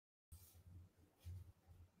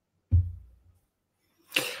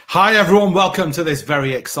Hi everyone, welcome to this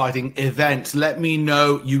very exciting event. Let me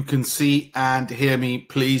know you can see and hear me.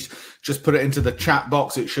 Please just put it into the chat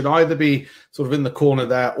box. It should either be sort of in the corner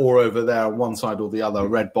there or over there on one side or the other, a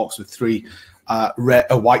red box with three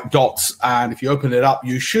white dots. And if you open it up,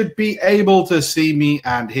 you should be able to see me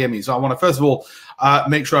and hear me. So I want to first of all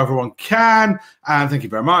make sure everyone can. And thank you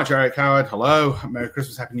very much, Eric Howard. Hello. Merry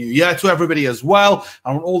Christmas, Happy New Year to everybody as well.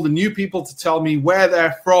 I want all the new people to tell me where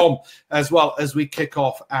they're from as well as we kick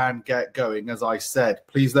off and get going. As I said,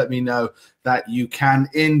 please let me know that you can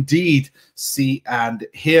indeed see and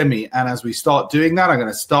hear me. And as we start doing that, I'm going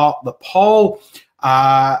to start the poll.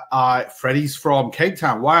 Freddie's from Cape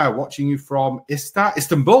Town. Wow, watching you from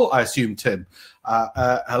Istanbul, I assume, Tim.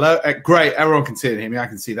 Hello. Great. Everyone can see it and hear me. I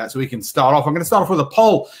can see that. So we can start off. I'm going to start off with a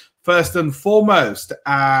poll first and foremost.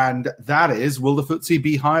 And that is, will the FTSE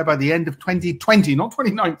be higher by the end of 2020? Not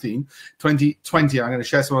 2019, 2020. I'm going to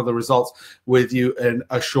share some of the results with you in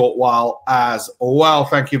a short while as well.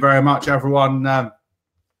 Thank you very much, everyone.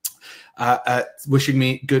 Wishing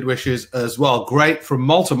me good wishes as well. Great. From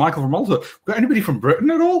Malta, Michael from Malta. Got anybody from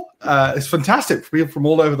Britain at all? It's fantastic. People from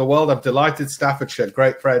all over the world. I'm delighted. Staffordshire,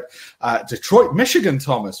 great. Fred. Detroit, Michigan,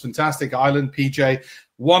 Thomas. Fantastic. Ireland, PJ.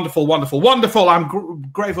 Wonderful, wonderful, wonderful. I'm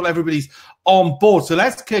grateful everybody's on board. So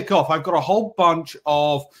let's kick off. I've got a whole bunch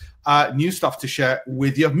of new stuff to share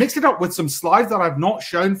with you. I've mixed it up with some slides that I've not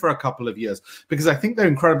shown for a couple of years because I think they're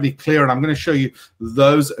incredibly clear, and I'm going to show you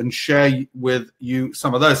those and share with you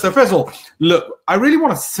some of those. So first of all, look, I really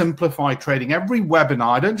want to simplify trading. Every webinar,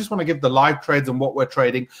 I don't just want to give the live trades and what we're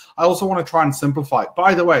trading. I also want to try and simplify it.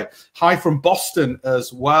 By the way, hi from Boston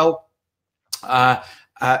as well.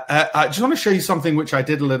 I just want to show you something which I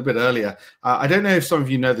did a little bit earlier. I don't know if some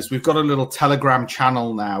of you know this. We've got a little Telegram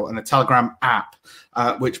channel now and a Telegram app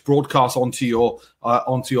which broadcasts onto your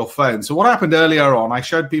phone. So what happened earlier on, I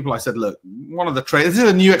showed people, I said, look, one of the trades, this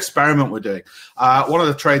is a new experiment we're doing. One of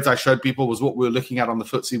the trades I showed people was what we were looking at on the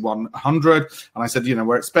FTSE 100. And I said, you know,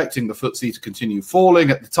 we're expecting the FTSE to continue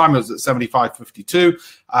falling. At the time, it was at 75.52.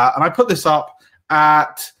 And I put this up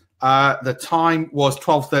at... the time was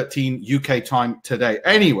 12:13 UK time today.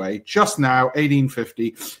 Anyway, just now,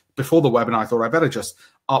 18:50, before the webinar, I thought I better just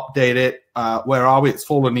update it. Where are we? It's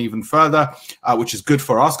fallen even further, which is good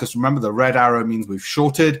for us because remember, the red arrow means we've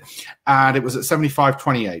shorted, and it was at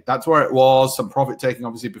 75.28. That's where it was. Some profit taking,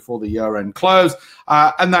 obviously, before the year-end close,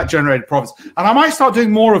 and that generated profits. And I might start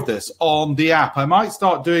doing more of this on the app. I might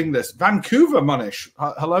start doing this. Vancouver, Manish.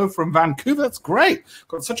 Hello from Vancouver. That's great.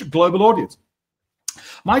 Got such a global audience.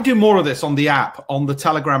 Might do more of this on the app, on the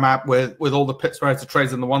Telegram app with all the pipspredator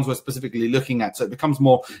trades and the ones we're specifically looking at. So it becomes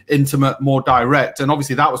more intimate, more direct. And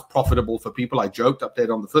obviously that was profitable for people. I joked, update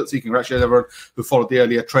on the FTSE. Congratulate everyone who followed the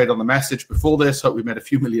earlier trade on the message before this. Hope we made a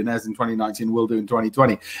few millionaires in 2019. We'll do in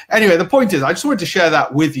 2020. Anyway, the point is, I just wanted to share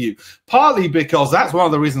that with you, partly because that's one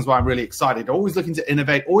of the reasons why I'm really excited. Always looking to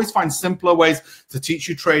innovate, always find simpler ways to teach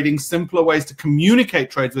you trading, simpler ways to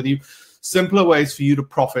communicate trades with you, simpler ways for you to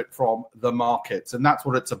profit from the markets. And that's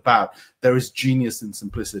what it's about. There is genius in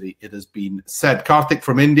simplicity, it has been said. Karthik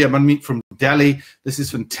from India, Manmeet from Delhi. This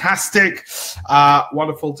is fantastic.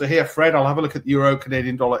 Wonderful to hear. Fred, I'll have a look at the euro,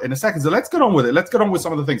 Canadian dollar in a second. So let's get on with it. Let's get on with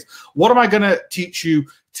some of the things. What am I going to teach you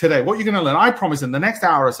today? What you're going to learn, I promise, in the next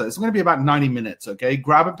hour or so, it's going to be about 90 minutes, okay?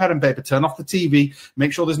 Grab a pen and paper, turn off the TV,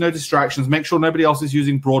 make sure there's no distractions, make sure nobody else is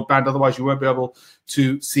using broadband, otherwise you won't be able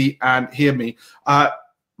to see and hear me.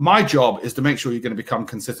 My job is to make sure you're going to become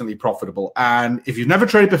consistently profitable. And if you've never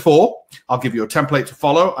traded before, I'll give you a template to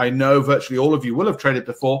follow. I know virtually all of you will have traded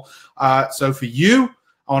before. So for you,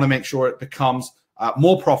 I want to make sure it becomes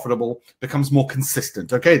more profitable, becomes more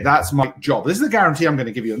consistent. Okay, that's my job. This is a guarantee I'm going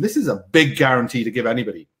to give you. And this is a big guarantee to give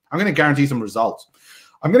anybody. I'm going to guarantee some results.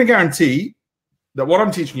 I'm going to guarantee that what I'm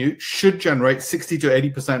teaching you should generate 60 to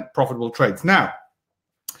 80% profitable trades. Now,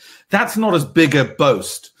 that's not as big a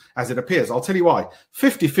boast as it appears. I'll tell you why.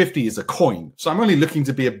 50-50 is a coin. So I'm only looking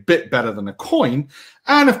to be a bit better than a coin.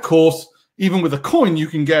 And of course, even with a coin, you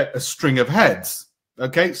can get a string of heads.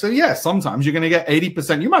 Okay, so yeah, sometimes you're going to get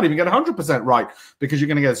 80%. You might even get 100% right because you're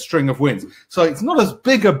going to get a string of wins. So it's not as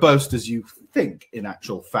big a boast as you think in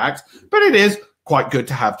actual fact, but it is quite good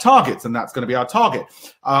to have targets, and that's going to be our target.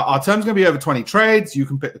 Our term's going to be over 20 trades. You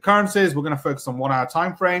can pick the currencies. We're going to focus on 1 hour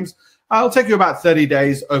time frames. I'll take you about 30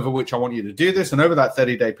 days over which I want you to do this. And over that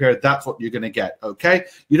 30-day period, that's what you're going to get, okay?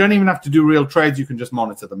 You don't even have to do real trades. You can just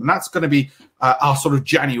monitor them. And that's going to be our sort of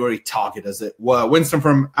January target, as it were. Winston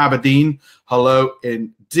from Aberdeen, hello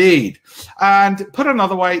indeed. And put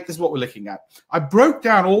another way, this is what we're looking at. I broke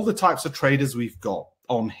down all the types of traders we've got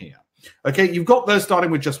on here, okay? You've got those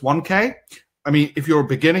starting with just 1K. I mean, if you're a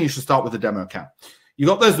beginner, you should start with a demo account. You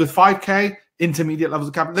got those with 5K. intermediate levels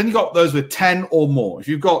of capital. Then you got those with 10 or more. If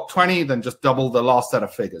you've got 20, then just double the last set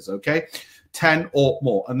of figures, okay? 10 or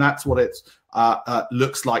more, and that's what it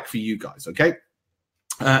looks like for you guys, okay?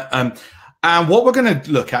 And what we're going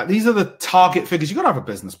to look at, these are the target figures. You've got to have a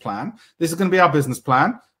business plan. This is going to be our business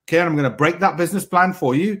plan, okay? And I'm going to break that business plan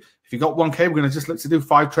for you. If you got 1K, we're going to just look to do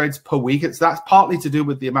 5 trades per week. That's partly to do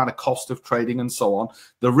with the amount of cost of trading and so on.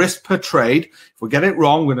 The risk per trade, if we get it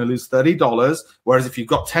wrong, we're going to lose $30. Whereas if you've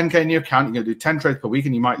got 10K in your account, you're going to do 10 trades per week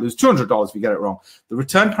and you might lose $200 if you get it wrong. The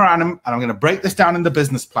return per annum, and I'm going to break this down in the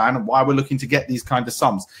business plan and why we're looking to get these kind of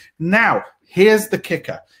sums. Now, here's the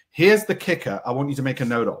kicker. Here's the kicker I want you to make a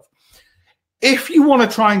note of. If you want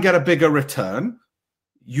to try and get a bigger return,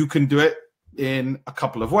 you can do it in a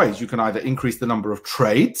couple of ways. You can either increase the number of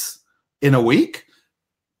trades in a week,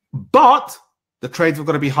 but the trades have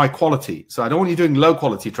got to be high quality. So I don't want you doing low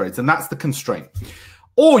quality trades, and that's the constraint.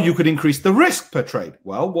 Or you could increase the risk per trade.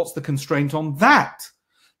 Well, what's the constraint on that?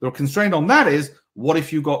 The constraint on that is, what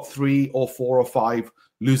if you got 3 or 4 or 5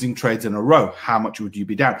 losing trades in a row? How much would you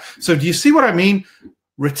be down? So do you see what I mean?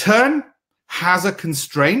 Return has a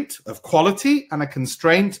constraint of quality and a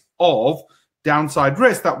constraint of downside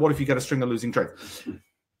risk. That what if you get a string of losing trades?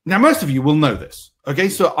 Now, most of you will know this, okay?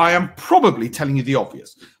 So I am probably telling you the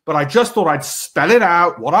obvious, but I just thought I'd spell it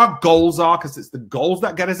out, what our goals are, because it's the goals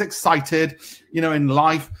that get us excited, you know, in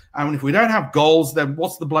life. And if we don't have goals, then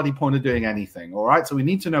what's the bloody point of doing anything, all right? So we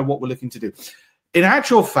need to know what we're looking to do. In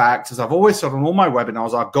actual fact, as I've always said on all my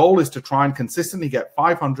webinars, our goal is to try and consistently get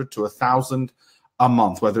 500 to 1,000 a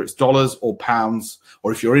month, whether it's dollars or pounds,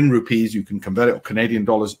 or if you're in rupees, you can convert it, or Canadian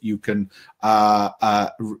dollars, you can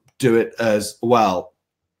do it as well.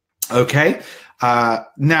 Okay.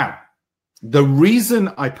 Now, the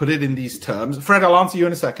reason I put it in these terms, Fred, I'll answer you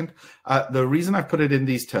in a second. The reason I put it in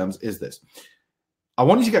these terms is this. I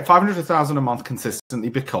want you to get 500 to 1,000 a month consistently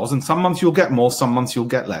because in some months you'll get more, some months you'll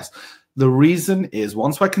get less. The reason is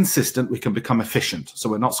once we're consistent, we can become efficient. So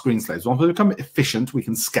we're not screen slaves. Once we become efficient, we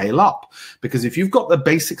can scale up. Because if you've got the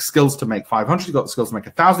basic skills to make 500, you've got the skills to make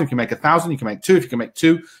 1,000. If you can make 1,000, you can make 2. If you can make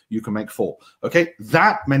 2, you can make 4. Okay,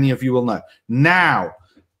 that many of you will know. Now,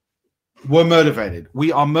 we're motivated.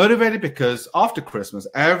 We are motivated because after Christmas,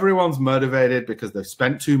 everyone's motivated because they've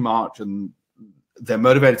spent too much and they're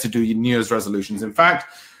motivated to do New Year's resolutions. In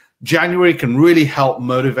fact, January can really help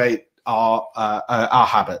motivate our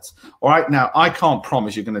habits. All right. Now, I can't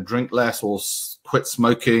promise you're going to drink less or quit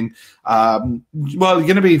smoking. Well, you're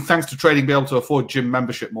going to be, thanks to trading, be able to afford gym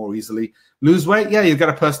membership more easily. Lose weight? Yeah, you'll get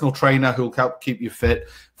a personal trainer who'll help keep you fit.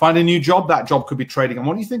 Find a new job. That job could be trading. And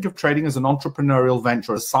what do you think of trading as an entrepreneurial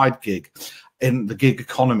venture, a side gig in the gig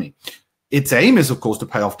economy? Its aim is, of course, to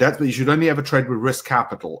pay off debts, but you should only ever trade with risk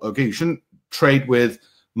capital. Okay, you shouldn't trade with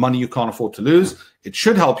money you can't afford to lose. It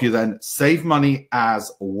should help you then save money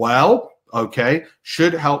as well. Okay,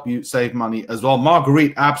 should help you save money as well.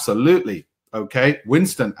 Marguerite, absolutely. Okay,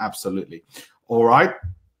 Winston, absolutely. All right.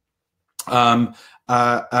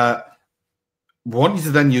 Want you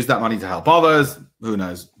to then use that money to help others. Who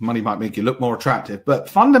knows? Money might make you look more attractive. But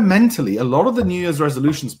fundamentally, a lot of the New Year's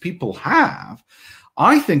resolutions people have,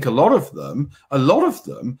 I think a lot of them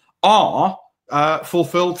are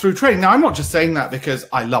fulfilled through trading. Now, I'm not just saying that because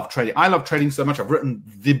I love trading. I love trading so much. I've written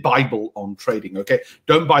the Bible on trading, okay?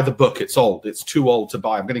 Don't buy the book. It's old. It's too old to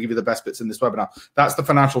buy. I'm going to give you the best bits in this webinar. That's the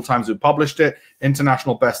Financial Times who published it.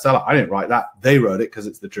 International bestseller. I didn't write that. They wrote it because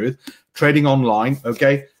it's the truth. Trading online,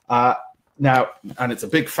 okay? Now, and it's a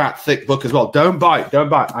big, fat, thick book as well. Don't buy it. Don't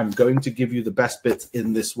buy it. I'm going to give you the best bits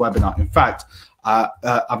in this webinar. In fact,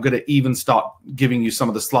 I'm going to even start giving you some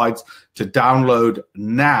of the slides to download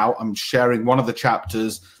now. I'm sharing one of the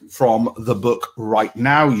chapters from the book right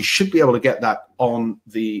now. You should be able to get that on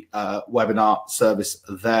the webinar service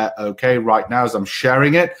there, okay, right now as I'm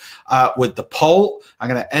sharing it with the poll. I'm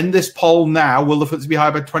going to end this poll now. Will the FTSE be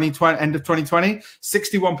higher by 2020, end of 2020?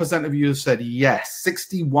 61% of you have said yes.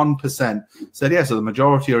 61% said yes, so the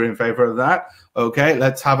majority are in favor of that. Okay,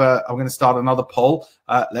 let's have a, I'm going to start another poll.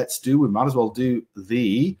 We might as well do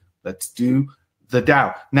the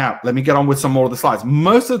Dow. Now, let me get on with some more of the slides.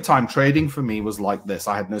 Most of the time, trading for me was like this.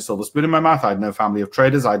 I had no silver spoon in my mouth. I had no family of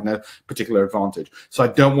traders. I had no particular advantage. So I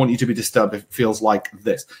don't want you to be disturbed if it feels like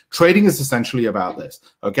this. Trading is essentially about this,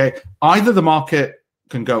 okay? Either the market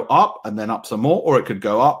can go up and then up some more, or it could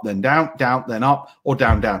go up, then down, down, then up, or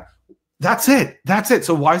down, down. That's it. That's it.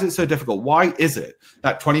 So why is it so difficult? Why is it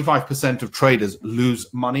that 25% of traders lose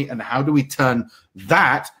money? And how do we turn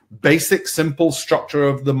that basic, simple structure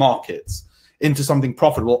of the markets into something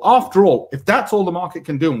profitable? After all, if that's all the market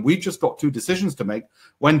can do, and we've just got two decisions to make,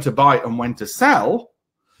 when to buy and when to sell,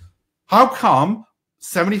 how come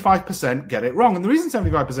 75% get it wrong. And the reason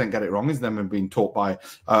 75% get it wrong is them being taught by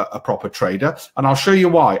a proper trader. And I'll show you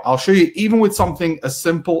why. I'll show you, even with something as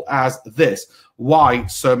simple as this, why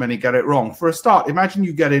so many get it wrong. For a start, imagine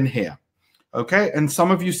you get in here. Okay, and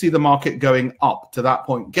some of you see the market going up to that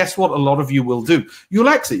point. Guess what a lot of you will do? You'll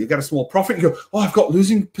exit. You get a small profit. You go, oh, I've got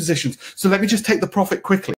losing positions, so let me just take the profit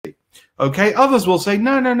quickly. Okay, others will say,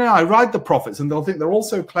 no, I ride the profits, and they'll think they're all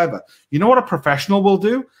so clever. You know what a professional will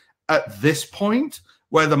do at this point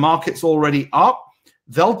where the market's already up?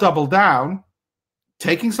 They'll double down,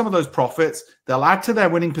 taking some of those profits. They'll add to their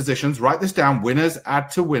winning positions. Write this down, winners add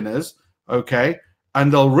to winners, okay?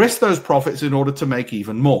 And they'll risk those profits in order to make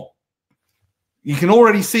even more. You can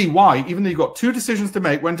already see why, even though you've got two decisions to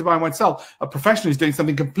make, when to buy and when to sell, a professional is doing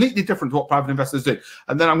something completely different to what private investors do.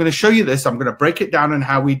 And then I'm going to show you this. I'm going to break it down and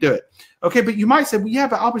how we do it. Okay, but you might say, well, yeah,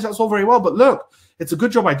 but Alpesh, that's all very well. But look, it's a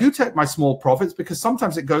good job I do take my small profits because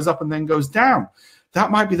sometimes it goes up and then goes down. That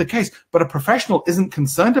might be the case. But a professional isn't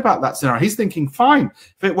concerned about that scenario. He's thinking, fine,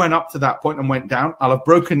 if it went up to that point and went down, I'll have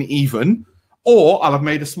broken even or I'll have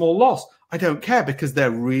made a small loss. I don't care because they're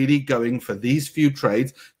really going for these few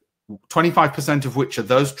trades, 25% of which are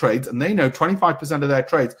those trades, and they know 25% of their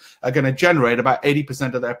trades are going to generate about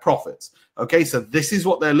 80% of their profits. Okay, so this is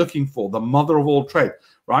what they're looking for, the mother of all trade,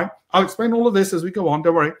 right? I'll explain all of this as we go on,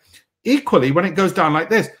 don't worry. Equally, when it goes down like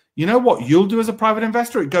this, you know what you'll do as a private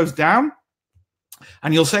investor? It goes down,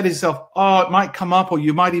 and you'll say to yourself, oh, it might come up, or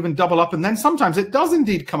you might even double up, and then sometimes it does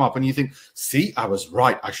indeed come up, and you think, see, I was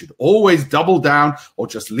right. I should always double down or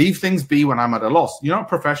just leave things be when I'm at a loss. You know what a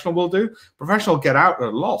professional will do? Professional will get out at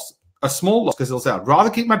a loss. A small loss, because he'll say, I'd rather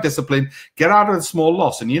keep my discipline, get out of a small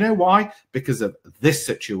loss. And you know why? Because of this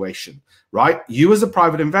situation, right? You as a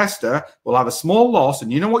private investor will have a small loss,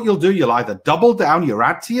 and you know what you'll do? You'll either double down, you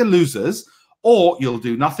add to your losers, or you'll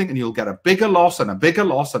do nothing and you'll get a bigger loss and a bigger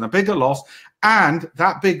loss and a bigger loss. And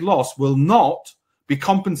that big loss will not be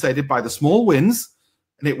compensated by the small wins,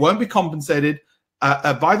 and it won't be compensated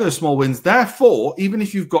by those small wins. Therefore, even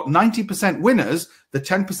if you've got 90% winners, the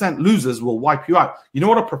 10% losers will wipe you out. You know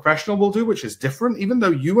what a professional will do, which is different? Even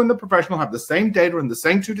though you and the professional have the same data and the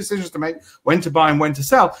same two decisions to make, when to buy and when to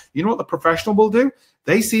sell, you know what the professional will do?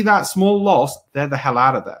 They see that small loss, they're the hell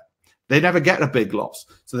out of there. They never get a big loss.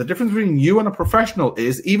 So the difference between you and a professional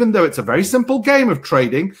is, even though it's a very simple game of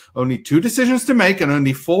trading, only two decisions to make and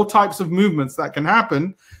only 4 types of movements that can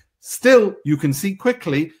happen, still, you can see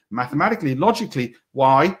quickly, mathematically, logically,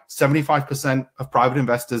 why 75% of private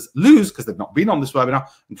investors lose because they've not been on this webinar,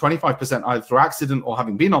 and 25% either through accident or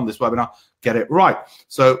having been on this webinar get it right.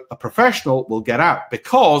 So a professional will get out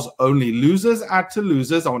because only losers add to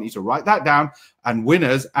losers. I want you to write that down. And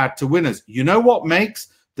winners add to winners. You know what makes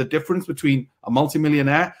the difference between a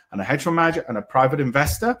multimillionaire and a hedge fund manager and a private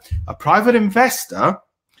investor? A private investor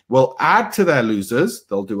will add to their losers.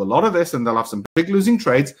 They'll do a lot of this and they'll have some big losing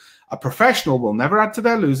trades. A professional will never add to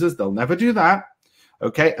their losers. They'll never do that.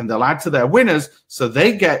 Okay, and they'll add to their winners. So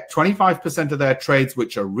they get 25% of their trades,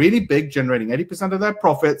 which are really big, generating 80% of their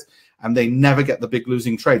profits, and they never get the big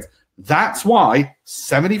losing trades. That's why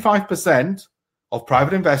 75% of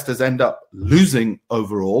private investors end up losing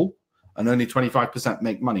overall, and only 25%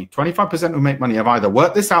 make money. 25% who make money have either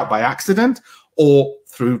worked this out by accident or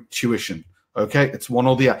through tuition. Okay, it's one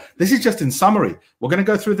or the other. This is just in summary. We're going to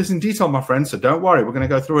go through this in detail, my friends, so don't worry. We're going to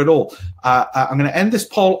go through it all. I'm going to end this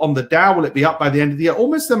poll on the Dow. Will it be up by the end of the year?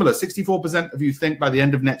 Almost similar. 64% of you think by the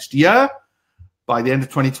end of next year, by the end of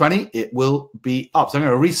 2020, it will be up. So I'm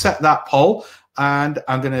going to reset that poll, and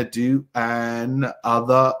I'm going to do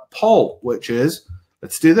another poll, which is,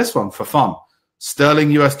 let's do this one for fun.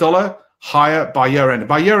 Sterling US dollar higher by year end.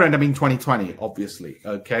 By year end, I mean 2020, obviously,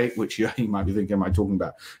 okay, which you might be thinking, am I talking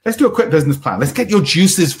about? Let's do a quick business plan. Let's get your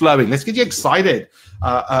juices flowing. Let's get you excited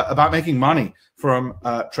about making money from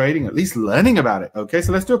trading, at least learning about it, okay?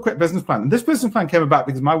 So let's do a quick business plan. And this business plan came about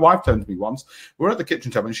because my wife turned to me once. We were at the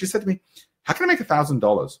kitchen table, and she said to me, how can I make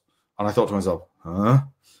 $1,000? And I thought to myself, huh?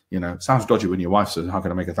 You know, it sounds dodgy when your wife says, how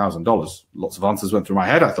can I make $1,000? Lots of answers went through my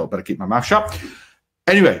head. I thought, better keep my mouth shut.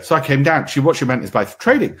 Anyway, so I came down. What she meant is by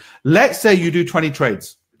trading. Let's say you do 20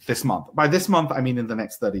 trades this month. By this month, I mean in the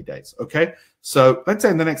next 30 days, okay? So let's say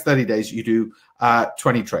in the next 30 days, you do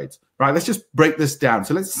 20 trades, right? Let's just break this down.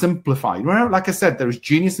 So let's simplify. Well, like I said, there is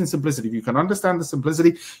genius in simplicity. If you can understand the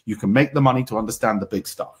simplicity, you can make the money to understand the big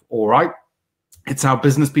stuff, all right? It's how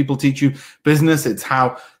business people teach you business. It's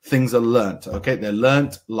how things are learnt, okay? They're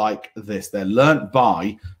learnt like this. They're learnt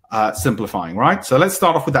by simplifying, right? So let's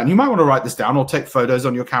start off with that. And you might want to write this down or take photos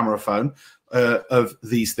on your camera phone of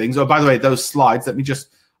these things. Oh, by the way, those slides, let me just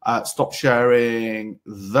stop sharing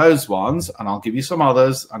those ones, and I'll give you some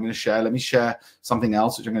others. I'm going to share, let me share something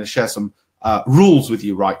else, which I'm going to share some rules with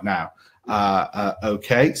you right now.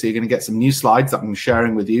 Okay, so you're going to get some new slides that I'm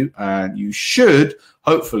sharing with you, and you should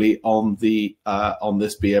hopefully on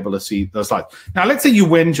this be able to see those slides. Now, let's say you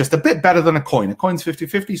win just a bit better than a coin. A coin's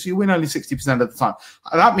 50-50, so you win only 60% of the time.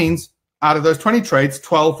 That means out of those 20 trades,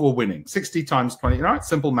 12 were winning. 60 times 20, right?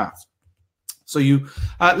 Simple maths. So you,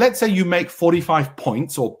 let's say you make 45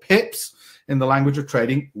 points or pips in the language of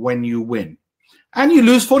trading when you win. And you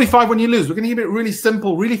lose 45 when you lose. We're going to keep it really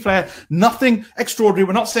simple, really fair, nothing extraordinary.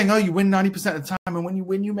 We're not saying, oh, you win 90% of the time, and when you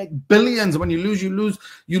win, you make billions. And when you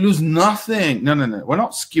lose nothing. No, no, no. We're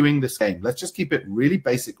not skewing this game. Let's just keep it really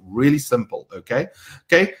basic, really simple, okay?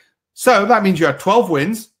 Okay, so that means you had 12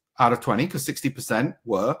 wins out of 20, because 60%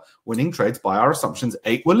 were winning trades by our assumptions.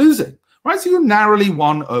 8 were losing, right? So you narrowly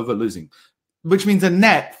won over losing, which means a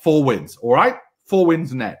net 4 wins, all right? 4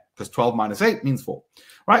 wins net, because 12 minus 8 means 4.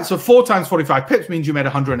 Right, so 4 times 45 pips means you made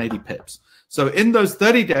 180 pips. So in those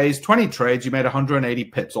 30 days, 20 trades, you made 180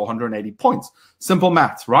 pips or 180 points. Simple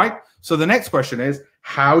maths, right? So the next question is,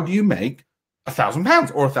 how do you make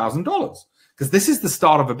 £1,000 or $1,000? Because this is the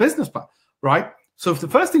start of a business plan, right? So the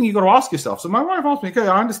first thing you got to ask yourself, so my wife asked me, okay,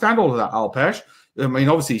 I understand all of that, Alpesh. I mean,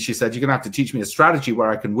 obviously, she said, you're going to have to teach me a strategy where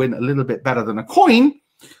I can win a little bit better than a coin,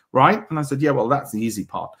 right? And I said, yeah, well, that's the easy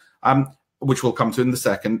part, which we'll come to in the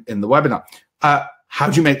second in the webinar. How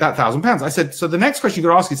do you make that £1,000? I said, so the next question you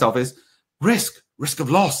got to ask yourself is risk of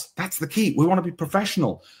loss. That's the key. We want to be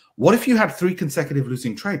professional. What if you had 3 consecutive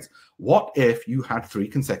losing trades? What if you had 3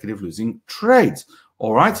 consecutive losing trades?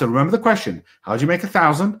 All right. So remember the question. How do you make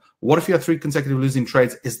 1,000? What if you had 3 consecutive losing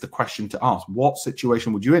trades is the question to ask. What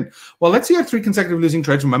situation would you in? Well, let's say you had 3 consecutive losing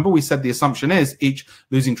trades. Remember, we said the assumption is each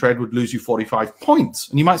losing trade would lose you 45 points.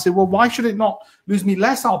 And you might say, well, why should it not lose me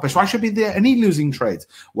less, Alpesh? Why should there be any losing trades?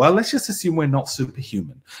 Well, let's just assume we're not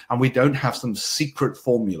superhuman and we don't have some secret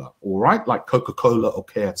formula, all right, like Coca-Cola or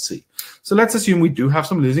KFC. So let's assume we do have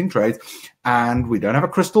some losing trades and we don't have a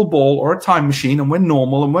crystal ball or a time machine, and we're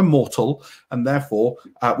normal and we're mortal, and therefore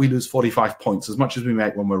we lose 45 points, as much as we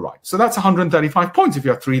make when we're right. So that's 135 points if you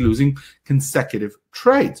have 3 losing consecutive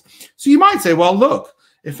trades. So you might say, well, look,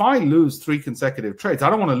 if I lose 3 consecutive trades, I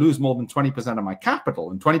don't want to lose more than 20% of my capital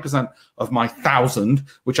and 20% of my 1,000,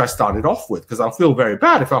 which I started off with, because I'll feel very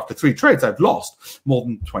bad if after 3 trades I've lost more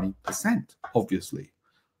than 20%, obviously.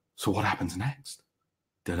 So what happens next?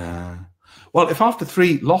 Ta-da. Well, if after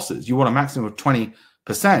 3 losses you want a maximum of 20%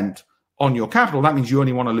 on your capital, that means you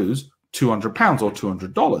only want to lose £200 or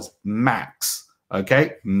 $200 max.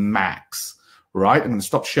 Okay, max. Right, I'm going to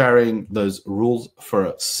stop sharing those rules for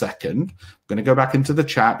a second. I'm going to go back into the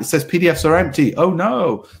chat. It says PDFs are empty. Oh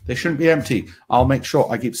no, they shouldn't be empty. I'll make sure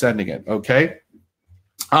I keep sending it. Okay.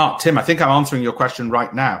 Tim, I think I'm answering your question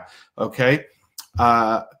right now. Okay.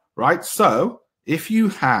 Right. So if you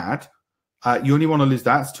had, you only want to lose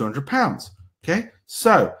that, it's £200. Okay.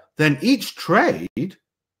 So then each trade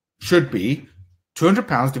should be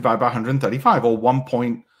 £200 divided by 135, or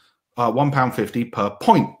 £1.50 per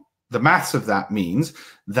point. The maths of that means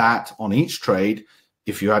that on each trade,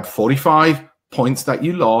 if you had 45 points that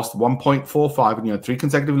you lost, 1.45, and you had 3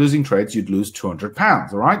 consecutive losing trades, you'd lose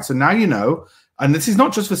 £200. All right. So now you know, and this is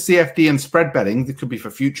not just for CFD and spread betting. It could be for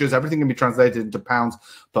futures. Everything can be translated into pounds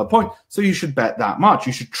per point. So you should bet that much.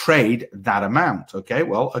 You should trade that amount. Okay.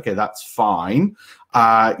 Well, okay, that's fine.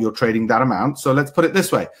 You're trading that amount. So let's put it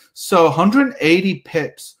this way. So 180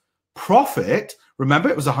 pips profit. Remember,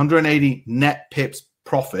 it was 180 net pips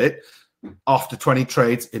profit after 20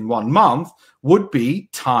 trades in 1 month would be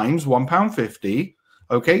times £1.50,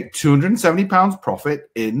 okay, £270 profit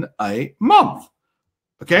in a month.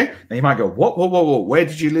 Okay, now you might go, what, where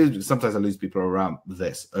did you lose? Sometimes I lose people around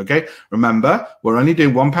this. Okay, remember, we're only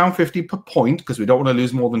doing £1.50 per point because we don't want to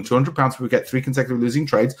lose more than £200 if we get 3 consecutive losing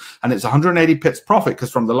trades, and it's 180 pips profit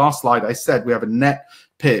because from the last slide I said we have a net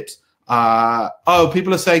pips.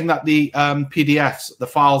 People are saying that the PDFs, the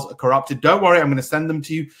files are corrupted. Don't worry, I'm going to send them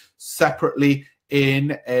to you separately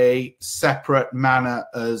in a separate manner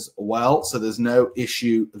as well. So there's no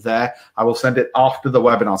issue there. I will send it after the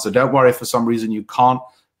webinar. So don't worry if for some reason you can't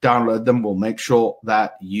download them. We'll make sure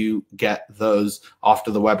that you get those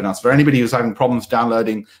after the webinar. So for anybody who's having problems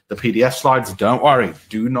downloading the PDF slides, don't worry.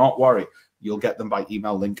 Do not worry. You'll get them by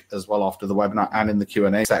email link as well after the webinar and in the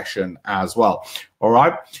Q&A section as well. All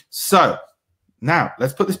right. So now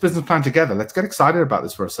let's put this business plan together. Let's get excited about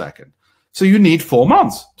this for a second. So you need 4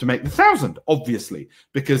 months to make the 1,000, obviously,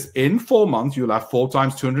 because in 4 months, you'll have 4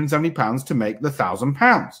 times £270 to make the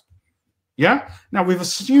 £1,000. Yeah. Now we've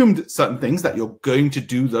assumed certain things, that you're going to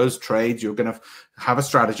do those trades. You're going to have a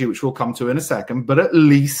strategy, which we'll come to in a second, but at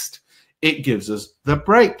least it gives us the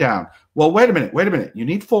breakdown. Well, wait a minute. You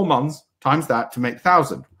need 4 months times that to make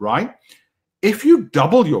 1,000, right? if you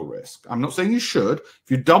double your risk, I'm not saying you should, if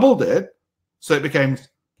you doubled it, so it became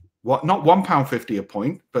what, not £1.50 a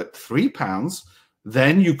point, but £3,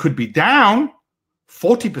 then you could be down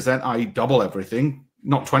 40%, i.e. double everything,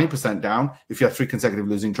 not 20% down if you have 3 consecutive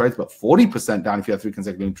losing trades, but 40% down if you have 3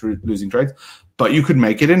 consecutive losing trades. But you could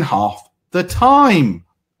make it in half the time,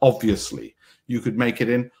 obviously. You could make it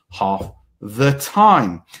in half the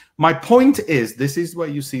time. My point is, this is where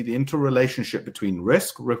you see the interrelationship between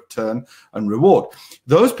risk, return, and reward.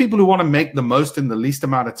 Those people who want to make the most in the least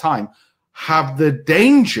amount of time have the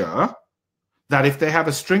danger that if they have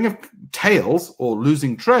a string of tails or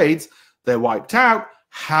losing trades, they're wiped out.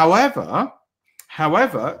 However,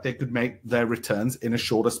 they could make their returns in a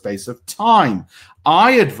shorter space of time.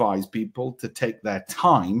 I advise people to take their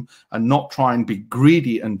time and not try and be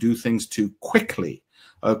greedy and do things too quickly,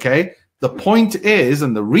 okay? The point is,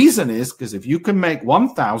 and the reason is, because if you can make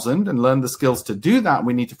 1,000 and learn the skills to do that,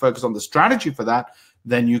 we need to focus on the strategy for that,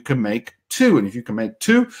 then you can make 2. And if you can make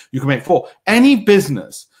 2, you can make 4. Any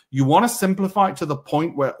business, you want to simplify it to the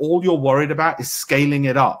point where all you're worried about is scaling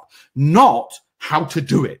it up, not how to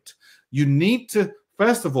do it. You need to,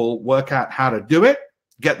 first of all, work out how to do it,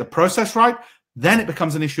 get the process right, then it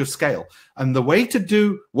becomes an issue of scale. And the way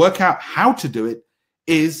to work out how to do it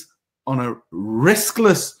is on a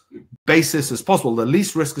riskless basis as possible, the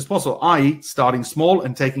least risk as possible, i.e. starting small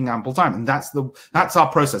and taking ample time. And that's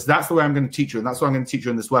our process. That's the way I'm going to teach you. And that's what I'm going to teach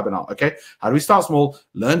you in this webinar. Okay. How do we start small,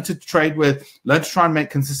 learn to trade with, learn to try and make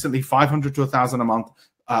consistently 500 to 1,000 a month.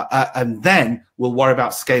 And then we'll worry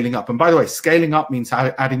about scaling up. And by the way, scaling up means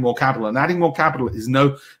adding more capital. And adding more capital is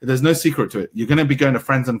there's no secret to it. You're going to be going to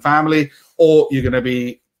friends and family, or you're going to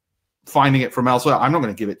be finding it from elsewhere. I'm not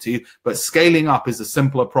going to give it to you, but scaling up is a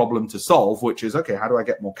simpler problem to solve, which is, okay, how do I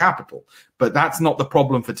get more capital? But that's not the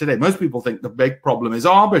problem for today. Most people think the big problem is,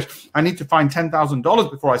 oh, I need to find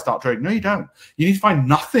 $10,000 before I start trading. No, you don't. You need to find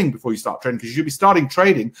nothing before you start trading, because you should be starting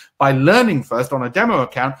trading by learning first on a demo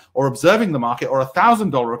account or observing the market or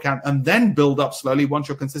 $1,000 account, and then build up slowly once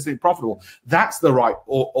you're consistently profitable. That's the right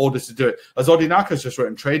order to do it. As Odinaka's just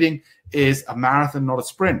written, trading is a marathon, not a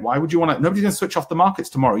sprint. Why would you want to? Nobody's going to switch off the markets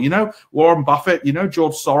tomorrow. You know, Warren Buffett, you know,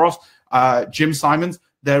 George Soros, Jim Simons,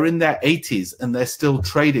 they're in their 80s and they're still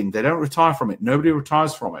trading. They don't retire from it. Nobody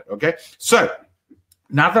retires from it. Okay. So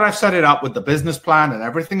now that I've set it up with the business plan and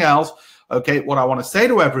everything else, okay, what I want to say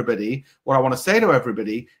to everybody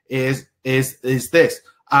is this.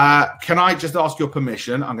 Can I just ask your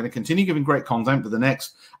permission? I'm going to continue giving great content for the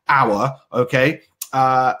next hour. Okay.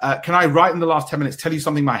 Can I, right in the last 10 minutes, tell you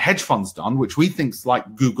something my hedge fund's done, which we think is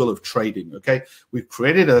like Google of trading, okay? We've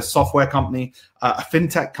created a software company, a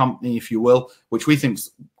fintech company, if you will, which we think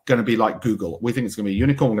is going to be like Google. We think it's going to be a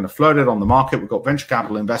unicorn. We're going to float it on the market. We've got venture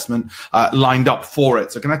capital investment lined up for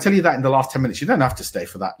it. So can I tell you that in the last 10 minutes? You don't have to stay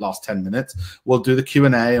for that last 10 minutes. We'll do the Q&A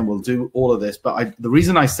and we'll do all of this. But the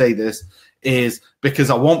reason I say this is because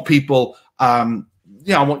I want people...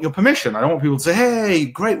 I want your permission. I don't want people to say, hey,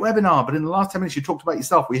 great webinar, but in the last 10 minutes you talked about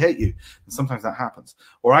yourself. We hate you. And sometimes that happens.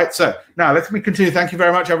 All right. So now let me continue. Thank you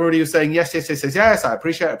very much, everybody who's saying yes. I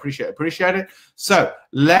appreciate it. So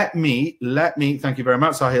let me thank you very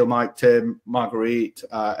much. Sahil, Mike, Tim, Marguerite,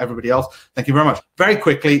 everybody else. Thank you very much. Very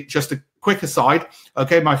quickly, just a quick aside.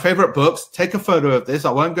 Okay. My favorite books. Take a photo of this.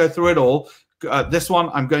 I won't go through it all. This one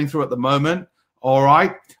I'm going through at the moment. All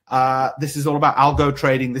right. This is all about algo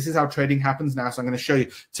trading. This is how trading happens now. So I'm going to show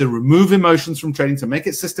you to remove emotions from trading, to make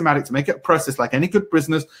it systematic, to make it a process like any good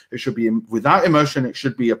business. It should be without emotion. It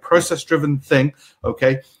should be a process-driven thing.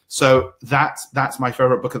 Okay. So that's my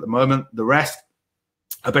favorite book at the moment. The rest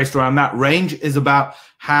are based around that. Range is about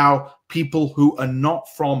how people who are not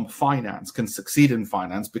from finance can succeed in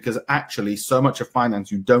finance, because actually so much of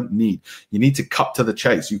finance you don't need. You need to cut to the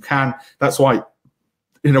chase. You can. That's why,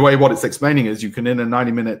 in a way, what it's explaining is you can, in a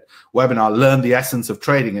 90-minute webinar, learn the essence of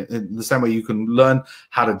trading in the same way you can learn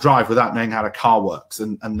how to drive without knowing how a car works.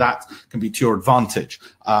 And that can be to your advantage.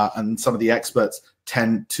 And some of the experts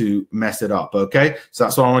tend to mess it up. Okay. So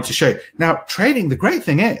that's what I want to show you. Now, trading, the great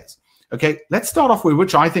thing is, okay, let's start off with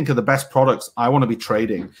which I think are the best products I want to be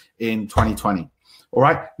trading in 2020. All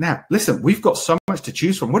right. Now, listen, we've got so much to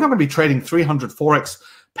choose from. We're not going to be trading 300 Forex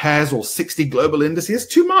pairs or 60 global indices.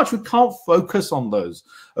 It's too much. We can't focus on those.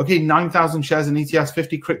 Okay, 9,000 shares in ETFs,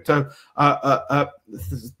 50 crypto.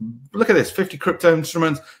 Look at this, 50 crypto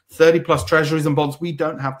instruments, 30 plus treasuries and bonds. We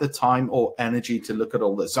don't have the time or energy to look at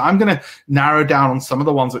all this. So I'm going to narrow down on some of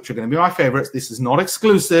the ones which are going to be my favorites. This is not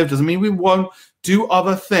exclusive. Doesn't mean we won't do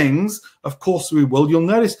other things. Of course we will. You'll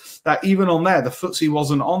notice that even on there, the FTSE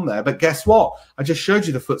wasn't on there. But guess what? I just showed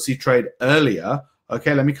you the FTSE trade earlier.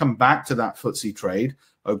 Okay, let me come back to that FTSE trade.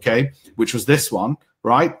 Okay, which was this one.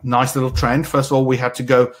 right? Nice little trend. First of all, we had to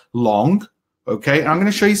go long. Okay, and I'm going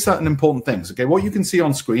to show you certain important things. Okay, what you can see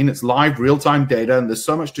on screen, it's live real-time data, and there's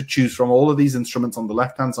so much to choose from. All of these instruments on the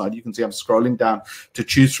left-hand side, you can see I'm scrolling down to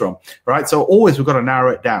choose from, right? So always we've got to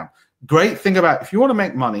narrow it down. Great thing about, if you want to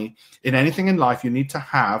make money in anything in life, you need to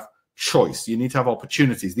have choice. You need to have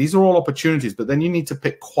opportunities. These are all opportunities, but then you need to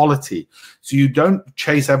pick quality. So you don't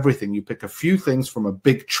chase everything. You pick a few things from a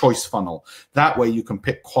big choice funnel. That way you can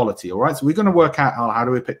pick quality. All right. So we're going to work out how do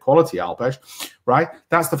we pick quality, Alpesh, right?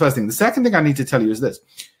 That's the first thing. The second thing I need to tell you is this.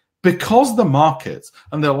 Because the markets,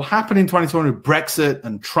 and that will happen in 2020 with Brexit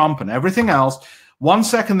and Trump and everything else, 1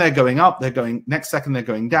 second they're going up, they're going, next second they're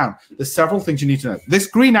going down. There's several things you need to know. This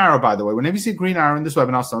green arrow, by the way, whenever you see a green arrow in this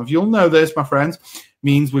webinar, some of you'll know this, my friends,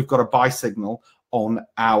 means we've got a buy signal on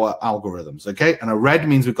our algorithms, okay? And a red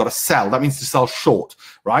means we've got to sell. That means to sell short,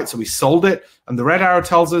 right? So we sold it, and the red arrow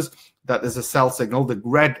tells us that there's a sell signal. The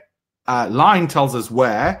red line tells us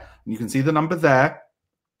where, and you can see the number there,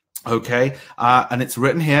 okay? And it's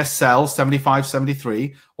written here, sell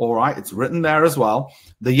 75.73. All right, it's written there as well.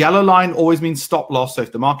 The yellow line always means stop loss. So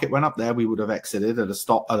if the market went up there, we would have exited at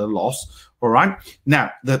a loss. All right.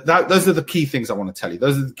 Now, those are the key things I want to tell you.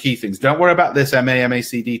 Those are the key things. Don't worry about this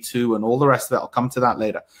MACD2 and all the rest of it. I'll come to that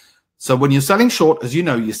later. So when you're selling short, as you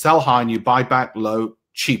know, you sell high and you buy back low,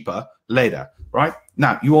 cheaper later. Right?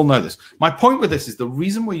 Now, you all know this. My point with this is the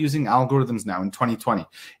reason we're using algorithms now in 2020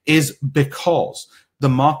 is because the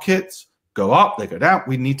markets go up, they go down.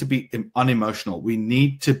 We need to be unemotional. We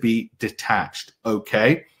need to be detached.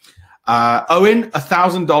 Okay. Owen,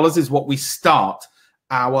 $1,000 is what we start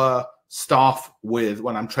our staff with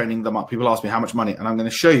when I'm training them up. People ask me how much money, and I'm going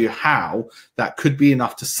to show you how that could be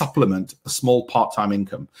enough to supplement a small part-time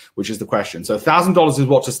income, which is the question. So $1,000 is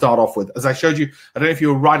what to start off with. As I showed you, I don't know if you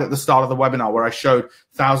were right at the start of the webinar where I showed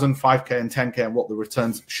 1,000, 5K, and 10K and what the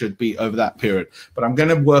returns should be over that period. But I'm going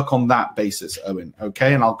to work on that basis, Owen,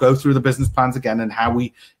 okay? And I'll go through the business plans again and how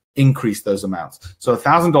we increase those amounts. So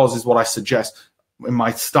 $1,000 is what I suggest in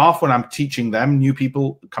my staff when I'm teaching them, new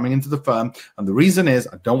people coming into the firm. And the reason is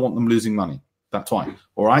I don't want them losing money. That's why.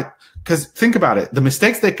 All right. Because think about it. The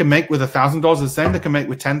mistakes they can make with $1,000 are the same they can make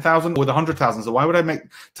with 10,000 or with 100,000. So why would I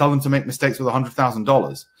tell them to make mistakes with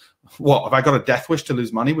 $100,000? What, have I got a death wish to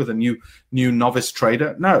lose money with a new novice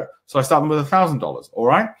trader? No. So I start them with $1,000. All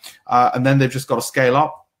right. And then they've just got to scale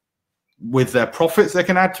up with their profits they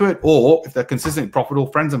can add to it. Or if they're consistently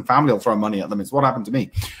profitable, friends and family will throw money at them. It's what happened to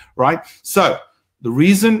me. Right. So the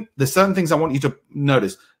reason, there's certain things I want you to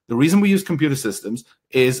notice. The reason we use computer systems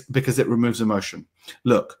is because it removes emotion.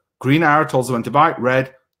 Look, green arrow told us when to buy,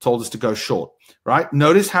 red told us to go short, right?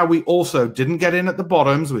 Notice how we also didn't get in at the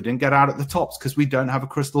bottoms. We didn't get out at the tops because we don't have a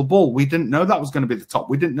crystal ball. We didn't know that was going to be the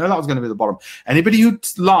top. We didn't know that was going to be the bottom. Anybody who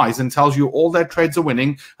lies and tells you all their trades are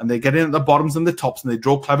winning and they get in at the bottoms and the tops and they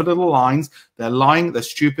draw clever little lines, they're lying, they're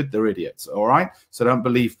stupid, they're idiots, all right? So don't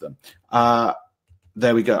believe them.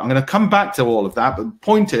 There we go. I'm going to come back to all of that. But the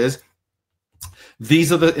point is, these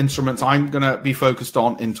are the instruments I'm going to be focused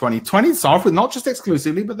on in 2020. Start off with not just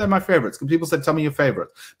exclusively, but they're my favorites. Because people said, tell me your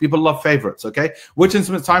favorites. People love favorites, okay? Which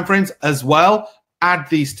instruments, timeframes as well. Add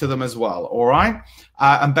these to them as well, all right?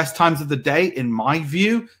 And best times of the day, in my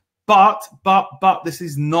view. But this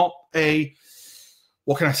is not a...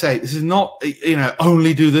 What can I say? This is not,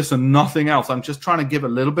 only do this and nothing else. I'm just trying to give a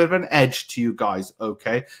little bit of an edge to you guys,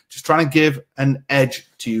 okay? Just trying to give an edge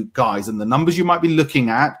to you guys. And the numbers you might be looking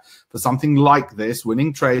at for something like this,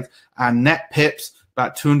 winning trades and net pips,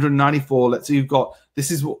 about 294. Let's say you've got, this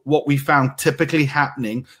is what we found typically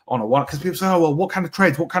happening on a one, because people say, oh, well, what kind of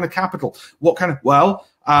trades? What kind of capital? What kind of, well,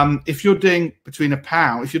 if you're doing between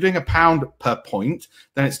if you're doing £1 per point,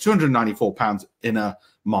 then it's 294 pounds in a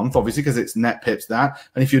month, obviously, because it's net pips that.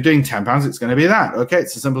 And if you're doing £10, it's going to be that. Okay,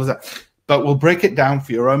 it's as simple as that. But we'll break it down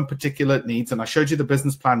for your own particular needs. And I showed you the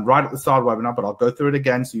business plan right at the start of the webinar, but I'll go through it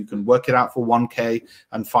again so you can work it out for 1K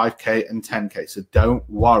and 5K and 10K. So don't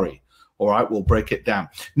worry. All right, we'll break it down.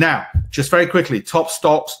 Now, just very quickly, top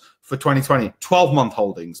stocks for 2020, 12-month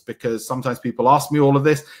holdings, because sometimes people ask me all of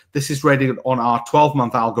this. This is rated on our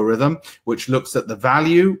 12-month algorithm, which looks at the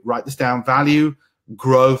value, write this down, value,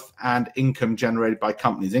 growth, and income generated by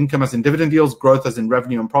companies. Income as in dividend yields, growth as in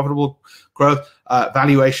revenue and profitable growth,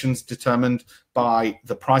 valuations determined by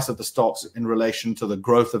the price of the stocks in relation to the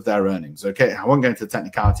growth of their earnings. Okay, I won't go into the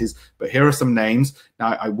technicalities, but here are some names.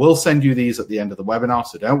 Now, I will send you these at the end of the webinar,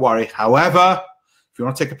 so don't worry. However, if you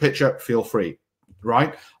want to take a picture, feel free,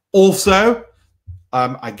 right? Also,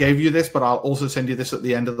 I gave you this, but I'll also send you this at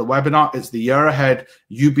the end of the webinar. It's the year ahead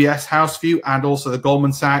UBS house view and also the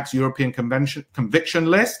Goldman Sachs European conviction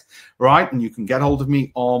list, right? And you can get hold of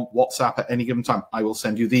me on WhatsApp at any given time. I will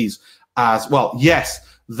send you these as well. Yes,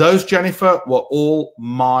 those, Jennifer, were all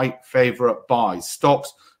my favorite buys.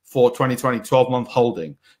 Stocks for 2020, 12-month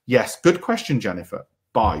holding. Yes, good question, Jennifer.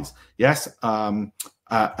 Buys. Yes, I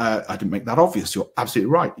didn't make that obvious. You're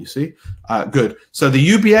absolutely right, you see. Good. So the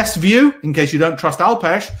UBS view, in case you don't trust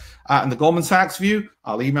Alpesh, and the Goldman Sachs view,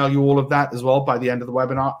 I'll email you all of that as well by the end of the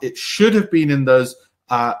webinar. It should have been in those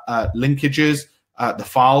linkages, the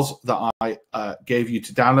files that I gave you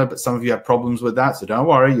to download, but some of you have problems with that, so don't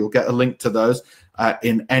worry. You'll get a link to those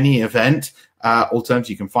in any event.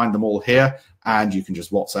 Alternatively, you can find them all here, and you can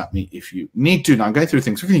just WhatsApp me if you need to. Now, I'm going through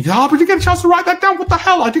things. But you didn't get a chance to write that down. What the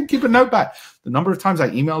hell? I didn't keep a notepad. The number of times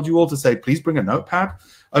I emailed you all to say, please bring a notepad.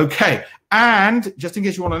 Okay. And just in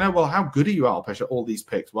case you want to know, well, how good are you, Alpesh, at all these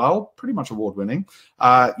picks? Well, pretty much award-winning.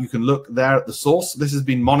 You can look there at the source. This has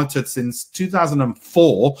been monitored since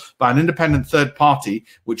 2004 by an independent third party,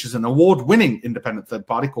 which is an award-winning independent third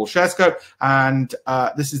party called ShareScope. And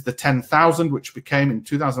this is the 10,000, which became in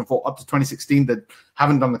 2004 up to 2016. They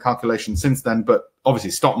haven't done the calculation since then, but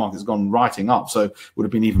obviously stock market has gone writing up, so it would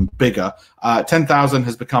have been even bigger. 10,000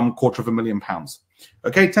 has become £250,000.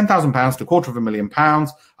 Okay, £10,000 to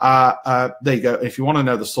 £250,000. There you go. If you want to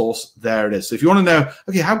know the source, there it is. So if you want to know,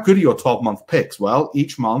 okay, how good are your 12-month picks? Well,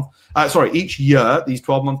 each year, these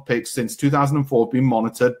 12-month picks since 2004 have been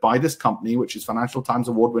monitored by this company, which is Financial Times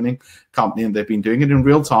award-winning company, and they've been doing it in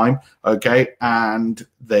real time. Okay, and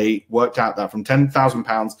they worked out that from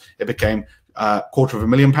 £10,000, it became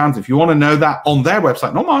 £250,000. If you want to know that on their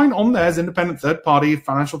website, not mine, on theirs, independent third party,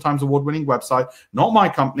 Financial Times award-winning website, not my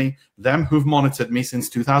company, them who've monitored me since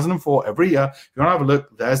 2004 every year. If you want to have a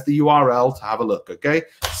look, there's the URL to have a look. Okay,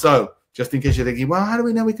 so just in case you're thinking, well, how do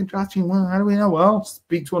we know we can trust you? Well, how do we know? Well,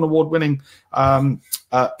 speak to an award-winning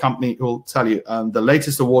company who will tell you. The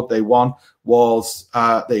latest award they won was,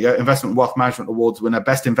 there you go, Investment Wealth Management Awards winner,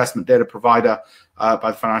 Best Investment Data Provider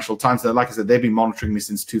by the Financial Times. So, like I said, they've been monitoring me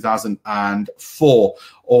since 2004.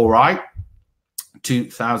 All right,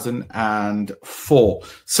 2004.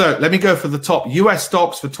 So let me go for the top US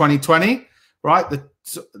stocks for 2020, right?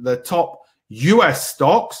 The top US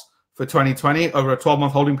stocks for 2020 over a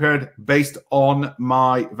 12-month holding period based on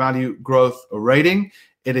my value growth rating.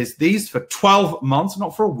 It is these for 12 months,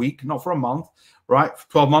 not for a week, not for a month, right? For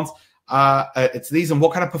 12 months. It's these. And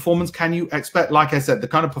what kind of performance can you expect? Like I said, the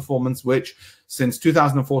kind of performance which since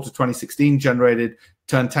 2004 to 2016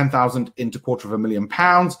 turned 10,000 into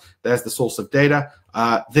 £250,000. There's the source of data.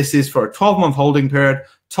 This is for a 12-month holding period,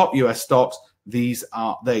 top US stocks. These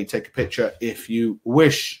are, they take a picture if you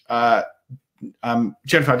wish.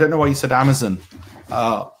 Jennifer, I don't know why you said Amazon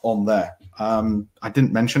on there. I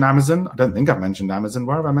didn't mention Amazon. I don't think I've mentioned Amazon.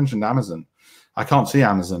 Where have I mentioned Amazon? I can't see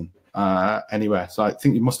Amazon anywhere. So I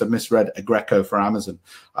think you must have misread a Greco for Amazon.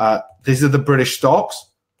 These are the British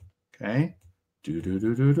stocks. Okay. There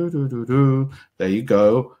you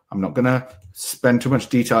go. I'm not going to spend too much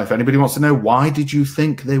detail. If anybody wants to know why did you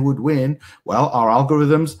think they would win, well, our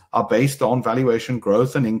algorithms are based on valuation,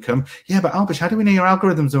 growth, and income. Yeah, but Alpesh, how do we know your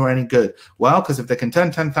algorithms are any good? Well, because if they can turn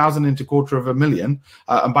 10,000 into £250,000,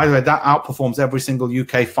 and by the way, that outperforms every single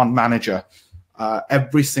UK fund manager,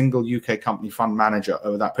 every single UK company fund manager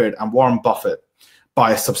over that period, and Warren Buffett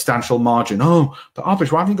by a substantial margin. Oh, but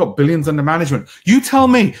Alpesh, why haven't you got billions under management? You tell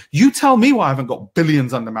me why I haven't got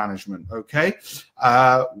billions under management, okay?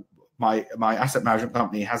 My asset management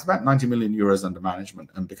company has about 90 million euros under management,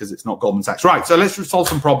 and because it's not Goldman Sachs. Right, so let's solve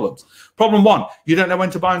some problems. Problem one, you don't know when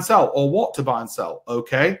to buy and sell or what to buy and sell,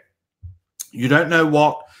 okay? You don't know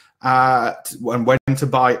what when to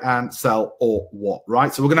buy and sell or what,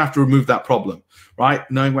 right? So we're going to have to remove that problem, right?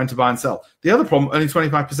 Knowing when to buy and sell. The other problem, only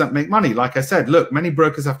 25% make money. Like I said, look, many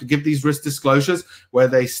brokers have to give these risk disclosures where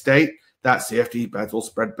they state that CFD bets or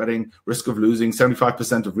spread betting, risk of losing,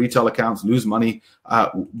 75% of retail accounts lose money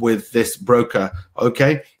with this broker,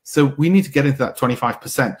 okay? So we need to get into that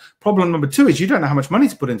 25%. Problem number two is you don't know how much money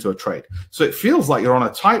to put into a trade. So it feels like you're on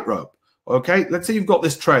a tightrope, okay? Let's say you've got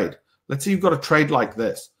this trade. Let's say you've got a trade like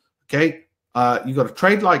this, okay? You've got a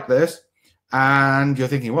trade like this, and you're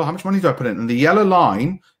thinking, well, how much money do I put in? And the yellow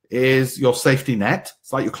line is your safety net.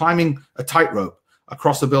 It's like you're climbing a tightrope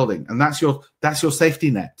across a building, and that's your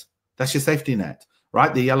safety net. That's your safety net,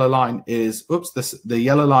 right? The yellow line is, the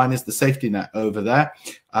yellow line is the safety net over there,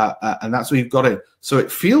 and that's what you've got in. So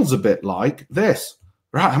it feels a bit like this,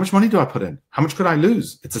 right? How much money do I put in? How much could I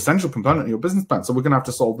lose? It's an essential component of your business plan. So we're going to have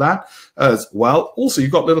to solve that as well. Also, you've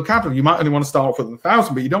got little capital. You might only want to start off with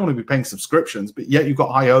 1,000, but you don't want to be paying subscriptions, but yet you've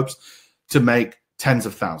got high hopes to make tens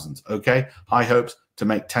of thousands. Okay, high hopes to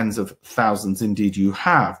make tens of thousands. Indeed, you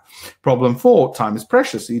have. Problem 4, time is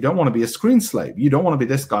precious. So you don't want to be a screen slave. You don't want to be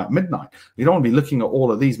this guy at midnight. You don't want to be looking at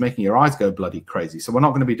all of these, making your eyes go bloody crazy. So we're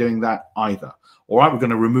not going to be doing that either. All right, we're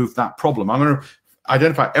going to remove that problem. I'm going to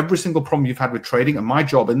identify every single problem you've had with trading, and my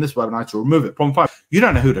job in this webinar is to remove it. Problem 5, you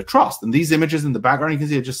don't know who to trust. And these images in the background, you can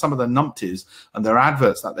see are just some of the numpties and their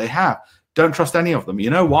adverts that they have. Don't trust any of them.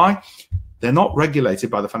 You know why? They're not regulated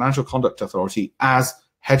by the Financial Conduct Authority as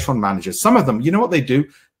hedge fund managers. Some of them, you know what they do?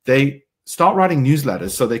 They start writing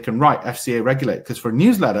newsletters so they can write FCA regulate. Because for a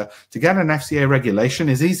newsletter, to get an FCA regulation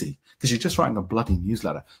is easy because you're just writing a bloody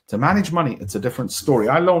newsletter. To manage money, it's a different story.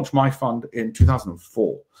 I launched my fund in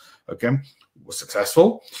 2004. Okay, we're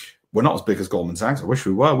successful. We're not as big as Goldman Sachs. I wish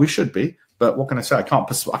we were. We should be. But what can I say? I can't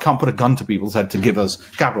put a gun to people's head to give us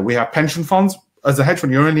capital. We have pension funds. As a hedge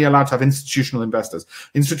fund, you're only allowed to have institutional investors.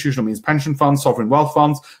 Institutional means pension funds, sovereign wealth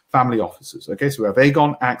funds, family offices. Okay, so we have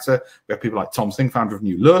Aegon, AXA. We have people like Tom Singh, founder of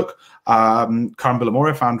New Look, Karan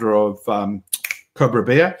Bilamoria, founder of Cobra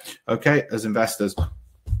Beer, okay, as investors.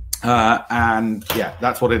 And yeah,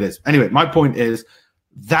 that's what it is. Anyway, my point is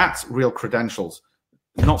that's real credentials,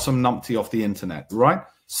 not some numpty off the internet, right?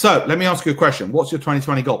 So let me ask you a question. What's your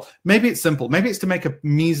 2020 goal? Maybe it's simple. Maybe it's to make a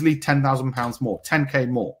measly £10,000 more, 10K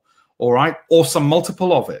more. All right, or some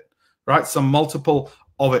multiple of it, right? Some multiple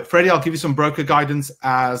of it. Freddie, I'll give you some broker guidance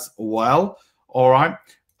as well. All right,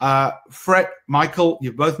 Fred, Michael,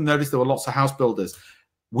 you've both noticed there were lots of house builders.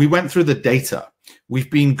 We went through the data. We've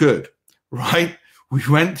been good, right? We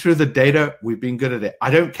went through the data. We've been good at it. I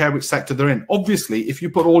don't care which sector they're in. Obviously, if you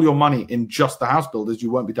put all your money in just the house builders, you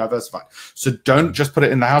won't be diversified. So don't just put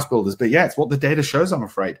it in the house builders. But yeah, it's what the data shows, I'm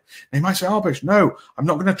afraid. They might say, Alpesh, no, I'm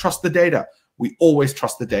not going to trust the data. We always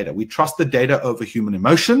trust the data. We trust the data over human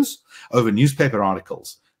emotions, over newspaper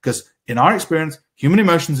articles. Because in our experience, human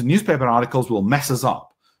emotions and newspaper articles will mess us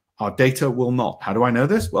up. Our data will not. How do I know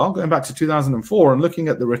this? Well, going back to 2004 and looking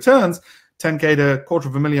at the returns, 10K to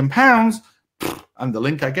 £250,000, and the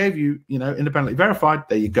link I gave you, you know, independently verified,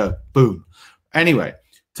 there you go. Boom. Anyway,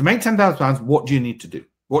 to make £10,000, what do you need to do?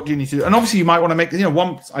 What do you need to do? And obviously, you might want to make, you know,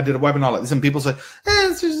 once I did a webinar like this, and people say,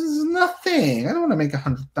 it's just nothing. I don't want to make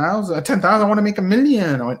 100,000, 10,000. I want to make 1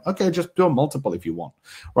 million. I went, okay, just do a multiple if you want,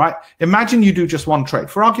 right? Imagine you do just one trade.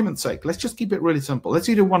 For argument's sake, let's just keep it really simple. Let's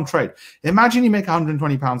say you do one trade. Imagine you make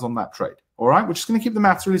 £120 on that trade, all right? We're just going to keep the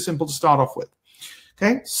maths really simple to start off with.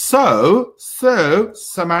 Okay, so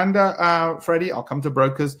Samanda, Freddie, I'll come to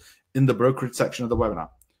brokers in the brokerage section of the webinar.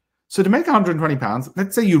 So to make £120,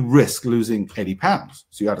 let's say you risk losing £80.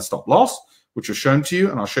 So you had a stop loss, which was shown to you,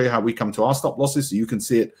 and I'll show you how we come to our stop losses so you can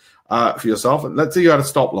see it for yourself. And let's say you had a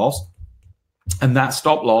stop loss, and that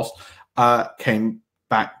stop loss came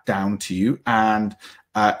back down to you, and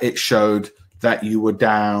it showed that you were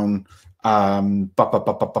down, let's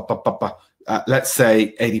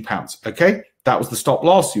say £80. Okay, that was the stop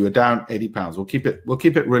loss. You were down £80. We'll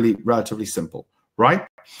keep it really relatively simple, right?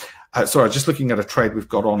 Sorry, just looking at a trade we've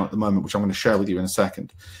got on at the moment, which I'm going to share with you in a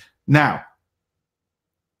second. Now,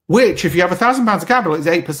 which, if you have £1,000 of capital, is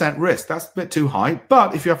 8% risk. That's a bit too high.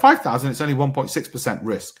 But if you have 5,000, it's only 1.6%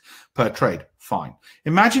 risk per trade. Fine.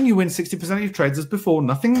 Imagine you win 60% of your trades as before.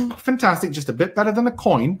 Nothing fantastic, just a bit better than a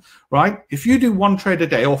coin, right? If you do one trade a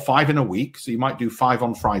day or 5 in a week, so you might do 5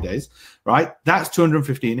 on Fridays, right? That's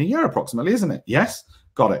 250 in a year approximately, isn't it? Yes?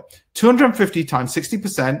 Got it. 250 times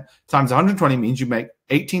 60% times 120 means you make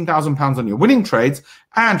 £18,000 on your winning trades,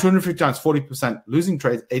 and 250 times 40% losing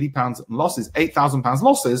trades, £80 losses, £8,000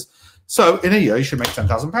 losses. So in a year, you should make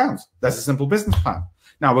 £10,000. That's a simple business plan.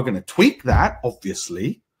 Now we're going to tweak that,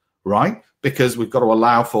 obviously, right? Because we've got to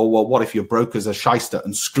allow for, well, what if your broker's a shyster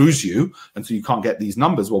and screws you, and so you can't get these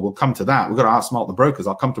numbers? Well, we'll come to that. We've got to outsmart the brokers.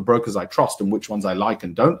 I'll come to brokers I trust and which ones I like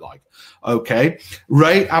and don't like. Okay.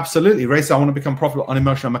 Ray, absolutely. Ray said, I want to become profitable,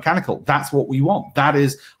 unemotional, mechanical. That's what we want. That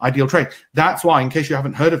is ideal trade. That's why, in case you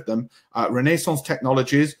haven't heard of them, Renaissance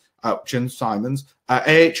Technologies, Jim Simons,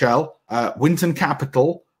 AHL, Winton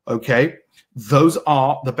Capital, okay, those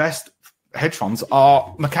are the best hedge funds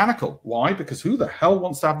are mechanical. Why? Because who the hell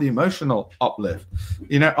wants to have the emotional uplift?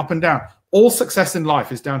 You know, up and down. All success in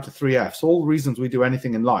life is down to 3 Fs. All the reasons we do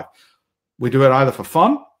anything in life. We do it either for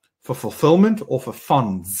fun, for fulfillment, or for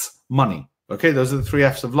funds, money. Okay, those are the 3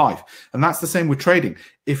 Fs of life. And that's the same with trading.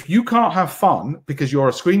 If you can't have fun because you're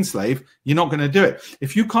a screen slave, you're not going to do it.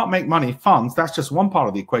 If you can't make money, funds, that's just one part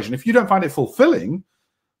of the equation. If you don't find it fulfilling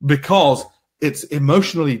because it's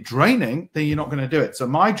emotionally draining, then you're not going to do it. So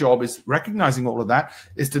my job is recognizing all of that,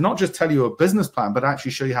 is to not just tell you a business plan, but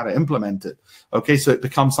actually show you how to implement it. Okay, so it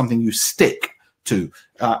becomes something you stick to.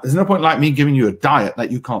 There's no point like me giving you a diet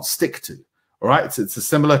that you can't stick to. All right, it's a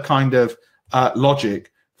similar kind of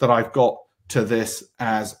logic that I've got to this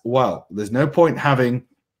as well. There's no point having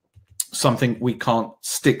something we can't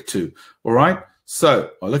stick to. All right.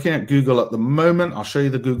 So we're looking at Google at the moment. I'll show you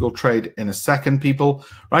the Google trade in a second, people.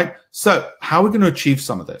 Right. So how are we going to achieve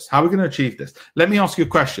some of this? How are we going to achieve this? Let me ask you a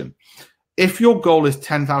question. If your goal is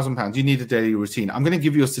 £10,000, you need a daily routine. I'm going to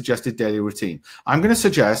give you a suggested daily routine. I'm going to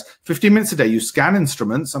suggest 15 minutes a day. You scan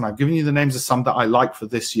instruments, and I've given you the names of some that I like for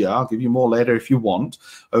this year. I'll give you more later if you want.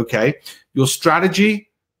 Okay. Your strategy,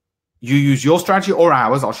 you use your strategy or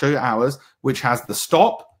ours. I'll show you ours, which has the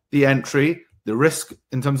stop, the entry, the risk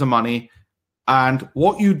in terms of money. And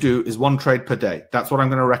what you do is one trade per day. That's what I'm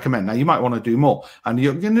going to recommend. Now, you might want to do more. And what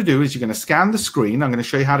you're going to do is you're going to scan the screen. I'm going to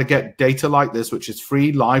show you how to get data like this, which is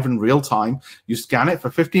free, live, and real time. You scan it for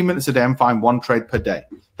 15 minutes a day and find one trade per day.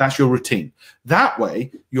 That's your routine. That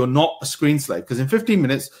way, you're not a screen slave. Because in 15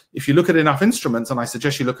 minutes, if you look at enough instruments, and I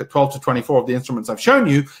suggest you look at 12 to 24 of the instruments I've shown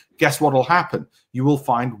you, guess what will happen? You will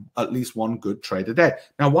find at least one good trade a day.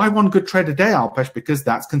 Now, why one good trade a day, Alpesh? Because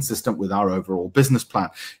that's consistent with our overall business plan.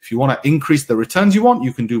 If you want to increase the returns you want,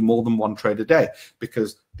 you can do more than one trade a day,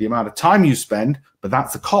 because the amount of time you spend, but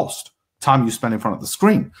that's the cost. Time you spend in front of the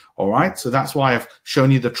screen. All right. So that's why I've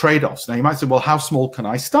shown you the trade-offs. Now you might say, well, how small can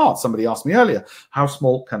I start? Somebody asked me earlier, how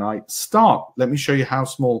small can I start? Let me show you how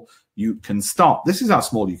small you can start. This is how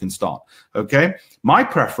small you can start. Okay. My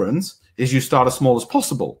preference is you start as small as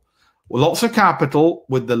possible. With lots of capital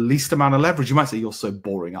with the least amount of leverage. You might say, you're so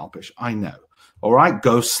boring, Alpesh. I know. All right.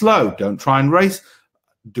 Go slow. Don't try and race.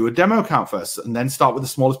 Do a demo account first and then start with the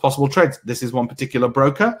smallest possible trades. This is one particular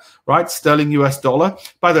broker, right? Sterling US dollar.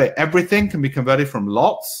 By the way, everything can be converted from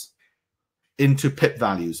lots into pip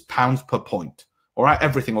values, pounds per point. All right,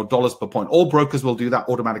 everything, or dollars per point. All brokers will do that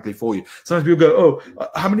automatically for you. Sometimes people go, oh,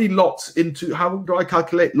 how many lots into, how do I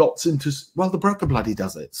calculate lots into? Well, the broker bloody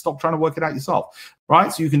does it. Stop trying to work it out yourself,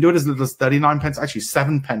 right? So you can do it as little as 39 pence, actually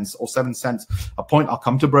 7 pence or 7 cents a point. I'll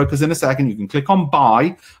come to brokers in a second. You can click on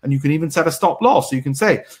buy, and you can even set a stop loss. So you can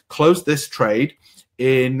say, close this trade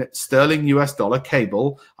in sterling US dollar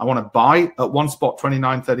cable. I want to buy at one spot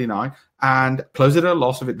 29.39 and close it at a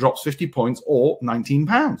loss if it drops 50 points or 19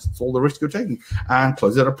 pounds. That's all the risk you're taking. And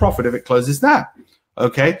close it at a profit if it closes that.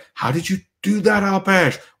 Okay. How did you do that,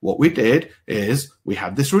 Alpesh? What we did is we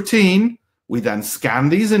had this routine. We then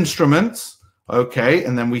scanned these instruments. Okay.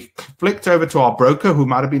 And then we flicked over to our broker who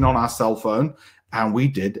might have been on our cell phone. And we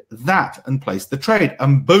did that and placed the trade.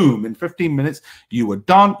 And boom, in 15 minutes, you were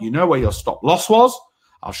done. You know where your stop loss was.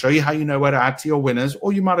 I'll show you how you know where to add to your winners,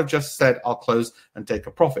 or you might have just said, I'll close and take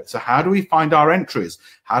a profit. So how do we find our entries?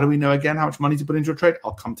 How do we know, again, how much money to put into a trade?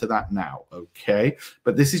 I'll come to that now, okay?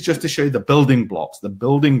 But this is just to show you the building blocks.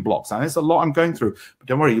 And it's a lot I'm going through, but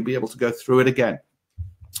don't worry, you'll be able to go through it again.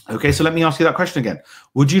 Okay, so let me ask you that question again.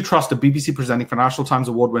 Would you trust a BBC presenting Financial Times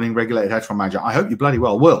award-winning regulated hedge fund manager? I hope you bloody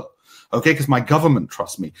well will. Okay, because my government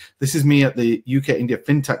trusts me. This is me at the UK-India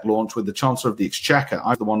FinTech launch with the Chancellor of the Exchequer.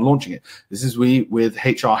 I'm the one launching it. This is we with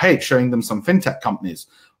HRH showing them some FinTech companies.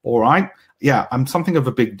 All right. Yeah, I'm something of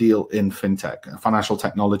a big deal in FinTech, financial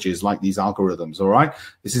technologies like these algorithms. All right.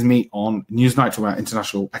 This is me on Newsnight talking about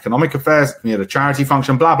international economic affairs, me at a charity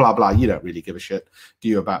function, blah, blah, blah. You don't really give a shit, do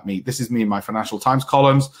you, about me? This is me in my Financial Times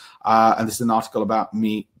columns. And this is an article about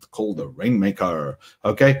me called The Rainmaker.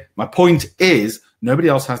 Okay. My point is, nobody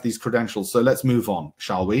else has these credentials, so let's move on,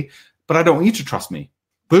 shall we? But I don't want you to trust me.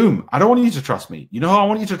 Boom. I don't want you to trust me. You know who I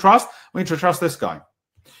want you to trust? I want you to trust this guy,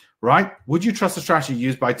 right? Would you trust the strategy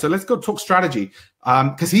used by, so let's go talk strategy,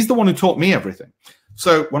 because he's the one who taught me everything.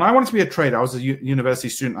 So when I wanted to be a trader, I was a university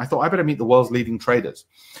student. I thought I better meet the world's leading traders.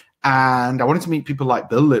 And I wanted to meet people like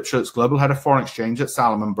Bill Lipschutz, global head of foreign exchange at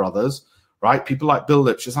Salomon Brothers, right? People like Bill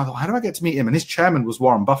Lipschutz. I thought, how do I get to meet him? And his chairman was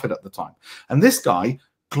Warren Buffett at the time. And this guy,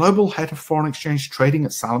 global head of foreign exchange trading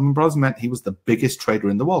at Salomon Brothers, meant he was the biggest trader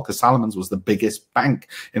in the world, because Salomon's was the biggest bank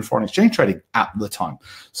in foreign exchange trading at the time.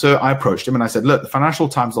 So I approached him and I said, look, the Financial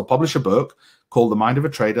Times will publish a book called The Mind of a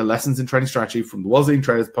Trader, Lessons in Trading Strategy from the World's Leading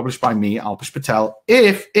Traders, published by me, Alpesh Patel,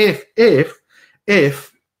 if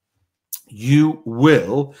you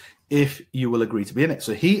will agree to be in it.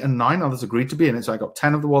 So he and 9 others agreed to be in it. So I got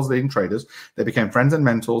 10 of the world's leading traders. They became friends and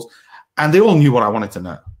mentors, and they all knew what I wanted to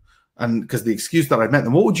know. And because the excuse that I'd met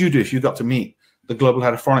them, what would you do if you got to meet the global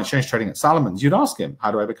head of foreign exchange trading at Salomon's? You'd ask him, how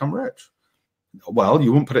do I become rich? Well,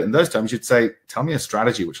 you wouldn't put it in those terms. You'd say, tell me a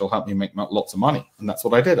strategy which will help me make lots of money. And that's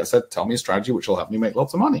what I did. I said, tell me a strategy which will help me make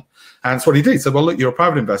lots of money. And that's what he did. He said, well, look, you're a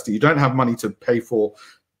private investor. You don't have money to pay for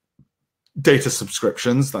data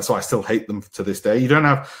subscriptions. That's why I still hate them to this day. You don't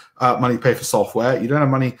have money to pay for software. You don't have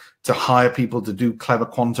money to hire people to do clever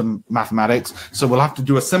quantum mathematics. So we'll have to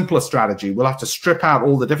do a simpler strategy. We'll have to strip out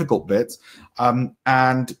all the difficult bits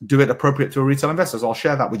and do it appropriate to a retail investor. So I'll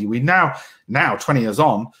share that with you. We now 20 years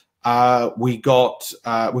on, we got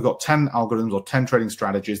 10 algorithms or 10 trading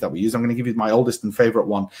strategies that we use. I'm going to give you my oldest and favorite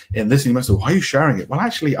one in this. And you might say, why are you sharing it? Well,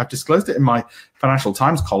 actually, I've disclosed it in my Financial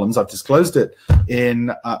Times columns. I've disclosed it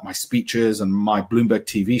in my speeches and my Bloomberg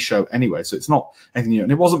TV show anyway. So it's not anything new.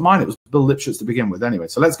 And it wasn't mine. It was Bill Lipscott's to begin with anyway.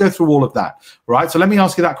 So let's go through all of that. Right. So let me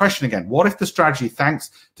ask you that question again. What if the strategy, thanks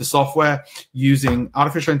to software using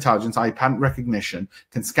artificial intelligence, i.e. pattern recognition,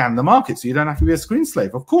 can scan the market so you don't have to be a screen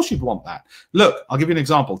slave? Of course you'd want that. Look, I'll give you an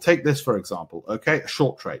example. Take this, for example, okay, a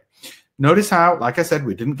short trade. Notice how, like I said,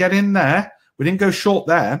 we didn't get in there. We didn't go short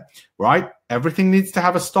there, right? Everything needs to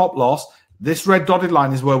have a stop loss. This red dotted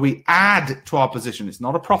line is where we add to our position. It's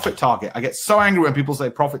not a profit target. I get so angry when people say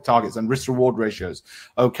profit targets and risk reward ratios,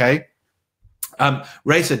 okay?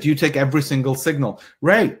 Ray said, do you take every single signal?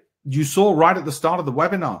 Ray, you saw right at the start of the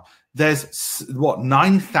webinar, there's what,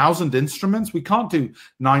 9,000 instruments? We can't do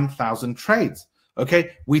 9,000 trades.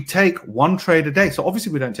 Okay, we take one trade a day. So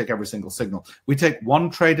obviously we don't take every single signal. We take one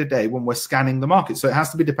trade a day when we're scanning the market. So it has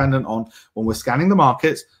to be dependent on when we're scanning the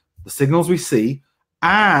markets, the signals we see,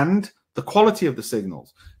 and the quality of the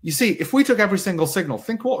signals. You see, if we took every single signal,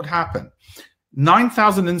 think what would happen.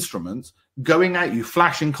 9,000 instruments going at you,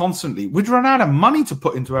 flashing constantly. We'd run out of money to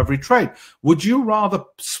put into every trade. Would you rather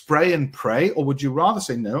spray and pray, or would you rather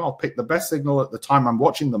say, no, I'll pick the best signal at the time I'm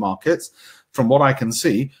watching the markets from what I can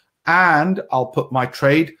see, and I'll put my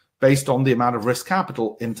trade based on the amount of risk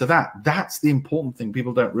capital into that. That's the important thing.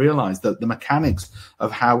 People don't realize that the mechanics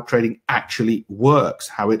of how trading actually works,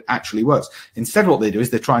 how it actually works. Instead, what they do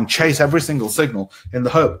is they try and chase every single signal in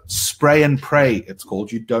the hope. Spray and pray, it's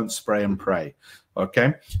called. You don't spray and pray.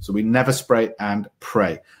 Okay, so we never spray and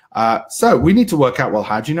pray. So we need to work out, well,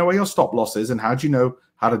 how do you know where your stop loss is, and how do you know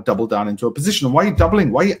how to double down into a position? And why are you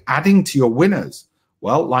doubling? Why are you adding to your winners?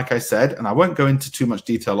 Well, like I said, and I won't go into too much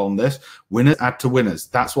detail on this, winners add to winners.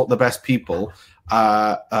 That's what the best people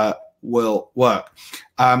will work.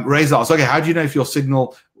 Ray's asked, okay, how do you know if your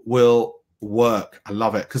signal will work? I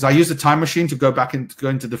love it, because I use a time machine to go back and go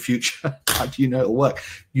into the future. How do you know it'll work?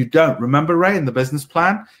 You don't. Remember, Ray, in the business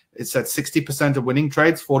plan, it said 60% of winning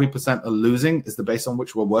trades, 40% are losing is the base on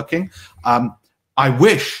which we're working. I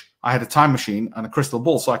wish I had a time machine and a crystal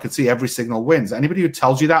ball so I could see every signal wins. Anybody who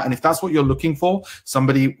tells you that, and if that's what you're looking for,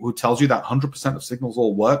 somebody who tells you that 100% of signals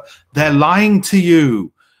all work, they're lying to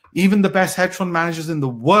you. Even the best hedge fund managers in the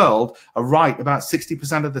world are right about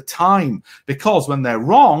 60% of the time, because when they're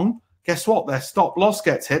wrong, guess what? Their stop loss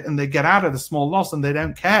gets hit and they get out at a small loss and they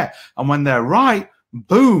don't care. And when they're right,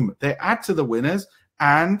 boom, they add to the winners,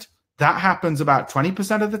 and that happens about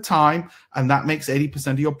 20% of the time, and that makes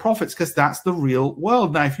 80% of your profits, because that's the real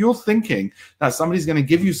world. Now, if you're thinking that somebody's going to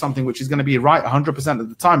give you something which is going to be right 100% of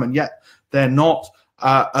the time, and yet they're not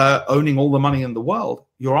owning all the money in the world,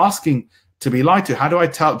 you're asking to be lied to. How do I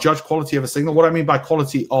judge quality of a signal? What I mean by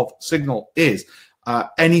quality of signal is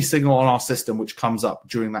any signal on our system which comes up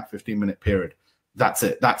during that 15-minute period. That's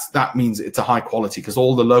it. That means it's a high quality, because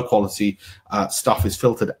all the low quality stuff is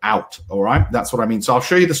filtered out. All right. That's what I mean. So I'll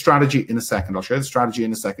show you the strategy in a second. I'll show you the strategy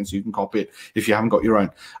in a second so you can copy it if you haven't got your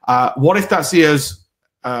own. What if that CEO's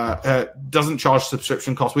doesn't charge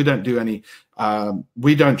subscription costs? We don't do any.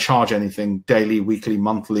 We don't charge anything daily, weekly,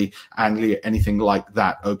 monthly, annually, anything like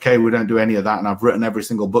that. Okay, we don't do any of that, and I've written every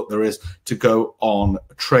single book there is to go on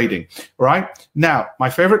trading. All right. Now, my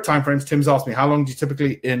favorite time frames. Tim's asked me, how long do you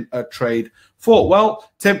typically in a trade for?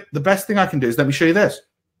 Well, Tim, the best thing I can do is let me show you this.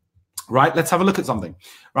 Right. Let's have a look at something.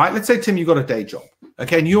 Right. Let's say, Tim, you've got a day job.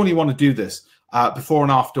 Okay, and you only want to do this before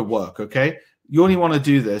and after work. Okay, you only want to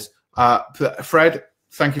do this. Fred,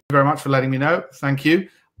 thank you very much for letting me know. Thank you.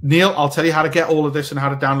 Neil, I'll tell you how to get all of this and how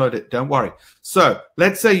to download it. Don't worry. So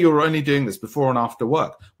let's say you're only doing this before and after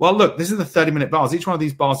work. Well, look, this is the 30-minute bars. Each one of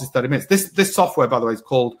these bars is 30 minutes. This software, by the way, is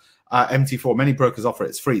called MT4. Many brokers offer it.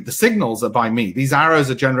 It's free. The signals are by me. These arrows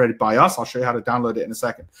are generated by us. I'll show you how to download it in a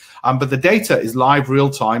second. But the data is live, real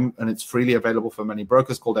time, and it's freely available for many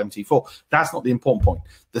brokers, called MT4. That's not the important point.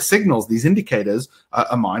 The signals, these indicators,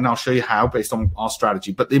 are mine. I'll show you how based on our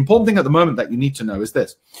strategy. But the important thing at the moment that you need to know is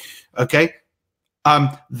this. Okay.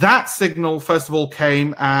 That signal, first of all,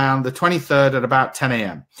 came on the 23rd at about 10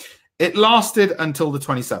 a.m. It lasted until the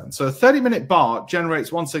 27th. So a 30-minute bar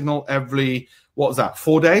generates one signal every, what was that,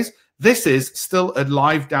 4 days? This is still a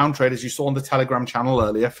live down trade, as you saw on the Telegram channel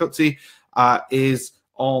earlier. FTSE is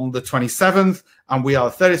on the 27th, and we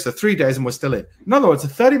are 30, so 3 days, and we're still in. In other words, a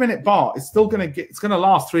 30-minute bar is still going to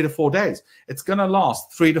last 3 to 4 days. It's going to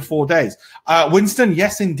last 3 to 4 days. Winston,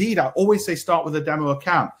 yes, indeed. I always say start with a demo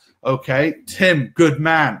account. Okay, Tim, good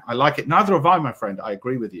man. I like it. Neither have I, my friend. I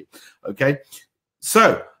agree with you. Okay,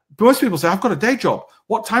 so most people say, I've got a day job.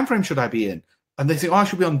 What time frame should I be in? And they say, oh, I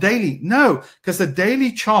should be on daily. No, because the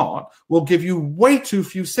daily chart will give you way too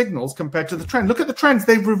few signals compared to the trend. Look at the trends.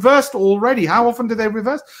 They've reversed already. How often do they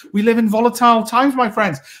reverse? We live in volatile times, my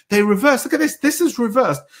friends. They reverse. Look at this. This is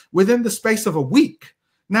reversed within the space of a week.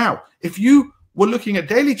 Now, if you were looking at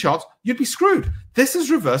daily charts, you'd be screwed. This is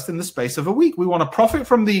reversed in the space of a week. We want to profit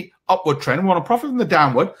from the upward trend. We want to profit from the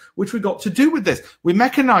downward, which we got to do with this. We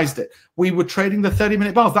mechanized it. We were trading the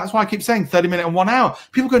 30-minute bars. That's why I keep saying 30-minute and 1 hour.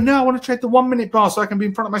 People go, no, I want to trade the 1-minute bar so I can be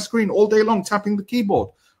in front of my screen all day long tapping the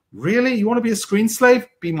keyboard. Really? You want to be a screen slave?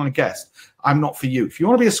 Be my guest. I'm not for you. If you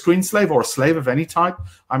want to be a screen slave or a slave of any type,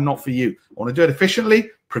 I'm not for you. I want to do it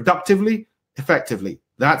efficiently, productively, effectively.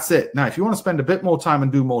 That's it. Now, if you want to spend a bit more time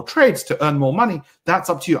and do more trades to earn more money, that's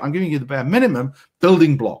up to you. I'm giving you the bare minimum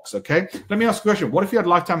building blocks, okay? Let me ask you a question. What if you had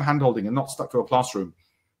lifetime handholding and not stuck to a classroom?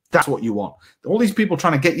 That's what you want. All these people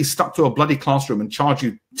trying to get you stuck to a bloody classroom and charge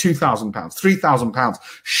you £2,000, £3,000,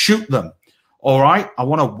 shoot them, all right? I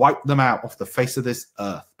want to wipe them out off the face of this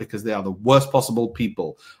earth because they are the worst possible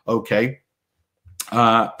people, okay,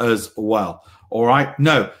 as well. All right.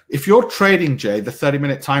 No, if you're trading, Jay, the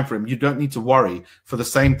 30-minute time frame, you don't need to worry for the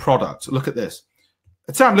same product. Look at this.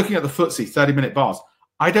 Let's say I'm looking at the FTSE 30-minute bars.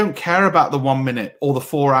 I don't care about the 1 minute or the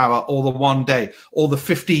 4 hour or the 1 day or the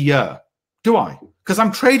 50 year, do I? Because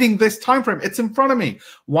I'm trading this time frame. It's in front of me.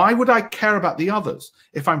 Why would I care about the others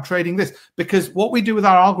if I'm trading this? Because what we do with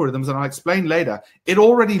our algorithms, and I'll explain later, it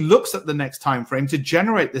already looks at the next time frame to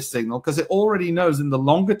generate this signal because it already knows in the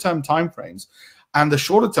longer term time frames and the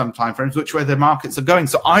shorter term timeframes, which way the markets are going.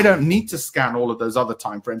 So I don't need to scan all of those other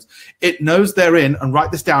timeframes. It knows they're in, and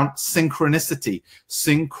write this down, synchronicity,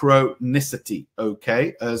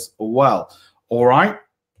 okay, as well. All right.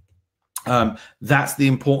 That's the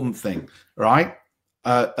important thing, right?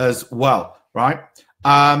 As well, right?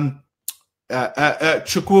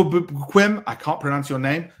 Chukwubukwim, I can't pronounce your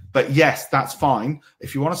name, but yes, that's fine.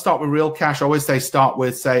 If you want to start with real cash, I always say start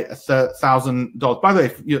with, say, $1,000. By the way,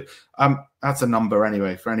 if you, that's a number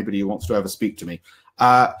anyway for anybody who wants to ever speak to me.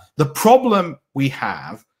 The problem we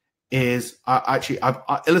have is, actually, I've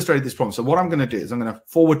illustrated this problem. So what I'm going to do is I'm going to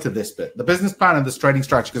forward to this bit, the business plan and this trading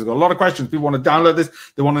strategy, because I've got a lot of questions. People want to download this.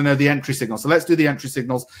 They want to know the entry signals. So let's do the entry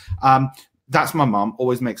signals. That's my mum,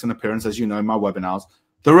 always makes an appearance, as you know, in my webinars.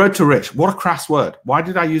 The road to rich. What a crass word. Why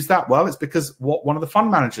did I use that? Well, it's because what one of the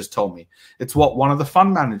fund managers told me. It's what one of the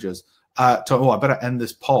fund managers told. Oh, I better end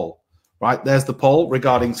this poll. Right, there's the poll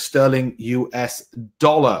regarding sterling US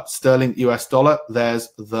dollar. Sterling US dollar, there's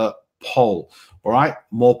the poll. All right,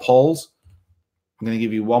 more polls. I'm going to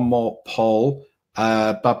give you one more poll.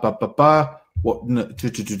 What? No,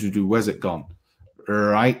 where's it gone?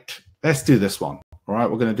 Right, let's do this one. All right,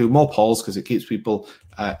 we're going to do more polls because it keeps people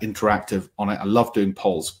interactive on it. I love doing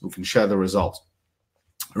polls. We can share the results.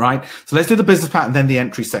 Right, so let's do the business plan and then the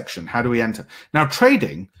entry section. How do we enter? Now,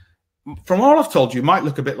 trading, from all I've told you, might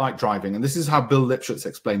look a bit like driving, and this is how Bill Lipschitz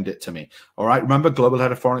explained it to me. All right, remember global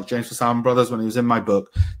head of foreign exchange for Salmon Brothers when he was in my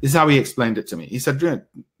book? This is how he explained it to me. He said, you know,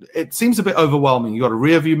 it seems a bit overwhelming. You've got a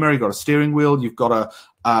rear view mirror, you've got a steering wheel, you've got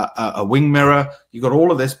a wing mirror, you've got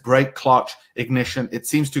all of this, brake, clutch, ignition. It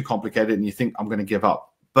seems too complicated, and you think, I'm going to give up.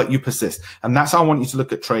 But you persist. And that's how I want you to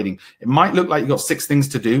look at trading. It might look like you've got 6 things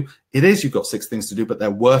to do. It is, you've got 6 things to do, but they're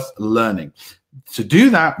worth learning. To do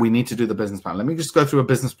that, we need to do the business plan. Let me just go through a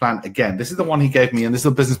business plan again. This is the one he gave me, and this is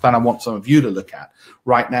a business plan I want some of you to look at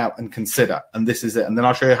right now and consider. And this is it. And then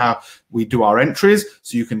I'll show you how we do our entries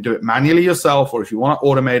so you can do it manually yourself, or if you want to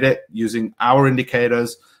automate it using our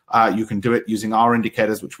indicators, you can do it using our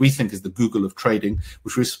indicators, which we think is the Google of trading,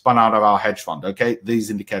 which we spun out of our hedge fund, okay, these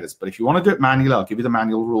indicators. But if you want to do it manually, I'll give you the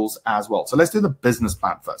manual rules as well. So let's do the business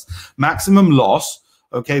plan first. Maximum loss,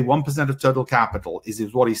 okay, 1% of total capital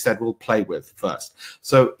is what he said we'll play with first.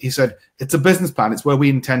 So he said, it's a business plan. It's where we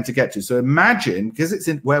intend to get to. So imagine, because it's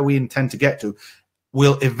in where we intend to get to,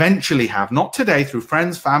 we'll eventually have, not today, through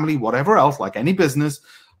friends, family, whatever else, like any business,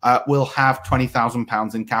 we'll have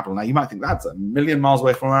 £20,000 in capital. Now, you might think that's a million miles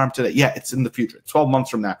away from where I am today. Yeah, it's in the future. It's 12 months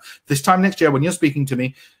from now. This time next year, when you're speaking to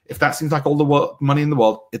me, if that seems like all the money in the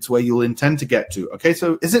world, it's where you'll intend to get to. Okay,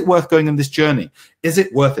 so is it worth going on this journey? Is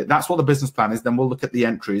it worth it? That's what the business plan is. Then we'll look at the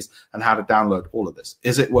entries and how to download all of this.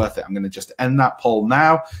 Is it worth it? I'm going to just end that poll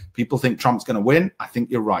now. People think Trump's going to win. I think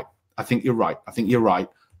you're right. I think you're right. I think you're right.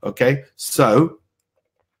 Okay, so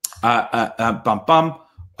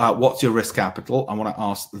what's your risk capital? I want to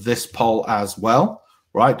ask this poll as well,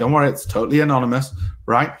 right? Don't worry, it's totally anonymous,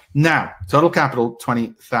 right? Now, total capital,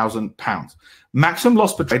 £20,000. Maximum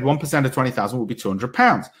loss per trade, 1% of 20,000 will be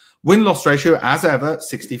 £200. Win-loss ratio, as ever,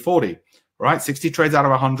 60-40, right? 60 trades out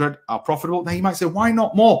of 100 are profitable. Now, you might say, why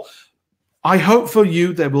not more? I hope for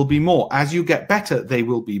you there will be more. As you get better, they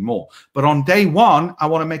will be more. But on day one, I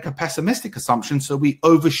want to make a pessimistic assumption so we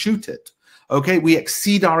overshoot it. Okay, we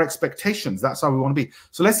exceed our expectations. That's how we want to be.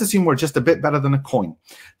 So let's assume we're just a bit better than a coin.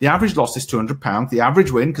 The average loss is £200. The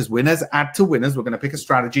average win, because winners add to winners, we're going to pick a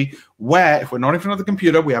strategy where if we're not in front of the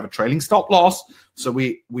computer, we have a trailing stop loss. So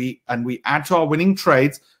we add to our winning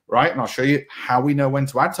trades, right? And I'll show you how we know when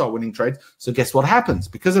to add to our winning trades. So guess what happens?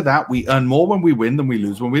 Because of that, we earn more when we win than we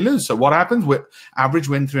lose when we lose. So what happens? With average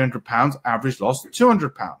win £300, average loss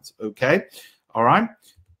 £200. Okay, all right.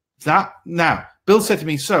 That now. Bill said to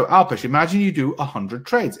me, so Alpesh, imagine you do 100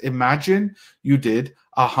 trades. Imagine you did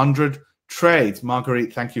 100 trades.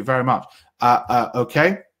 Marguerite, thank you very much.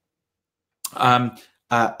 Okay. Jay,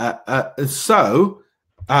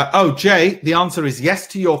 the answer is yes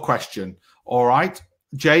to your question. All right.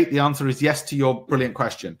 Jay, the answer is yes to your brilliant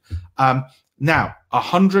question. Now,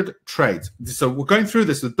 100 trades. So we're going through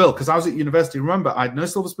this with Bill because I was at university. Remember, I had no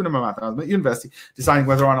silver spoon in my mouth. I was at university deciding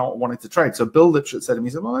whether or not I wanted to trade. So Bill Lipshut said to me,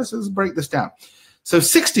 he said, well, let's break this down. So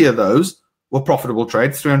 60 of those were profitable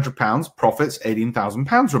trades, £300, profits,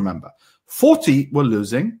 £18,000, remember. 40 were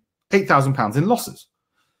losing, £8,000 in losses.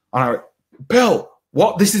 And I went, Bill,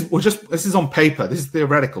 what? This is on paper. This is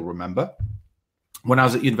theoretical, remember? When I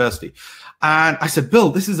was at university. And I said, Bill,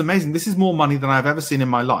 this is amazing. This is more money than I've ever seen in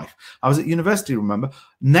my life. I was at university, remember?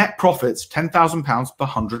 Net profits, £10,000 per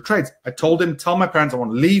 100 trades. I told him, tell my parents I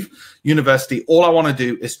want to leave university. All I want to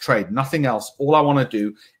do is trade, nothing else. All I want to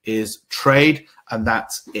do is trade, and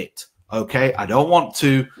that's it. Okay? I don't want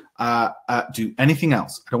to do anything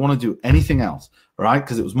else. I don't want to do anything else, right?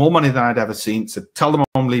 Because it was more money than I'd ever seen. So tell them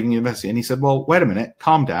I'm leaving university. And he said, well, wait a minute,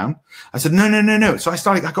 calm down. I said, no. So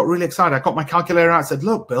I got really excited. I got my calculator out. I said,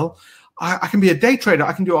 look, Bill, I can be a day trader.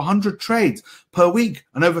 I can do 100 trades per week.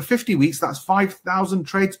 And over 50 weeks, that's 5,000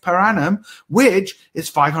 trades per annum, which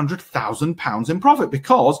is £500,000 in profit.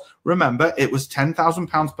 Because remember, it was £10,000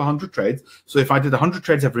 per 100 trades. So if I did 100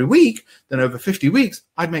 trades every week, then over 50 weeks,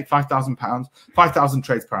 I'd make £5,000, 5,000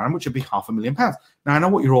 trades per annum, which would be £500,000. Now, I know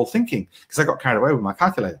what you're all thinking because I got carried away with my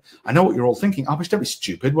calculator. I know what you're all thinking. Alpesh, don't be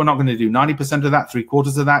stupid. We're not going to do 90% of that,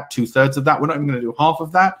 3/4 of that, 2/3 of that. We're not even going to do half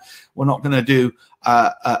of that. We're not going to do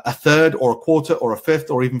a third or a quarter or a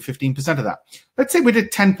fifth or even 15% of that. Let's say we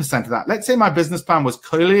did 10% of that. Let's say my business plan was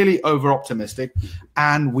clearly over optimistic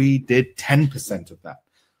and we did 10% of that.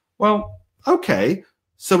 Well, okay.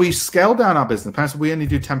 So we scaled down our business plan. So we only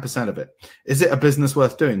do 10% of it. Is it a business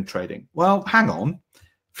worth doing, trading? Well, hang on.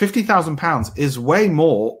 £50,000 is way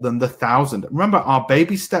more than the 1,000. Remember, our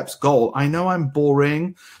baby steps goal. I know I'm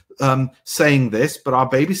boring saying this, but our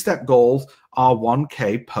baby step goals are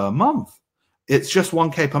 1K per month. It's just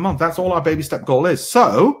 1K per month. That's all our baby step goal is.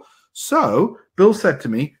 So Bill said to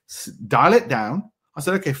me, dial it down. I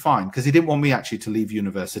said, okay, fine, because he didn't want me actually to leave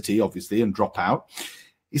university, obviously, and drop out.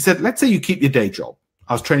 He said, let's say you keep your day job.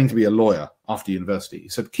 I was training to be a lawyer after university. He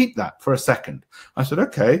said, keep that for a second. I said,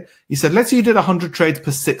 okay. He said, let's say you did 100 trades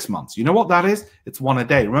per 6 months. You know what that is? It's one a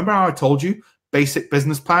day. Remember how I told you, basic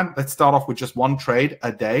business plan? Let's start off with just one trade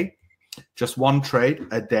a day. Just one trade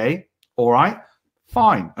a day. All right,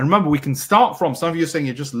 fine. And remember, we can start from, some of you are saying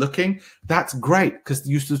you're just looking. That's great because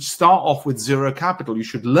you should start off with zero capital. You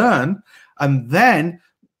should learn and then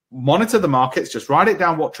monitor the markets. Just write it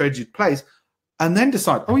down what trades you'd place. And then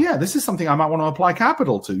decide, oh, yeah, this is something I might want to apply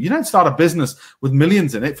capital to. You don't start a business with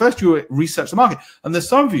millions in it. First, you research the market. And there's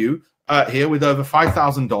some of you here with over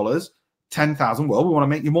 $5,000, $10,000. Well, we want to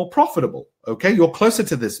make you more profitable. Okay, you're closer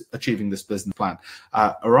to this, achieving this business plan.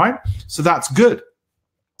 All right, so that's good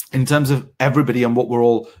in terms of everybody and what we're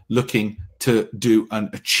all looking to do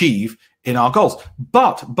and achieve in our goals.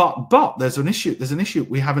 But there's an issue. There's an issue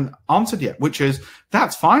we haven't answered yet, which is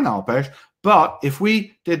that's fine, Alpesh. But if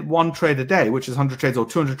we did one trade a day, which is 100 trades or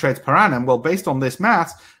 200 trades per annum, well, based on this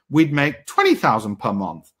math, we'd make 20,000 per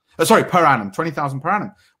month. Per annum, 20,000 per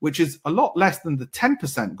annum, which is a lot less than the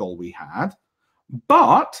 10% goal we had.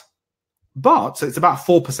 But so it's about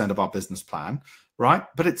 4% of our business plan, right?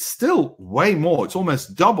 But it's still way more. It's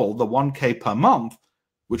almost double the 1K per month,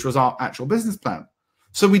 which was our actual business plan.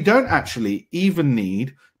 So we don't actually even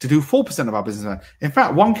need to do 4% of our business plan. In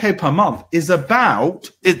fact, 1K per month is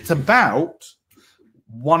about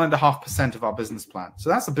 1.5% of our business plan. So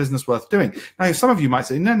that's a business worth doing. Now, some of you might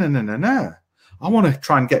say, no. I want to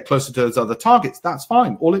try and get closer to those other targets. That's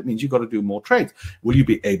fine. All it means you've got to do more trades. Will you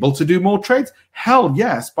be able to do more trades? Hell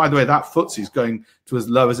yes. By the way, that FTSE is going to as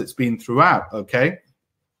low as it's been throughout, okay?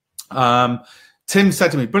 Tim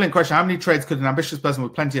said to me, brilliant question. How many trades could an ambitious person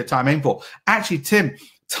with plenty of time aim for? Actually, Tim,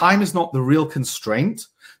 time is not the real constraint.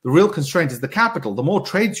 The real constraint is the capital. The more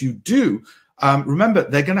trades you do, remember,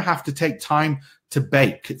 they're going to have to take time to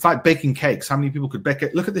bake. It's like baking cakes. How many people could bake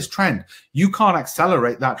it? Look at this trend. You can't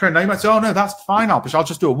accelerate that trend. Now you might say, oh, no, that's fine, Alpesh. I'll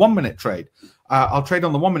just do a 1 minute trade. I'll trade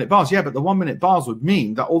on the 1 minute bars. Yeah, but the 1 minute bars would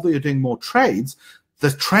mean that although you're doing more trades,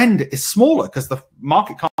 the trend is smaller because the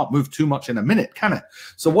market can't move too much in a minute, can it?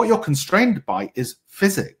 So what you're constrained by is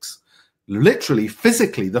physics. Literally,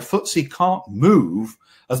 physically, the FTSE can't move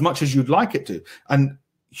as much as you'd like it to. And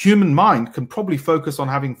human mind can probably focus on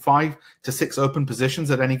having 5 to 6 open positions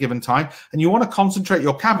at any given time, and you want to concentrate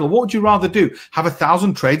your capital. What would you rather do? Have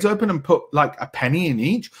 1,000 trades open and put like a penny in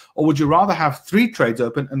each, or would you rather have 3 trades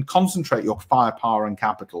open and concentrate your firepower and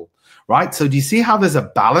capital, right? So do you see how there's a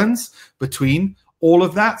balance between all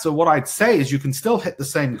of that? So what I'd say is you can still hit the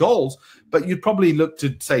same goals, but you'd probably look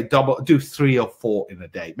to say do 3 or 4 in a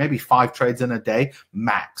day, maybe 5 trades in a day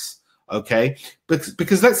max. Okay,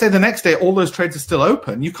 because let's say the next day all those trades are still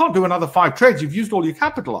open, you can't do another 5 trades. You've used all your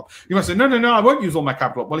capital up. You might say, no, I won't use all my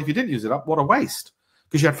capital up. Well, if you didn't use it up, what a waste,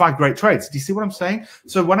 because you had 5 great trades. Do you see what I'm saying?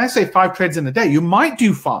 So when I say 5 trades in a day, you might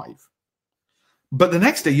do 5, but the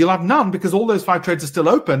next day you'll have none because all those 5 trades are still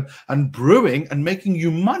open and brewing and making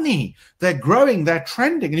you money. They're growing, they're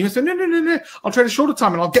trending. And you say, no, I'll trade a shorter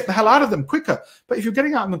time and I'll get the hell out of them quicker. But if you're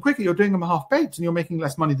getting out of them quicker, you're doing them half-baked and you're making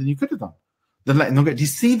less money than you could have done. Then letting them go. Do you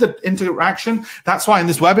see the interaction? That's why in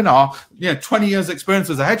this webinar, 20 years experience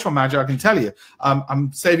as a hedge fund manager, I can tell you,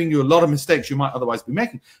 I'm saving you a lot of mistakes you might otherwise be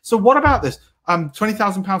making. So what about this?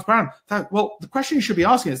 £20,000 per annum. Well, the question you should be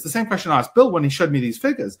asking, it's the same question I asked Bill when he showed me these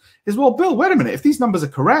figures, is, well, Bill, wait a minute. If these numbers are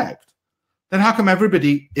correct, then how come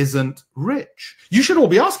everybody isn't rich? You should all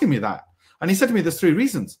be asking me that. And he said to me, there's 3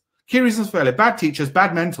 reasons. Key reasons for failure: bad teachers,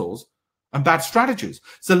 bad mentors, and bad strategies.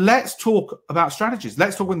 So let's talk about strategies.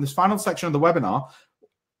 Let's talk in this final section of the webinar,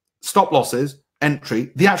 stop losses,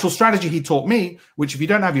 entry, the actual strategy he taught me, which if you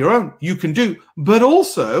don't have your own, you can do. But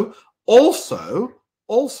also, we'll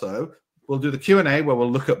do the Q&A where we'll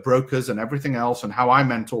look at brokers and everything else and how I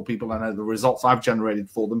mentor people and the results I've generated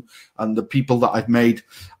for them and the people that I've made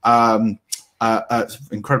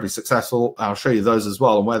incredibly successful. I'll show you those as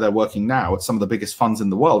well and where they're working now at some of the biggest funds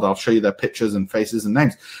in the world. I'll show you their pictures and faces and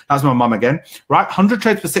names. That's my mum again, right? 100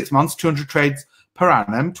 trades for 6 months, 200 trades per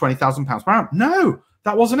annum, £20,000 per annum. No,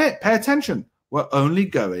 that wasn't it. Pay attention. We're only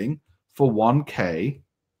going for 1K,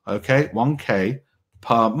 okay? 1K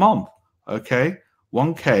per month, okay?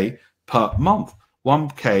 1K per month,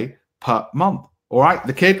 1K per month. All right,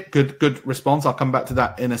 the kid, good response. I'll come back to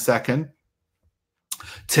that in a second.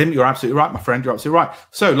 Tim, you're absolutely right, my friend. You're absolutely right.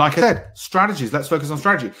 So, like I said, strategies. Let's focus on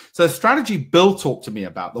strategy. So, the strategy Bill talked to me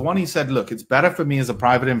about, the one he said, look, it's better for me as a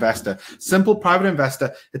private investor. Simple private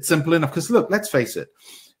investor. It's simple enough. Because, look, let's face it.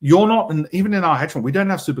 You're not, and even in our hedge fund, we don't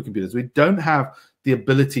have supercomputers. We don't have the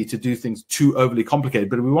ability to do things too overly complicated,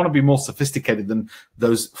 but we want to be more sophisticated than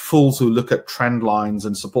those fools who look at trend lines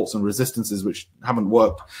and supports and resistances, which haven't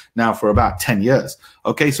worked now for about 10 years.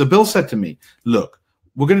 Okay, so Bill said to me, look,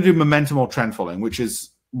 we're going to do momentum or trend following, which is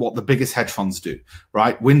what the biggest hedge funds do,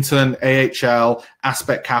 right? Winton, AHL,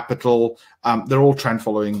 Aspect Capital, they're all trend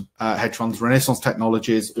following hedge funds, Renaissance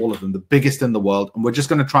Technologies, all of them, the biggest in the world. And we're just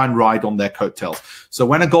going to try and ride on their coattails. So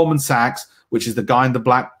when a Goldman Sachs, which is the guy in the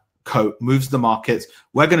black coat, moves the markets,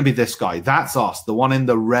 we're going to be this guy. That's us, the one in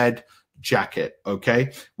the red jacket,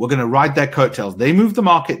 okay? We're going to ride their coattails. They move the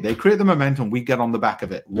market, they create the momentum, we get on the back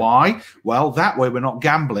of it. Why? Well, that way we're not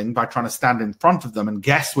gambling by trying to stand in front of them and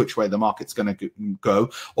guess which way the market's going to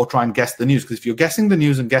go, or try and guess the news. Because if you're guessing the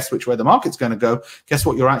news and guess which way the market's going to go, guess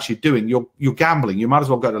what you're actually doing? You're gambling. You might as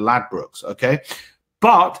well go to Ladbrokes, okay?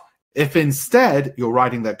 But if instead you're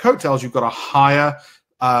riding their coattails, you've got a higher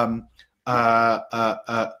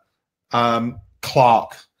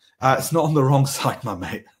Clark. It's not on the wrong side, my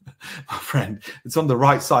mate. My friend, it's on the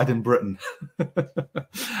right side in Britain.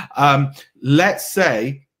 Let's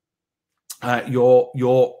say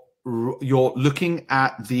you're looking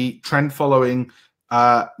at the trend following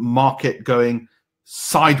market going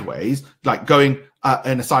sideways, like going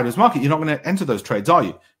in a sideways market. You're not going to enter those trades, are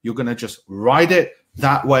you? You're going to just ride it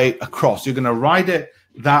that way across. You're going to ride it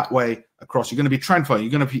that way across. You're going to be trend following.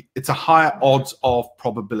 You're going to be, it's a higher odds of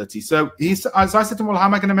probability. So as I said to him, well, how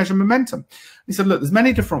am I going to measure momentum? He said, look, there's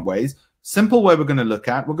many different ways. Simple way we're going to look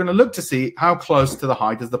at, we're going to look to see how close to the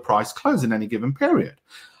high does the price close in any given period.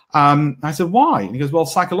 I said, why? And he goes, well,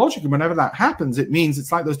 psychologically, whenever that happens, it means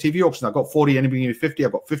it's like those TV auctions. I've got 40, anybody give me 50.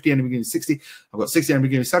 I've got 50, anybody give me 60. I've got 60, anybody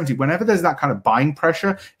give me 70. Whenever there's that kind of buying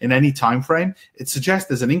pressure in any time frame, it suggests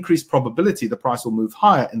there's an increased probability the price will move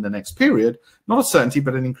higher in the next period. Not a certainty,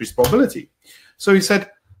 but an increased probability. So he said,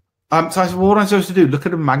 so I said, well, what am I supposed to do? Look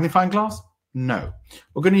at a magnifying glass? No.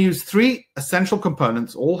 We're going to use 3 essential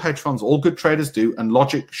components, all hedge funds, all good traders do, and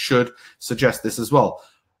logic should suggest this as well.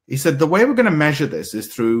 He said, the way we're going to measure this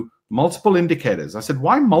is through multiple indicators. I said,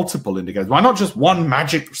 why multiple indicators? Why not just one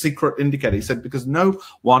magic secret indicator? He said, because no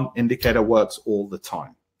one indicator works all the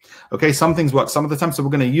time. Okay, some things work some of the time, so we're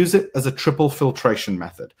going to use it as a triple filtration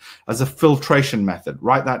method, as a filtration method.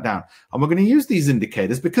 Write that down. And we're going to use these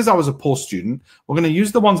indicators because I was a poor student. We're going to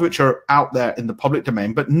use the ones which are out there in the public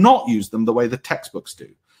domain, but not use them the way the textbooks do.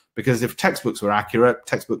 Because if textbooks were accurate,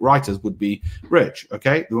 textbook writers would be rich,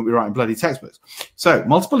 okay? They wouldn't be writing bloody textbooks. So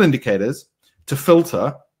multiple indicators to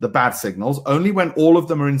filter the bad signals, only when all of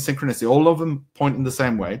them are in synchronicity, all of them point in the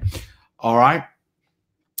same way, all right?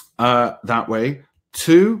 That way.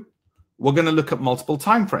 2, we're going to look at multiple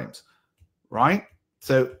time frames, right?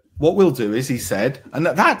 So what we'll do is, he said, and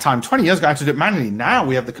at that time, 20 years ago, I had to do it manually. Now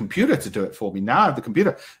we have the computer to do it for me. Now I have the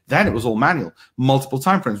computer. Then it was all manual, multiple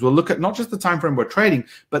time frames. We'll look at not just the time frame we're trading,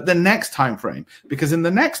 but the next time frame. Because in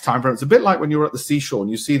the next time frame, it's a bit like when you're at the seashore and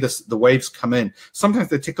you see the waves come in. Sometimes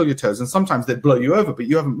they tickle your toes and sometimes they blow you over, but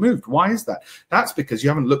you haven't moved. Why is that? That's because you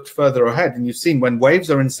haven't looked further ahead, and you've seen when waves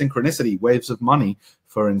are in synchronicity, waves of money,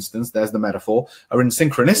 for instance, there's the metaphor, are in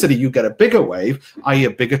synchronicity, you get a bigger wave, i.e.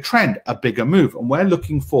 a bigger trend, a bigger move. And we're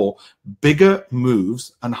looking for bigger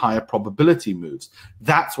moves and higher probability moves.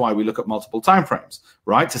 That's why we look at multiple time frames,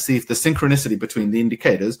 right? To see if the synchronicity between the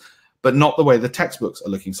indicators, but not the way the textbooks are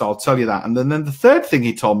looking. So I'll tell you that. And then the third thing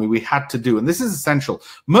he told me we had to do, and this is essential.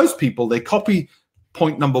 Most people, they copy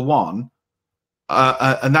point number 1,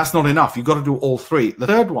 and that's not enough. You've got to do all 3. The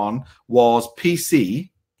third one was PC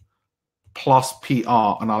plus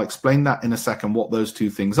PR, and I'll explain that in a second, what those 2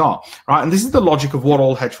 things are, right? And this is the logic of what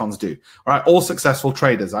all hedge funds do, right? All successful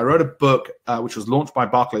traders. I wrote a book which was launched by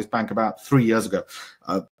Barclays Bank about 3 years ago,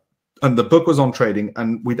 and the book was on trading,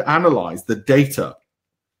 and we'd analyzed the data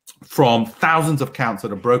from thousands of accounts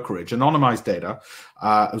at a brokerage, anonymized data.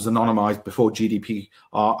 It was anonymized before GDPR,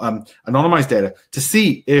 anonymized data to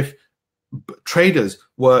see if traders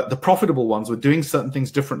were, the profitable ones were doing certain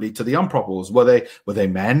things differently to the unprofitable. Were they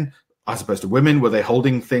men as opposed to women? Were they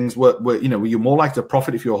holding things? Were you more likely to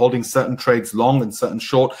profit if you were holding certain trades long and certain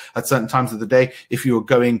short at certain times of the day? If you were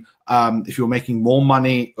going, if you were making more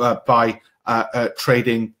money by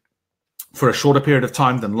trading for a shorter period of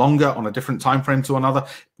time than longer on a different time frame to another?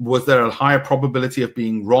 Was there a higher probability of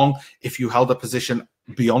being wrong if you held a position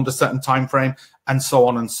beyond a certain time frame, and so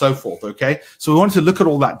on and so forth? Okay, so we wanted to look at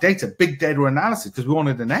all that data, big data analysis, because we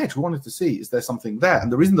wanted an edge. We wanted to see, is there something there?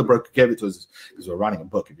 And the reason the broker gave it to us is because we're writing a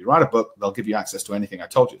book. If you write a book, they'll give you access to anything. I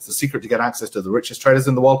told you, it's the secret to get access to the richest traders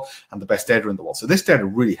in the world and the best data in the world. So this data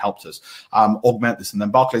really helped us augment this. And then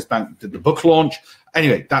Barclays Bank did the book launch.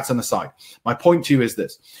 Anyway, that's an aside. My point to you is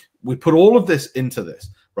this: we put all of this into this,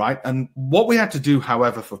 right? And what we had to do,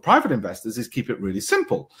 however, for private investors is keep it really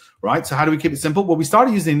simple, right? So how do we keep it simple? Well, we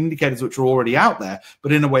started using indicators which are already out there,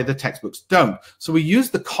 but in a way the textbooks don't. So we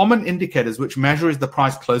use the common indicators which measure is the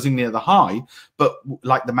price closing near the high, but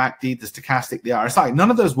like the MACD, the stochastic, the RSI, none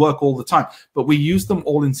of those work all the time, but we use them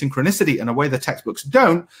all in synchronicity in a way the textbooks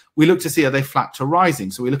don't. We look to see, are they flat to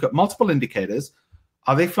rising? So we look at multiple indicators.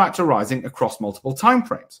 Are they flat to rising across multiple time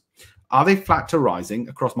frames? Are they flat to rising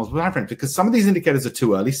across multiple time frames? Because some of these indicators are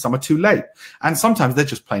too early, some are too late, and sometimes they're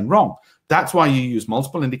just plain wrong. That's why you use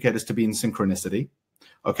multiple indicators to be in synchronicity.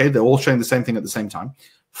 Okay, they're all showing the same thing at the same time.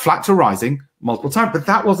 Flat to rising, multiple times, but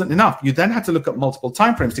that wasn't enough. You then had to look at multiple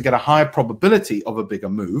time frames to get a higher probability of a bigger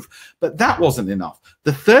move, but that wasn't enough.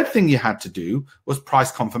 The third thing you had to do was price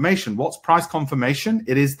confirmation. What's price confirmation?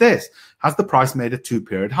 It is this: has the price made a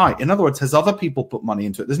 2-period high? In other words, has other people put money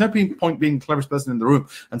into it? There's no point being the cleverest person in the room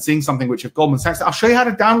and seeing something which, if Goldman Sachs, I'll show you how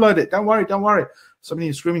to download it. Don't worry, don't worry. Somebody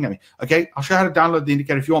is screaming at me. Okay, I'll show you how to download the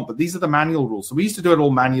indicator if you want, but these are the manual rules. So we used to do it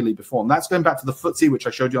all manually before, and that's going back to the FTSE, which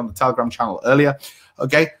I showed you on the Telegram channel earlier.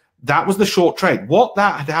 Okay, that was the short trade. What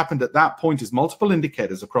that had happened at that point is multiple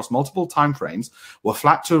indicators across multiple time frames were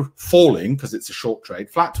flat to falling, because it's a short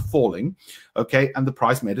trade, flat to falling, okay, and the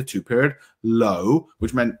price made a 2-period low,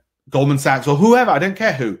 which meant Goldman Sachs or whoever, I don't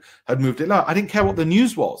care who, had moved it low. I didn't care what the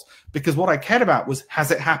news was, because what I cared about was,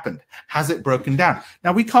 has it happened? Has it broken down?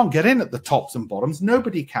 Now, we can't get in at the tops and bottoms.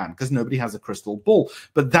 Nobody can, because nobody has a crystal ball.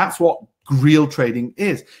 But that's what real trading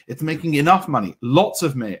is. It's making enough money, lots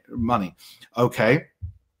of money, okay,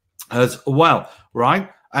 as well, right?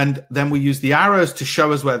 And then we use the arrows to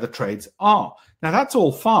show us where the trades are. Now, that's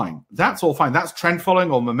all fine. That's all fine. That's trend following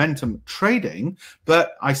or momentum trading.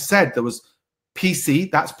 But I said there was PC,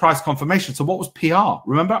 that's price confirmation. So what was PR?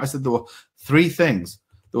 Remember, I said there were three things.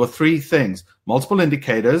 There were three things: multiple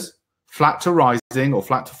indicators, flat to rising or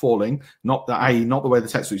flat to falling, not the, i.e. not the way the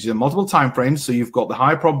text was. Multiple time frames, so you've got the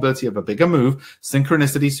higher probability of a bigger move.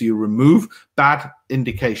 Synchronicity, so you remove bad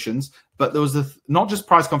indications. But there was not just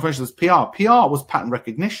price confirmation, there's PR. PR was pattern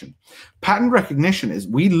recognition. Pattern recognition is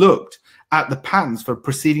we looked at the patterns for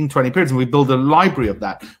preceding 20 periods, and we build a library of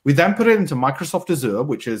that. We then put it into Microsoft Azure,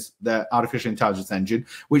 which is their artificial intelligence engine,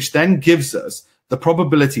 which then gives us the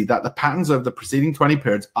probability that the patterns of the preceding 20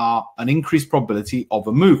 periods are an increased probability of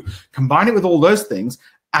a move. Combine it with all those things,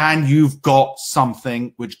 and you've got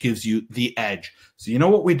something which gives you the edge. So you know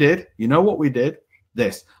what we did? You know what we did?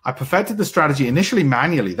 This. I perfected the strategy initially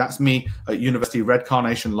manually. That's me at university, red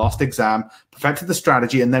carnation, lost exam, perfected the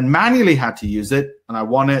strategy, and then manually had to use it. And I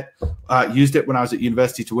won it, used it when I was at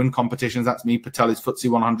university to win competitions. That's me, Patel's FTSE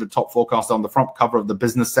 100 top forecaster on the front cover of the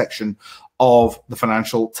business section of the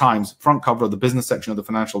Financial Times. Front cover of the business section of the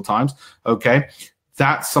Financial Times. Okay.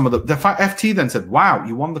 That's some of the FT then said, wow,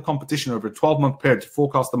 you won the competition over a 12-month period to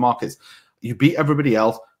forecast the markets. You beat everybody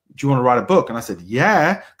else. Do you want to write a book? And I said,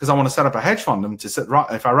 yeah, because I want to set up a hedge fund. And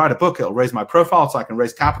if I write a book, it'll raise my profile so I can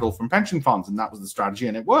raise capital from pension funds. And that was the strategy,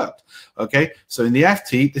 and it worked. Okay, so in the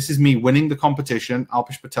FT, this is me winning the competition.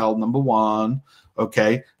 Alpesh Patel, #1.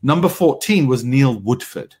 Okay, number 14 was Neil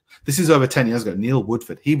Woodford. This is over 10 years ago. Neil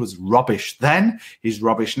Woodford. He was rubbish then. He's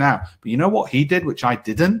rubbish now. But you know what he did, which I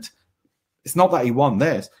didn't? It's not that he won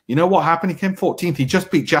this. You know what happened? He came 14th. He just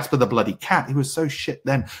beat Jasper the bloody cat. He was so shit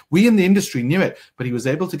then. We in the industry knew it, but he was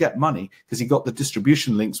able to get money because he got the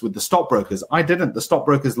distribution links with the stockbrokers. I didn't. The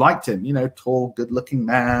stockbrokers liked him. You know, tall, good-looking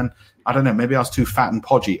man. I don't know. Maybe I was too fat and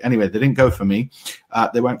podgy. Anyway, they didn't go for me.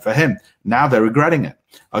 They went for him. Now they're regretting it.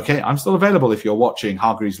 Okay, I'm still available if you're watching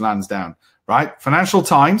Hargreaves Lansdown, right? Financial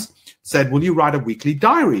Times said, will you write a weekly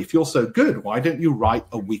diary? If you're so good, why don't you write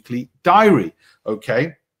a weekly diary?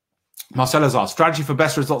 Okay. Marcelo's asked, strategy for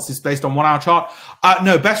best results is based on 1 hour chart.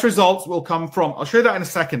 No, best results will come from, I'll show you that in a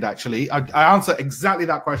second, actually. I answer exactly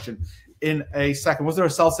that question in a second. Was there a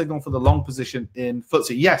sell signal for the long position in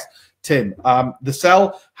FTSE? Yes, Tim. The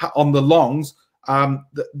sell on the longs,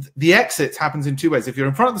 the exit happens in two ways. If you're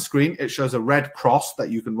in front of the screen, it shows a red cross that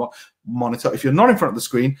you can monitor. If you're not in front of the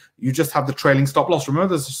screen, you just have the trailing stop loss. Remember,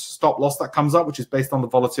 there's a stop loss that comes up, which is based on the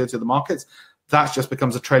volatility of the markets. That just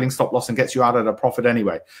becomes a trailing stop loss and gets you out at a profit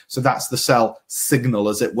anyway. So that's the sell signal,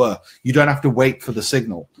 as it were. You don't have to wait for the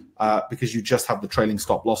signal because you just have the trailing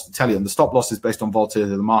stop loss to tell you. And the stop loss is based on volatility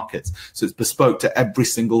of the markets. So it's bespoke to every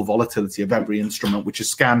single volatility of every instrument, which is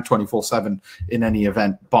scanned 24/7 in any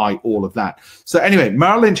event by all of that. So anyway,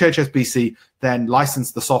 Merrill Lynch HSBC then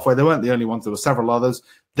licensed the software. They weren't the only ones. There were several others.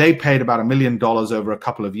 They paid about $1 million over a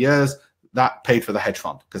couple of years. That paid for the hedge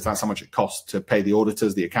fund because that's how much it costs to pay the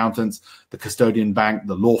auditors, the accountants, the custodian bank,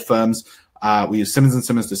 the law firms. We use Simmons &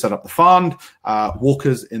 Simmons to set up the fund.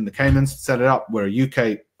 Walkers in the Caymans set it up. We're a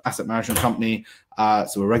UK asset management company,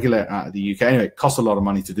 so we're regulated out of the UK. Anyway, it costs a lot of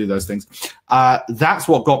money to do those things. That's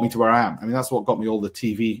what got me to where I am. I mean, that's what got me all the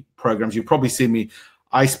TV programs. You've probably seen me.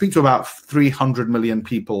 I speak to about 300 million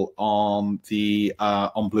people on the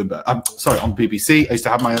on Bloomberg. On BBC. I used to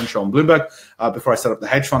have my own show on Bloomberg before I set up the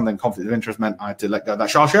hedge fund. Then conflict of interest meant I had to let go of that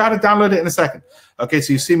show. I'll show you how to download it in a second. Okay,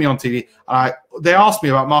 so you see me on TV. They asked me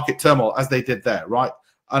about market turmoil as they did there, right?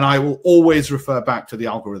 And I will always refer back to the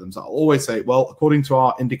algorithms. I'll always say, well, according to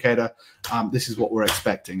our indicator, this is what we're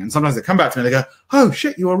expecting. And sometimes they come back to me and they go, oh,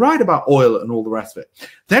 shit, you were right about oil and all the rest of it.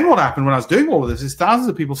 Then what happened when I was doing all of this is thousands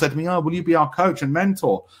of people said to me, oh, will you be our coach and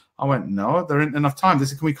mentor? I went, no, there isn't enough time. They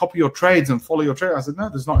said, can we copy your trades and follow your trade? I said, no,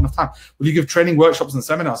 there's not enough time. Will you give training workshops and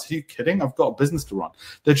seminars? Are you kidding? I've got a business to run.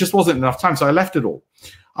 There just wasn't enough time, so I left it all.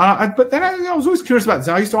 But then I was always curious about this.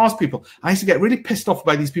 I used to ask people. I used to get really pissed off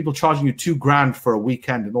by these people charging you $2,000 for a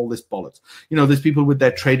weekend and all this bollocks. You know, there's people with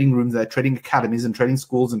their trading rooms, their trading academies and trading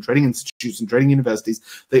schools and trading institutes and trading universities.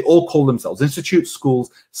 They all call themselves institutes,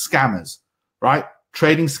 schools, scammers, right?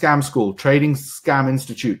 Trading scam school, trading scam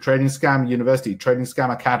institute, trading scam university, trading scam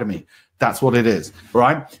academy. That's what it is,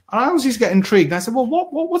 right? And I always used to get intrigued. And I said, well,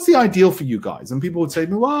 what's the ideal for you guys? And people would say,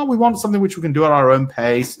 well, we want something which we can do at our own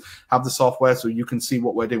pace, have the software so you can see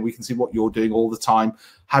what we're doing, we can see what you're doing all the time,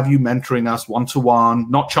 have you mentoring us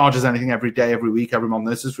one-to-one, not charge us anything every day, every week, every month,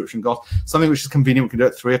 no subscription cost, something which is convenient. We can do it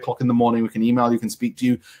at 3 o'clock in the morning. We can email you, can speak to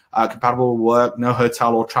you, compatible with work, no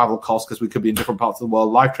hotel or travel costs because we could be in different parts of the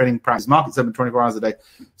world, live training practice, markets open 24 hours a day,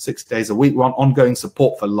 6 days a week. We want ongoing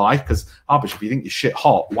support for life because, Alpesh, if you think you're shit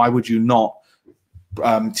hot, why would you not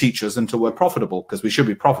teach us until we're profitable, because we should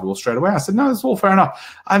be profitable straight away. I said, no, it's all fair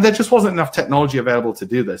enough. And there just wasn't enough technology available to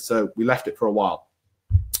do this. So we left it for a while.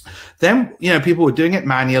 Then, people were doing it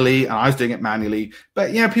manually, and I was doing it manually.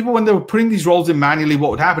 But, people, when they were putting these roles in manually, what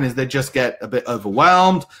would happen is they'd just get a bit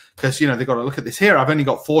overwhelmed because, they've got to look at this here. I've only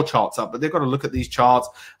got 4 charts up, but they've got to look at these charts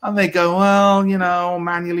and they go, well,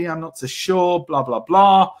 manually, I'm not so sure, blah, blah,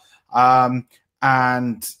 blah.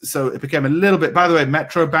 And so it became a little bit, by the way,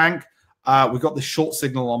 Metro Bank, we got the short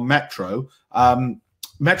signal on Metro.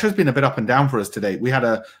 Metro's been a bit up and down for us today. We had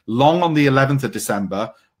a long on the 11th of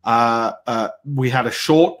December. We had a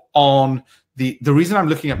short on the reason I'm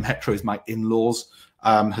looking at Metro is my in-laws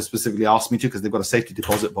has specifically asked me to, because they've got a safety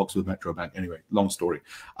deposit box with Metro Bank. Anyway, long story.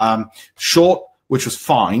 Short, which was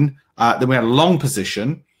fine. Then we had a long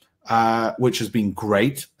position, which has been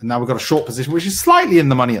great. And now we've got a short position, which is slightly in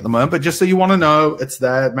the money at the moment. But just so you want to know, it's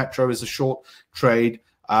there. Metro is a short trade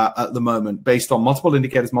at the moment based on multiple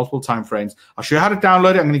indicators, multiple time frames. I'll show you how to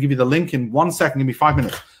download it. I'm going to give you the link in 1 second. Give me 5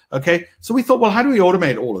 minutes. Okay, so we thought, well, how do we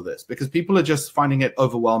automate all of this? Because people are just finding it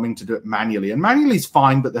overwhelming to do it manually. And manually is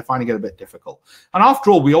fine, but they're finding it a bit difficult. And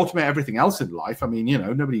after all, we automate everything else in life. I mean,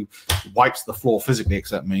 nobody wipes the floor physically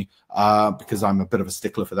except me, because I'm a bit of a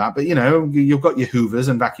stickler for that. But, you've got your hoovers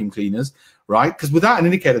and vacuum cleaners, right? Because without an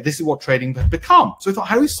indicator, this is what trading has become. So we thought,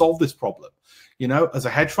 how do we solve this problem? As a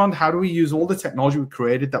hedge fund, how do we use all the technology we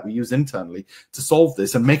created that we use internally to solve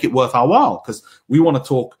this and make it worth our while? Because we want to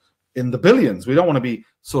talk in the billions. We don't want to be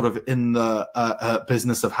sort of in the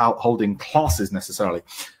business of holding classes necessarily.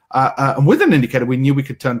 And with an indicator, we knew we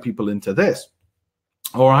could turn people into this.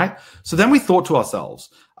 All right. So then we thought to ourselves,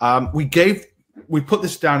 we put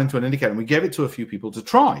this down into an indicator and we gave it to a few people to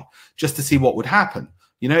try just to see what would happen.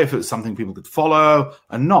 If it was something people could follow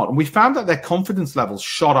and not. And we found that their confidence levels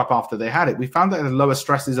shot up after they had it. We found that they had lower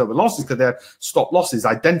stresses over losses because they had stop losses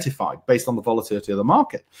identified based on the volatility of the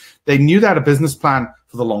market. They knew they had a business plan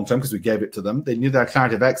for the long term because we gave it to them. They knew they had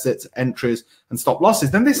clarity of exits, entries, and stop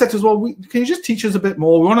losses. Then they said to us, well, can you just teach us a bit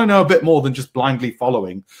more? We want to know a bit more than just blindly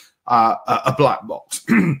following a black box.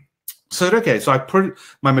 So, okay, so I put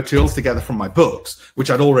my materials together from my books,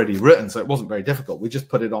 which I'd already written, so it wasn't very difficult. We just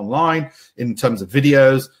put it online in terms of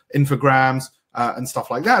videos, infograms, and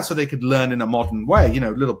stuff like that, so they could learn in a modern way,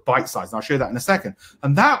 little bite size. And I'll show you that in a second.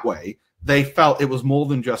 And that way, they felt it was more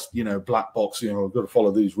than just, black box, we've got to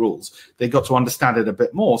follow these rules. They got to understand it a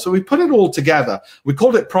bit more. So we put it all together. We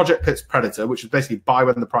called it Project Pipspredator, which is basically buy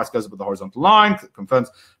when the price goes up at the horizontal line, it confirms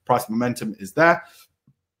price momentum is there.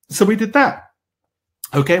 So we did that.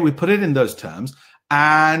 Okay, we put it in those terms,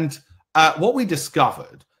 and what we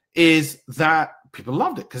discovered is that people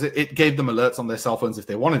loved it because it gave them alerts on their cell phones if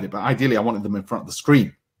they wanted it, but ideally I wanted them in front of the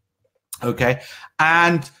screen. Okay,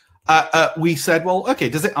 and we said, well, okay,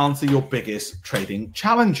 does it answer your biggest trading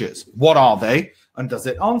challenges? What are they? And does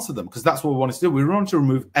it answer them? Because that's what we wanted to do. We wanted to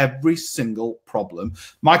remove every single problem.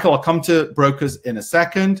 Michael, I'll come to brokers in a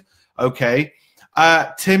second. Okay,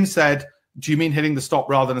 Tim said, do you mean hitting the stop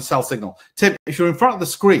rather than a sell signal? Tim, if you're in front of the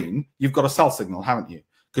screen, you've got a sell signal, haven't you?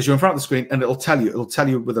 Because you're in front of the screen and it'll tell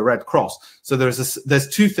you with a red cross. So there's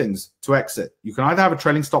 2 things to exit. You can either have a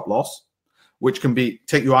trailing stop loss, which can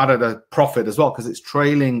take you out at a profit as well, because it's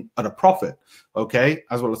trailing at a profit, okay,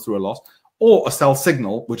 as well as through a loss, or a sell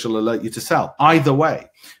signal, which will alert you to sell. Either way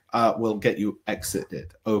will get you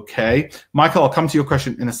exited, okay? Michael, I'll come to your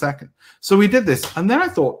question in a second. So we did this, and then I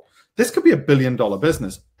thought, this could be $1 billion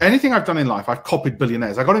business. Anything I've done in life, I've copied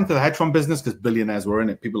billionaires. I got into the hedge fund business because billionaires were in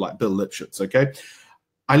it, people like Bill Lipschutz, okay?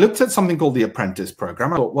 I looked at something called the Apprentice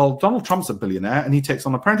program. I thought, well, Donald Trump's a billionaire and he takes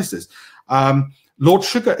on apprentices. Lord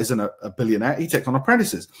Sugar isn't a billionaire. He takes on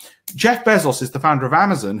apprentices. Jeff Bezos is the founder of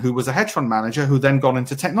Amazon, who was a hedge fund manager who then got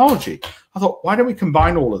into technology. I thought, why don't we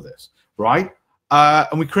combine all of this, right?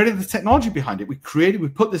 And we created the technology behind it. We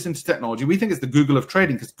put this into technology. We think it's the Google of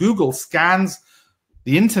trading because Google scans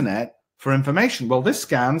the internet for information. Well, this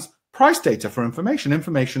scans price data for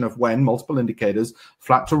information of when multiple indicators,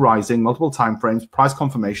 flat to rising, multiple time frames, price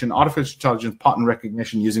confirmation, artificial intelligence, pattern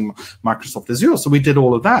recognition using Microsoft Azure. So we did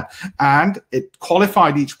all of that, and it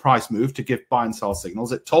qualified each price move to give buy and sell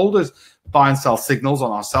signals. It told us buy and sell signals on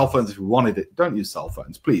our cell phones if we wanted it. Don't use cell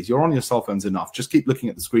phones, please. You're on your cell phones enough. Just keep looking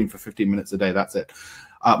at the screen for 15 minutes a day. That's it.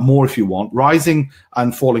 More if you want. Rising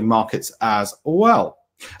and falling markets as well.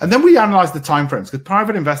 And then we analyzed the time frames because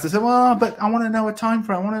private investors said, well, but I want to know a time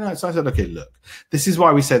frame. I want to know. So I said, okay, look, this is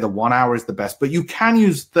why we say the 1 hour is the best, but you can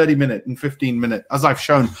use 30-minute and 15-minute, as I've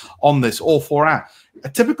shown on this, all 4 hours. A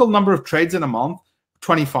typical number of trades in a month,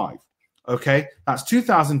 25. Okay, that's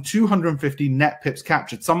 2,250 net pips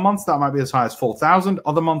captured. Some months that might be as high as 4,000.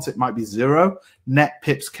 Other months it might be 0 net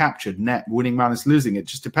pips captured. Net winning minus losing. It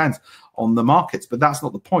just depends on the markets. But that's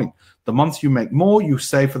not the point. The months you make more, you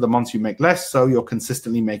save for the months you make less. So you're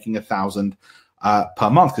consistently making 1,000 per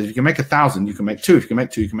month. Because if you can make 1,000, you can make 2. If you can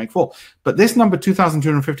make 2, you can make 4. But this number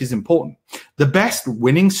 2,250 is important. The best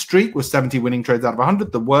winning streak was 70 winning trades out of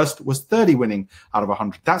 100. The worst was 30 winning out of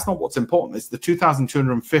 100. That's not what's important. It's the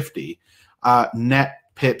 2,250 net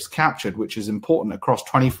pips captured, which is important across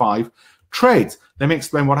 25 trades. Let me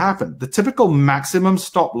explain what happened. The typical maximum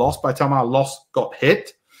stop loss by the time our loss got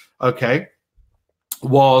hit, okay,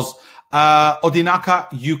 was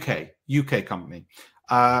Odinaka UK company.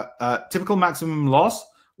 Typical maximum loss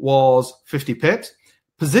was 50 pips.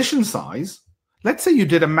 Position size, let's say you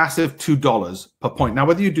did a massive $2 per point. Now,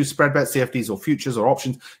 whether you do spread bets, CFDs, or futures or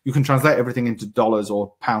options, you can translate everything into dollars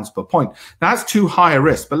or pounds per point. Now, that's too high a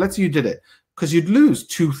risk, but let's say you did it because you'd lose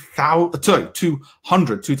 200,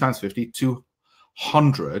 2 times 50,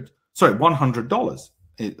 $100.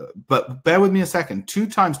 But bear with me a second. 2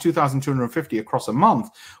 times 2,250 across a month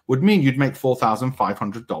would mean you'd make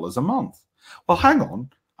 $4,500 a month. Well, hang on.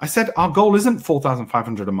 I said our goal isn't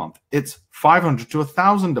 4,500 a month. It's 500 to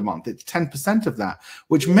 1,000 a month. It's 10% of that,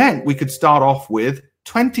 which meant we could start off with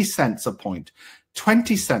 20 cents a point.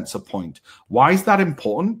 20 cents a point. Why is that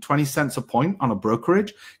important? 20 cents a point on a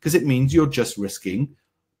brokerage? Because it means you're just risking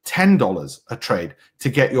 $10 a trade to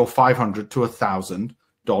get your $500 to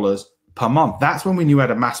 $1,000 per month. That's when we knew we had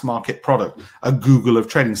a mass market product, a Google of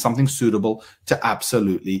trading, something suitable to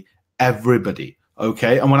absolutely everybody.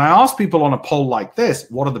 Okay, and when I ask people on a poll like this,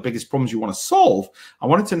 what are the biggest problems you want to solve? I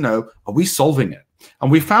wanted to know, are we solving it?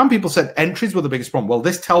 And we found people said entries were the biggest problem. Well,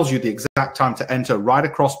 this tells you the exact time to enter right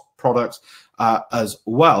across products as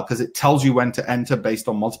well, because it tells you when to enter based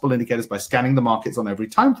on multiple indicators by scanning the markets on every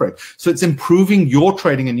time frame. So it's improving your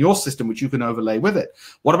trading in your system, which you can overlay with it.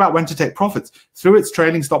 What about when to take profits? Through its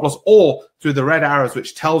trailing stop loss or through the red arrows,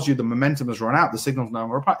 which tells you the momentum has run out, the signal's no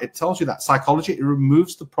longer apart. It tells you that psychology. It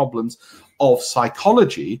removes the problems of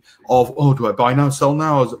psychology of, oh, do I buy now, sell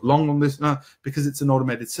now, is it long on this now? Because it's an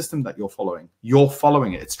automated system that you're following. You're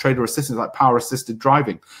following it. It's trader assistance, like power assisted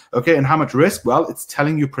driving. Okay, and how much risk? Well, it's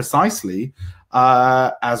telling you precisely,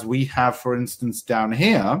 as we have, for instance, down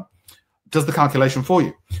here, does the calculation for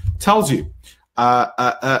you. Tells you,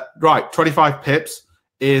 right, 25 pips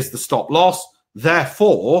is the stop loss.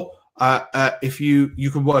 Therefore, if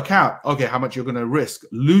you can work out, okay, how much you're going to risk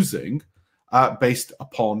losing based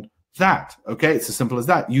upon that. Okay, it's as simple as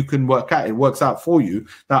that. You can work out, it works out for you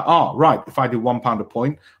that, right, if I do £1 a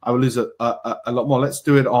point, I will lose a lot more. Let's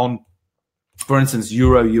do it on, for instance,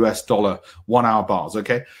 euro, US dollar, 1 hour bars.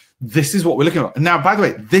 Okay, this is what we're looking at. Now, by the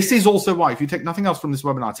way, this is also why, if you take nothing else from this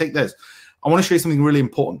webinar, take this. I want to show you something really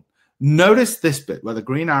important. Notice this bit where the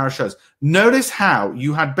green arrow shows. Notice how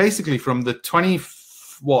you had basically from the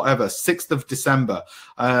 6th of December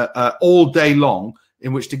all day long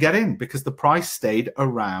in which to get in, because the price stayed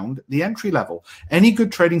around the entry level. Any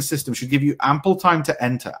good trading system should give you ample time to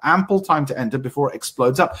enter before it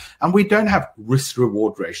explodes up. And we don't have risk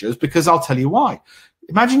reward ratios, because I'll tell you why.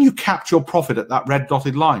 Imagine you capped your profit at that red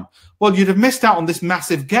dotted line. Well, you'd have missed out on this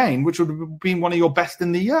massive gain, which would have been one of your best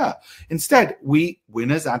in the year. Instead, we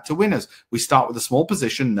winners add to winners. We start with a small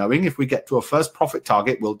position, knowing if we get to a first profit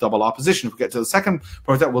target, we'll double our position. If we get to the second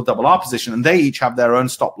profit target, we'll double our position. And they each have their own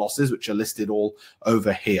stop losses, which are listed all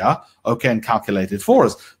over here, okay, and calculated for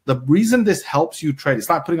us. The reason this helps you trade, it's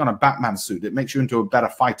like putting on a Batman suit. It makes you into a better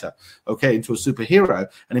fighter, okay, into a superhero,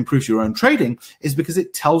 and improves your own trading, is because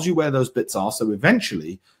it tells you where those bits are. So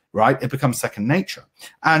eventually, right, it becomes second nature.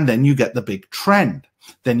 And then you get the big trend.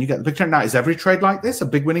 Now, is every trade like this a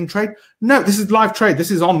big winning trade? No, this is live trade.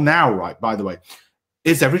 This is on now, right, by the way.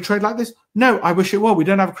 Is every trade like this? No, I wish it were. We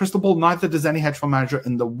don't have a crystal ball. Neither does any hedge fund manager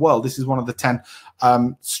in the world. This is one of the 10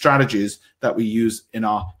 strategies that we use in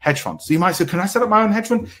our hedge fund. So you might say, can I set up my own hedge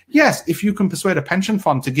fund? Yes, if you can persuade a pension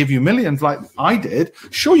fund to give you millions like I did,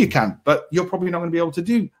 sure you can, but you're probably not going to be able to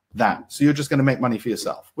do that. So you're just going to make money for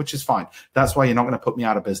yourself, which is fine. That's why you're not going to put me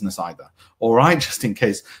out of business either. All right, just in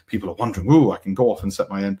case people are wondering, I can go off and set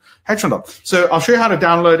my own hedge fund up. So I'll show you how to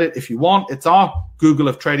download it if you want. It's our Google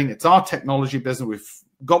of trading. It's our technology business. We've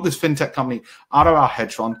got this fintech company out of our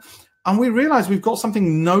hedge fund, and we realize we've got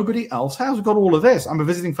something nobody else has. We've got all of this. I'm a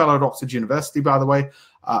visiting fellow at Oxford University, by the way.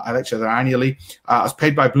 I lecture there annually. I was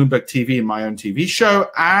paid by Bloomberg TV in my own TV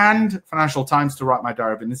show and Financial Times to write my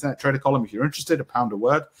Diary of an Internet Trader column. If you're interested, £1 a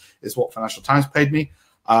word is what Financial Times paid me,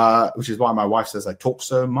 which is why my wife says I talk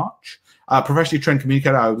so much. Professionally trained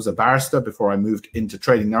communicator. I was a barrister before I moved into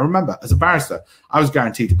trading. Now, remember, as a barrister, I was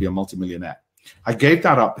guaranteed to be a multimillionaire. I gave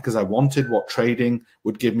that up because I wanted what trading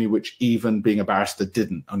would give me, which even being a barrister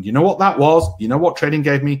didn't. And you know what that was? You know what trading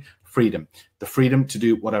gave me? Freedom. The freedom to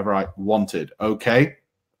do whatever I wanted. Okay.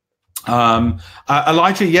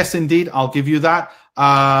 Elijah, yes, indeed. I'll give you that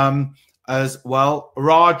as well.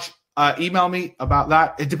 Raj, email me about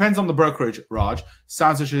that. It depends on the brokerage, Raj.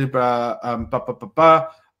 Sounds as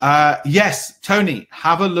yes, Tony,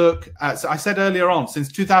 have a look at, so I said earlier on,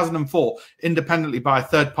 since 2004, independently by a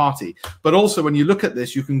third party. But also when you look at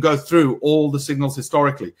this, you can go through all the signals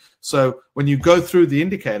historically. So when you go through the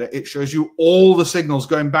indicator, it shows you all the signals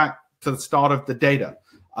going back to the start of the data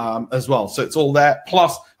as well. So it's all there.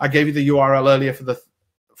 Plus, I gave you the URL earlier for the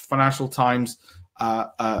Financial Times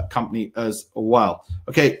company as well.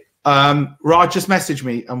 Okay. Raj, just message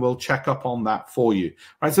me and we'll check up on that for you.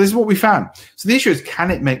 Right, so this is what we found. So the issue is,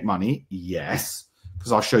 can it make money? Yes,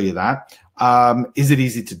 because I'll show you that. Is it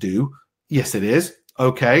easy to do? Yes, it is.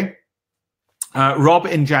 Okay. Rob,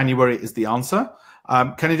 in January is the answer.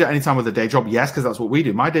 Can you do it anytime with a day job? Yes, because that's what we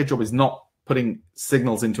do. My day job is not putting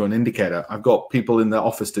signals into an indicator. I've got people in the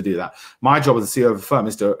office to do that. My job as the CEO of a firm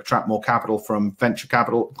is to attract more capital from venture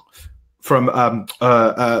capital, from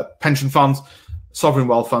pension funds, sovereign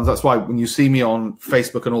wealth funds. That's why when you see me on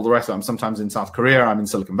Facebook and all the rest of it, I'm sometimes in South Korea, I'm in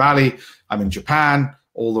Silicon Valley, I'm in Japan,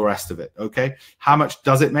 all the rest of it. Okay. How much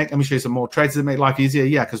does it make? Let me show you some more trades. Does it make life easier?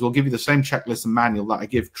 Yeah, because we'll give you the same checklist and manual that I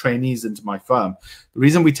give trainees into my firm. The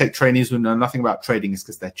reason we take trainees who know nothing about trading is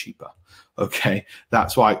because they're cheaper. Okay.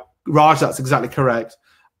 That's why. Raj, that's exactly correct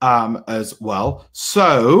as well.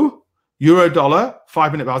 So euro dollar,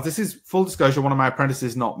 5 minute bars. This is full disclosure. One of my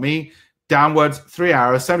apprentices, not me. Downwards, 3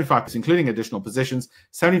 hours, 75%, including additional positions,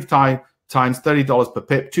 75 times $30 per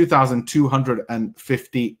pip,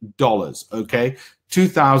 $2,250. Okay,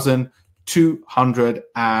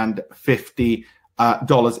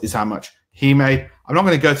 $2,250 is how much he made. I'm not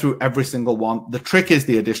going to go through every single one. The trick is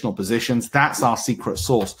the additional positions. That's our secret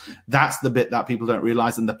sauce. That's the bit that people don't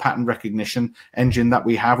realize. And the pattern recognition engine that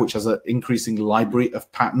we have, which has an increasing library of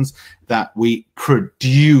patterns that we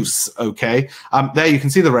produce. Okay. There you can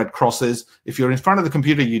see the red crosses. If you're in front of the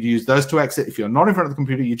computer, you'd use those to exit. If you're not in front of the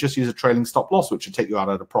computer, you just use a trailing stop loss, which would take you out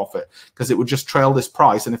at a profit, because it would just trail this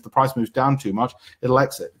price. And if the price moves down too much, it'll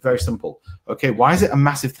exit. Very simple. Okay. Why is it a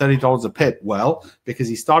massive $30 a pip? Well, because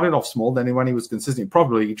he started off small. Then when he was consistent,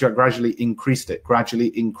 probably gradually increased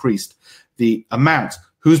the amount.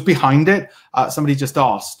 Who's behind it? Somebody just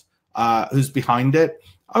asked, who's behind it?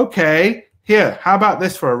 Okay, here, how about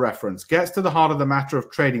this for a reference? Gets to the heart of the matter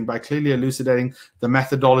of trading by clearly elucidating the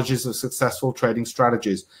methodologies of successful trading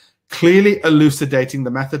strategies. Clearly elucidating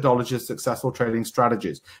the methodologies of successful trading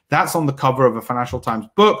strategies. That's on the cover of a Financial Times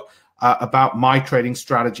book about my trading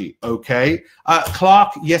strategy. Okay,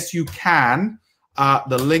 Clark, yes, you can.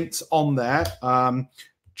 The link's on there.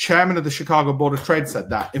 Chairman of the Chicago Board of Trade said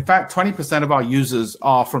that. In fact, 20% of our users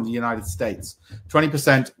are from the United States.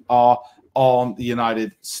 20% are on the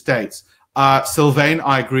United States. Sylvain,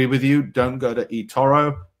 I agree with you. Don't go to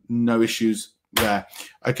eToro. No issues there.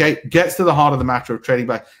 Okay, gets to the heart of the matter of trading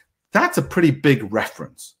by. That's a pretty big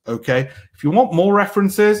reference. Okay, if you want more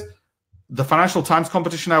references, the Financial Times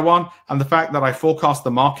competition I won, and the fact that I forecast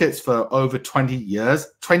the markets for over 20 years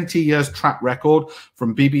track record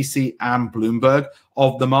from BBC and Bloomberg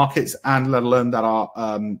of the markets, and let alone that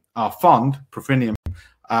our fund, Profinium,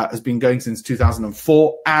 has been going since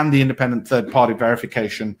 2004, and the independent third-party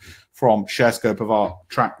verification from ShareScope of our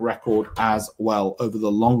track record as well over the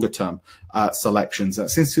longer-term selections.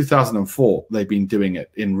 Since 2004, they've been doing it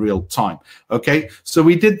in real time. Okay, so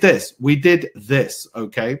we did this.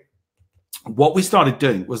 Okay. What we started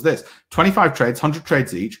doing was this: 25 trades, 100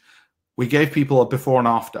 trades each. We gave people a before and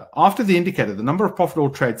after. After the indicator, the number of profitable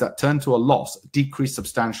trades that turned to a loss decreased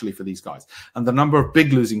substantially for these guys. And the number of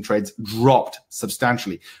big losing trades dropped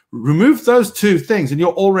substantially. Remove those two things and you're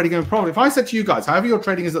already going to profit. If I said to you guys, however your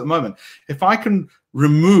trading is at the moment, if I can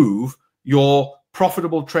remove your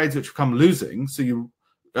profitable trades which become losing, so you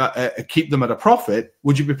keep them at a profit,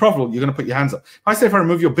 would you be profitable? You're going to put your hands up. If I say if I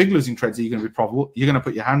remove your big losing trades, are you going to be profitable? You're going to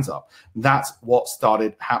put your hands up. That's what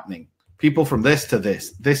started happening. People from this to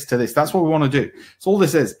this, this to this. That's what we want to do. So all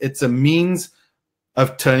this is, it's a means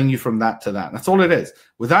of turning you from that to that. That's all it is.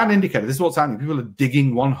 Without an indicator, this is what's happening. People are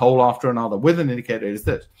digging one hole after another. With an indicator, it is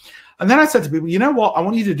this. And then I said to people, you know what? I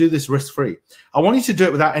want you to do this risk-free. I want you to do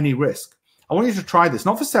it without any risk. I want you to try this,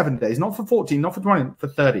 not for 7 days, not for 14, not for 20, for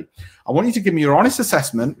 30. I want you to give me your honest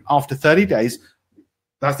assessment after 30 days.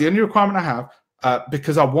 That's the only requirement I have,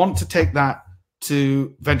 because I want to take that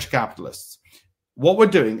to venture capitalists. what we're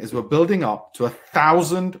doing is we're building up to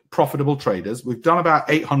 1,000 profitable traders. We've done about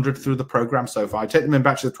 800 through the program so far. I take them in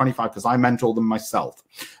batches of 25 because I mentor them myself.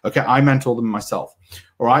 Okay, I mentor them myself.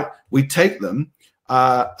 All right, we take them.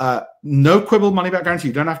 No quibble money back guarantee.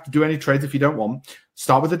 You don't have to do any trades if you don't want.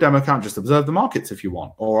 Start with a demo account. Just observe the markets if you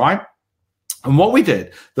want. All right. And what we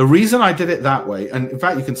did, the reason I did it that way, and in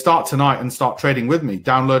fact, you can start tonight and start trading with me.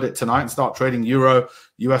 Download it tonight and start trading euro,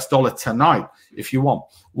 US dollar tonight if you want.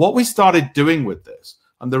 What we started doing with this,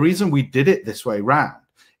 and the reason we did it this way round,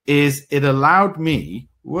 is it allowed me,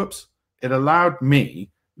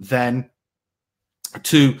 then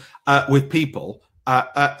to, with people,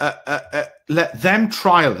 let them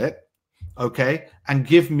trial it, okay, and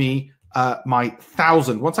give me my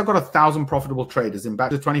 1,000. Once I've got 1,000 profitable traders in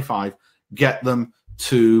batch of 25, get them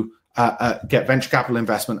to get venture capital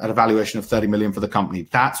investment at a valuation of 30 million for the company.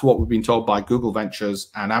 That's what we've been told by Google Ventures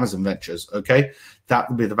and Amazon Ventures. Okay, that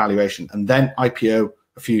would be the valuation, and then IPO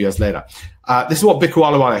a few years later. This is what Biku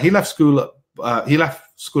Aluwala. He left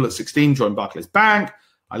school at 16, joined Barclays Bank.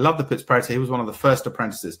 I love the pipspredator. He was one of the first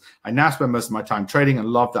apprentices. I now spend most of my time trading and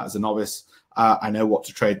love that as a novice. I know what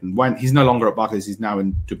to trade and when. He's no longer at Barclays. He's now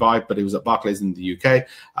in Dubai, but he was at Barclays in the UK.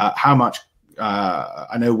 How much?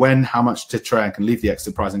 I know when, how much to trade. I can leave the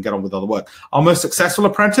exit price and get on with other work. Our most successful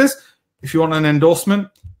apprentice, if you want an endorsement,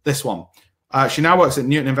 this one. She now works at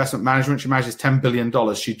Newton Investment Management. She manages $10 billion.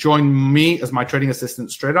 She joined me as my trading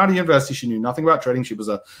assistant straight out of university. She knew nothing about trading. She was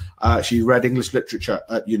she read English literature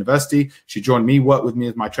at university. She joined me, worked with me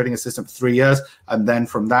as my trading assistant for 3 years. And then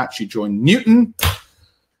from that, she joined Newton.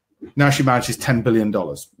 Now she manages $10 billion.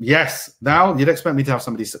 Yes, now you'd expect me to have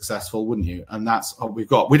somebody successful, wouldn't you? And that's what we've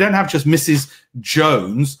got. We don't have just Mrs.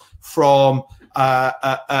 Jones from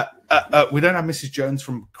we don't have Mrs. Jones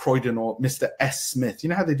from Croydon or Mr. S. Smith.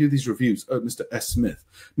 You know how they do these reviews? Oh, Mr. S. Smith.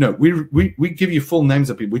 No, we give you full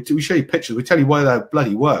names of people. We show you pictures. We tell you where they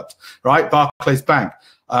bloody worked, right? Barclays Bank,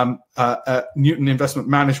 Newton Investment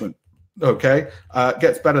Management. Okay,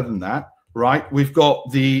 gets better than that, right? We've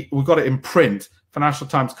got it in print. Financial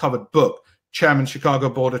Times covered book. Chairman, Chicago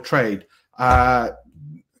Board of Trade.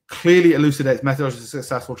 Clearly elucidates methodology of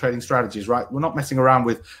successful trading strategies, right? We're not messing around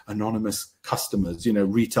with anonymous customers,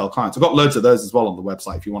 retail clients. I've got loads of those as well on the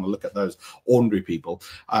website if you want to look at those ordinary people.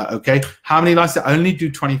 Okay. How many licenses? I only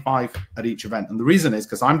do 25 at each event. And the reason is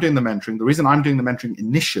because I'm doing the mentoring. The reason I'm doing the mentoring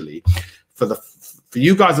initially for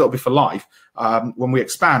you guys, it'll be for life. When we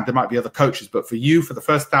expand, there might be other coaches, but for you, for the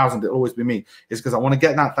first 1,000, it'll always be me. Is because I want to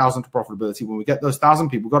get that 1,000 to profitability. When we get those 1,000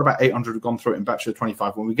 people, we've got about 800 who've gone through it in batch of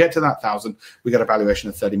 25. When we get to that 1,000, we get a valuation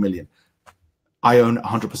of 30 million. I own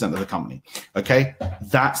 100% of the company. Okay,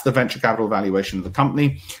 that's the venture capital valuation of the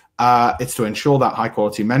company. It's to ensure that high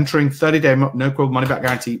quality mentoring, 30-day no quibble money back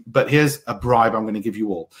guarantee. But here's a bribe I'm going to give you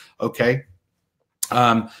all. Okay,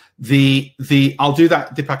 I'll do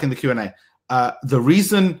that. Deepak in the Q&A. The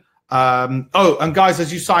reason. And guys,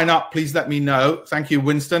 as you sign up, please let me know. Thank you,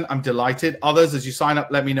 Winston. I'm delighted. Others, as you sign up,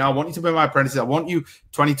 let me know. I want you to be my apprentices. I want you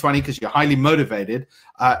 2020 because you're highly motivated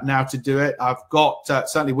now to do it. I've got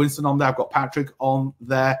certainly Winston on there. I've got Patrick on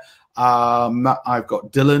there. I've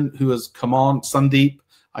got Dylan who has come on. Sandeep,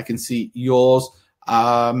 I can see yours.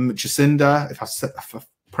 Jacinda, if I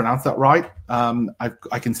pronounced that right,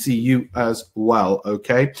 I can see you as well.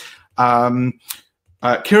 Okay.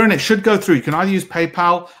 Kieran, it should go through. You can either use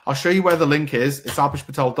PayPal. I'll show you where the link is. It's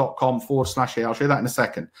alpeshpatel.com/here. I'll show you that in a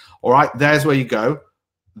second. All right, there's where you go.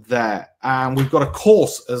 There. And we've got a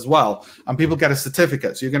course as well. And people get a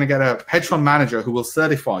certificate. So you're going to get a hedge fund manager who will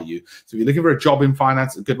certify you. So if you're looking for a job in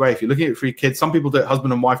finance, a good way. If you're looking at it for your kids, some people do it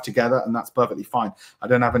husband and wife together, and that's perfectly fine. I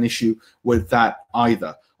don't have an issue with that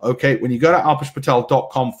either. Okay, when you go to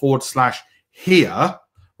alpeshpatel.com/here,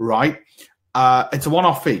 right, it's a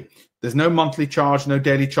one-off fee. There's no monthly charge, no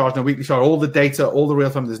daily charge, no weekly charge, all the data, all the real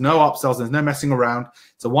time. There's no upsells. There's no messing around.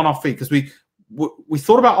 It's a one-off fee because we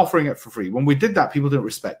thought about offering it for free. When we did that, people didn't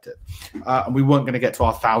respect it. And we weren't going to get to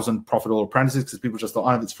our 1,000 profitable apprentices because people just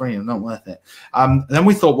thought, oh, if it's free, it's not worth it. Then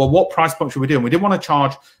we thought, well, what price point should we do? And we didn't want to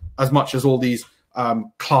charge as much as all these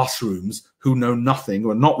classrooms who know nothing,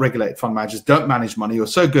 or not regulated fund managers, don't manage money, or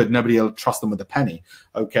so good nobody will trust them with a penny.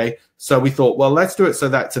 Okay, so we thought, well, let's do it so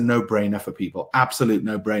that's a no-brainer for people, absolute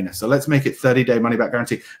no-brainer. So let's make it 30-day money-back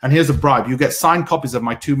guarantee. And here's a bribe: you get signed copies of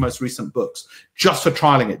my 2 most recent books just for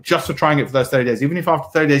trialing it, for those 30 days. Even if after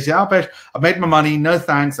 30 days, yeah, Alpesh, I've made my money, no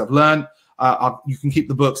thanks, I've learned. You can keep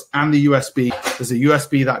the books and the USB. There's a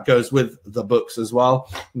USB that goes with the books as well.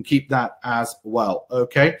 You can keep that as well.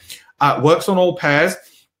 Okay, works on all pairs.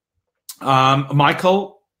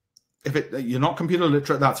 Michael, if you're not computer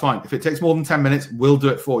literate, that's fine. If it takes more than 10 minutes, we'll do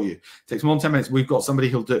it for you. It takes more than 10 minutes. We've got somebody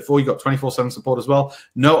who'll do it for you. You've got 24/7 support as well.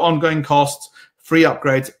 No ongoing costs. free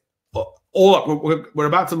upgrades. We're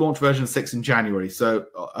about to launch version 6 in January, so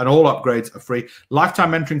and all upgrades are free.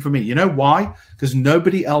 Lifetime mentoring for me. You know why? Because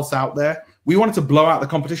nobody else out there. We wanted to blow out the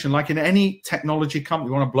competition, like in any technology company.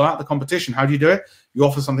 We want to blow out the competition. How do you do it? You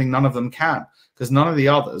offer something none of them can, because none of the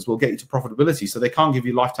others will get you to profitability. So they can't give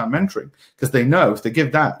you lifetime mentoring, because they know if they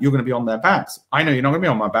give that, you're going to be on their backs. I know you're not going to be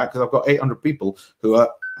on my back, because I've got 800 people who are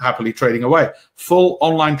happily trading away. Full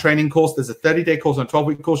online training course. There's a 30-day course and a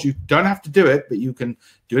 12-week course. You don't have to do it, but you can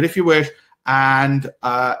do it if you wish. And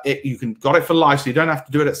you can got it for life, so you don't have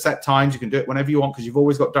to do it at set times. You can do it whenever you want, because you've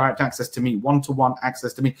always got direct access to me, one-to-one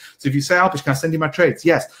access to me. So if you say, Alpesh, can I send you my trades?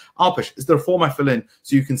 Yes. Alpesh, is there a form I fill in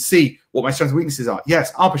so you can see what my strengths and weaknesses are?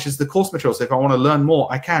 Yes. Alpesh, is the course material, so if I want to learn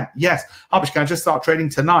more, I can? Yes. Alpesh, can I just start trading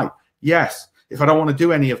tonight? Yes. If I don't want to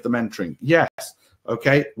do any of the mentoring? Yes.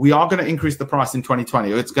 Okay, we are going to increase the price in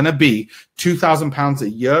 2020. It's going to be £2,000 a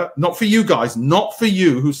year. Not for you guys, not for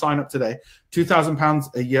you who sign up today.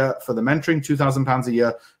 £2,000 a year for the mentoring, £2,000 a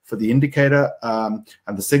year for the indicator and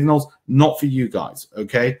the signals. Not for you guys.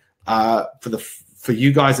 Okay, for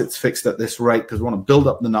you guys, it's fixed at this rate, because we want to build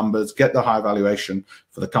up the numbers, get the high valuation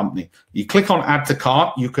for the company. You click on add to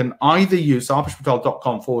cart. You can either use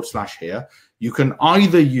alpeshpatel.com/here. You can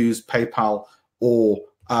either use PayPal or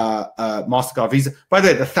MasterCard, Visa. By the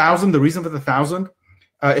way, the reason for the 1,000,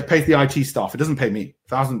 it pays the IT staff. It doesn't pay me.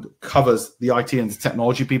 1,000 covers the IT and the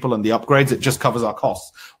technology people and the upgrades. It just covers our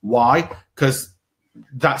costs. Why? Because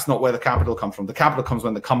that's not where the capital comes from. The capital comes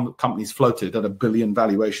when the company's floated at $1 billion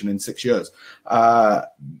valuation in 6 years.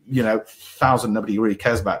 1,000 nobody really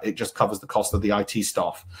cares about. It just covers the cost of the IT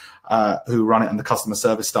staff who run it, and the customer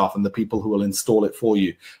service staff, and the people who will install it for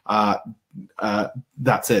you.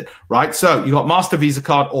 That's it, right? So you got Master, Visa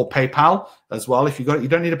card, or PayPal as well. If you got it, you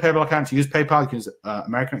don't need a PayPal account to use PayPal. You can use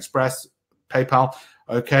American Express, PayPal.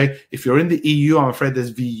 Okay, if you're in the EU, I'm afraid there's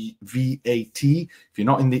VAT. If you're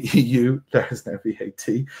not in the EU, there is no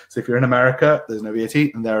VAT. So if you're in America, there's no VAT,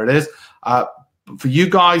 and there it is. For you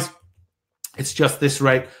guys, it's just this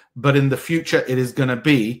rate, but in the future, it is going to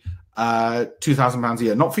be £2,000 a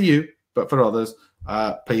year. Not for you, but for others.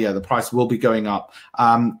 But yeah, the price will be going up.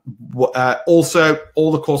 Also,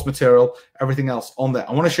 all the course material, everything else on there.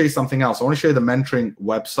 I want to show you something else. I want to show you the mentoring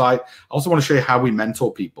website. I also want to show you how we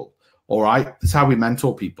mentor people. All right, this is how we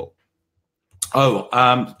mentor people. Oh,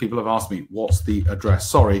 people have asked me, what's the address?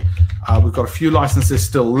 Sorry, we've got a few licenses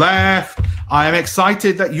still left. I am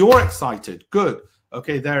excited that you're excited. Good.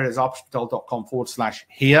 Okay, there it is,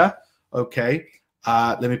 alpeshpatel.com/here. Okay,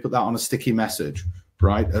 let me put that on a sticky message,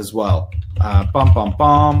 right, as well.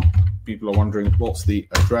 People are wondering, what's the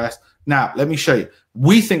address? Now, let me show you.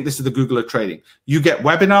 We think this is the Google of trading. You get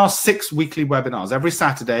webinars, 6 weekly webinars every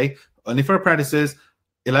Saturday, only for apprentices.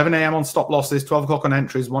 11 a.m. on stop losses, 12 o'clock on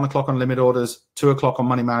entries, 1 o'clock on limit orders, 2 o'clock on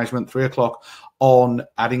money management, 3 o'clock on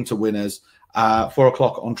adding to winners, 4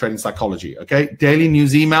 o'clock on trading psychology. Okay, daily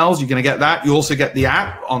news emails, you're going to get that. You also get the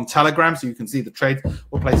app on Telegram, so you can see the trades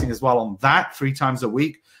we're placing as well on that 3 times a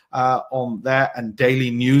week on there, and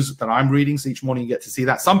daily news that I'm reading. So each morning you get to see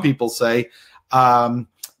that. Some people say,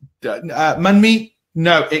 Manmeet,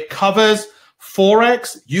 no, it covers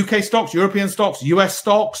Forex, UK stocks, European stocks, US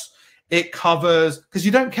stocks. It covers, because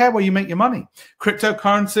you don't care where you make your money.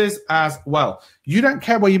 Cryptocurrencies as well. You don't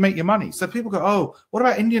care where you make your money. So people go, oh, what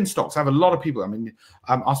about Indian stocks? I have a lot of people,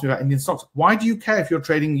 ask me about Indian stocks. Why do you care if you're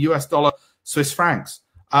trading US dollar, Swiss francs?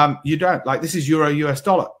 You don't. Like, this is euro, US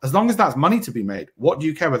dollar. As long as that's money to be made, what do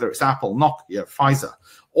you care whether it's Apple, Nokia, Pfizer,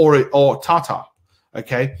 or Tata?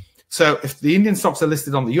 Okay. So if the Indian stocks are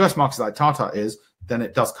listed on the US markets like Tata is, then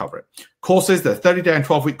it does cover it. Courses, the 30-day and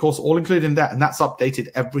 12-week course, all included in that, and that's updated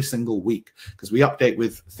every single week, because we update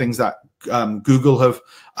with things that Google have,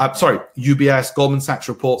 UBS, Goldman Sachs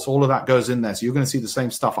reports, all of that goes in there. So you're going to see the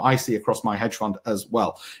same stuff I see across my hedge fund as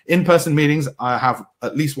well. In-person meetings, I have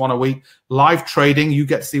at least 1 a week. Live trading, you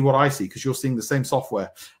get to see what I see, because you're seeing the same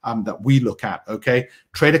software that we look at, okay?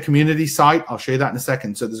 Trader community site, I'll show you that in a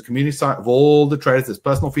second. So there's a community site of all the traders. There's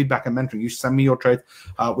personal feedback and mentoring. You send me your trades.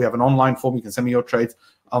 We have an online form. You can send me your trades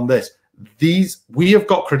on this. We have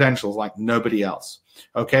got credentials like nobody else.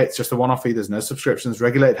 Okay, it's just a one-off fee. There's no subscriptions.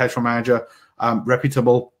 Regulated hedge fund manager,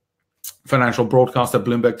 reputable financial broadcaster,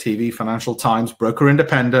 Bloomberg TV, Financial Times, broker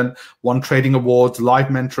independent, won trading awards, live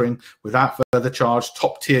mentoring without further charge,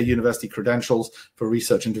 top-tier university credentials for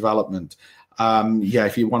research and development. Yeah,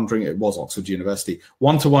 if you're wondering, it was Oxford University.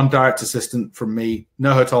 One-to-one direct assistant from me,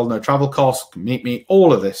 no hotel, no travel costs, can meet me,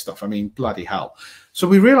 all of this stuff. I mean, bloody hell. So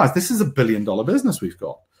we realized this is $1 billion business we've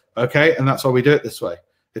got. Okay, and that's why we do it this way.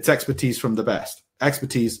 It's expertise from the best.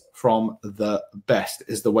 expertise from the best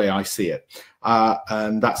is the way I see it.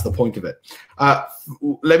 And that's the point of it.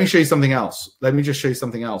 Let me show you something else. Let me just show you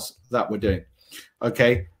something else that we're doing.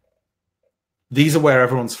 Okay. These are where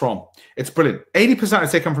everyone's from. It's brilliant. 80% I'd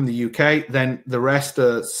say come from the UK. Then the rest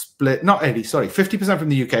are split. Not 80, sorry. 50% from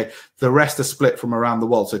the UK. The rest are split from around the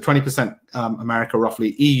world. So 20% America,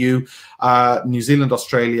 roughly. EU, New Zealand,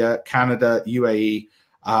 Australia, Canada, UAE,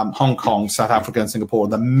 Hong Kong, South Africa, and Singapore,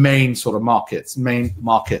 the main sort of markets,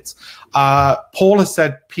 Paul has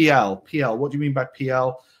said PL. PL, what do you mean by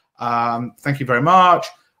PL? Thank you very much.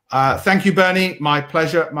 Thank you, Bernie. My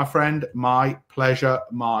pleasure, my friend. My pleasure,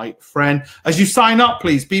 my friend. As you sign up,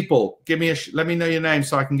 please, people, let me know your name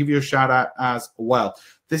so I can give you a shout out as well.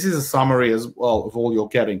 This is a summary as well of all you're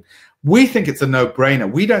getting. We think it's a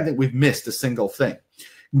no-brainer. We don't think we've missed a single thing.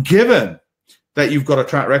 Given that you've got a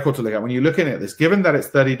track record to look at, when you're looking at this, given that it's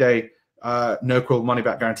 30-day no-call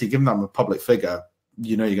money-back guarantee, given that I'm a public figure,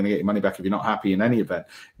 you know you're going to get your money back if you're not happy in any event.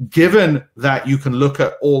 Given that you can look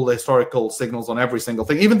at all the historical signals on every single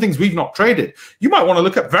thing, even things we've not traded, you might want to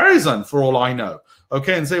look at Verizon for all I know,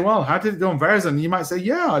 okay, and say, well, how did it go on Verizon? And you might say,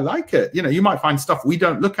 yeah, I like it. You know, you might find stuff we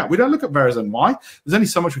don't look at. We don't look at Verizon. Why? There's only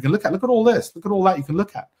so much we can look at. Look at all this. Look at all that you can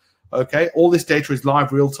look at, okay? All this data is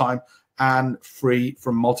live, real-time, and free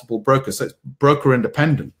from multiple brokers. So it's broker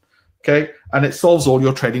independent, okay? And it solves all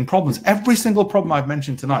your trading problems. Every single problem I've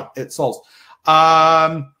mentioned tonight, it solves.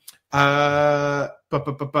 Paul,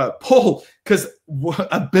 because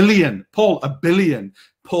a billion,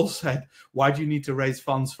 Paul said, why do you need to raise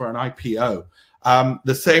funds for an IPO?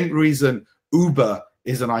 The same reason Uber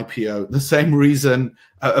is an IPO, the same reason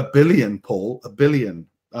a billion, Paul, a billion,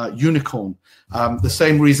 unicorn, the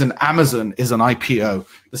same reason Amazon is an IPO,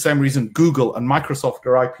 the same reason Google and Microsoft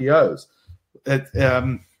are IPOs.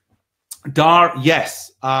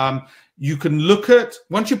 Yes. You can look at,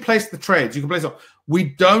 once you place the trades, you can place it. We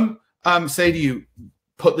don't say to you,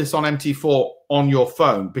 put this on MT4 on your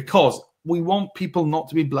phone, because we want people not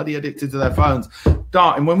to be bloody addicted to their phones.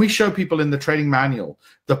 And when we show people in the trading manual,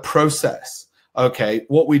 the process, okay,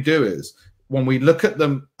 what we do is when we look at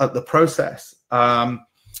them at the process, we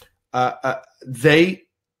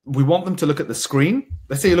want them to look at the screen.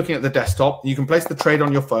 Let's say you're looking at the desktop. You can place the trade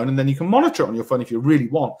on your phone, and then you can monitor it on your phone if you really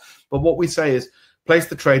want. But what we say is, place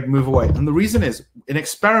the trade, move away. And the reason is, in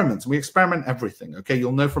experiments, we experiment everything, okay?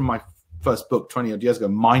 You'll know from my first book 20-odd years ago,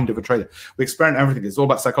 Mind of a Trader. We experiment everything. It's all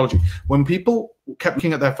about psychology. When people kept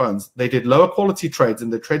looking at their phones, they did lower quality trades,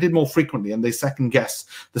 and they traded more frequently, and they second-guess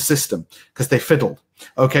the system because they fiddled,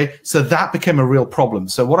 okay? So that became a real problem.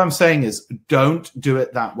 So what I'm saying is, don't do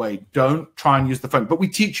it that way. Don't try and use the phone. But we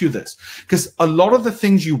teach you this because a lot of the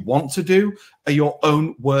things you want to do are your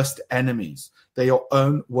own worst enemies. They're your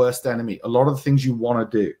own worst enemy. A lot of the things you want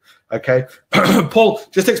to do, okay? Paul,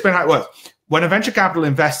 just to explain how it works. When a venture capital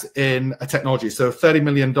invests in a technology, so a $30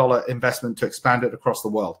 million investment to expand it across the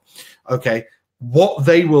world, okay, what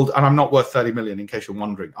they will, and I'm not worth 30 million in case you're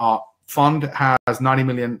wondering, our fund has 90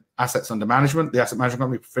 million assets under management, the asset management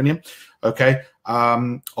company, Profinium, okay,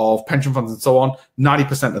 of pension funds and so on.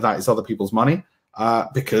 90% of that is other people's money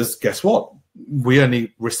because guess what? We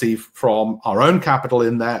only receive from our own capital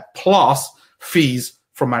in there plus fees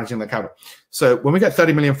from managing their capital. So when we get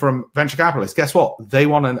 30 million from venture capitalists, guess what? They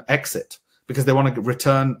want an exit because they want to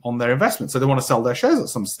return on their investment. So they want to sell their shares at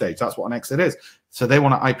some stage. That's what an exit is. So they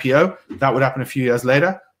want an IPO. That would happen a few years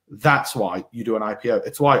later. That's why you do an IPO.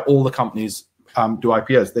 It's why all the companies do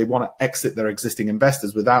IPOs. They want to exit their existing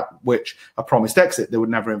investors, without which a promised exit, they would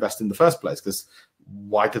never invest in the first place, because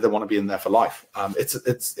why do they want to be in there for life?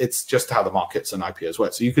 It's just how the markets and IPOs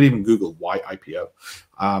work. So you could even Google why IPO.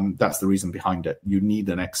 That's the reason behind it. You need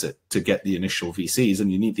an exit to get the initial VCs, and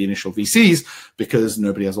you need the initial VCs because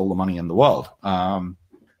nobody has all the money in the world.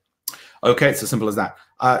 Okay, it's as simple as that.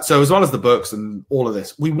 So as well as the books and all of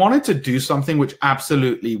this, we wanted to do something which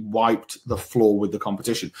absolutely wiped the floor with the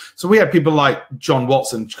competition. So we had people like John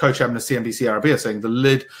Watson, co-chairman of CNBC Arabia, saying the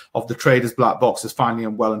lid of the trader's black box has finally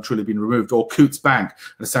and well and truly been removed, or Coutts Bank,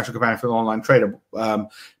 an essential companion for the online trader.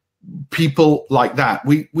 People like that.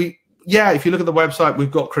 Yeah, if you look at the website,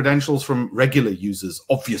 we've got credentials from regular users,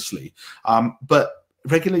 obviously, but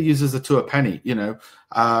regular users are to a penny. You know,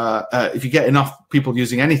 if you get enough people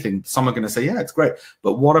using anything, some are going to say, yeah, it's great.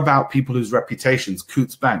 But what about people whose reputations,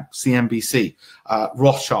 Coutts Bank, CNBC,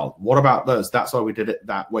 Rothschild, what about those? That's why we did it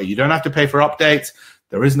that way. You don't have to pay for updates.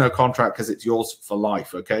 There is no contract because it's yours for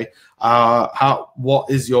life, okay? What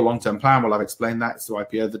is your long-term plan? Well, I've explained that. It's to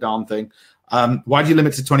IPO the darn thing. Why do you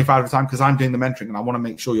limit to 25 at a time? Because I'm doing the mentoring and I want to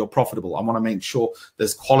make sure you're profitable. I want to make sure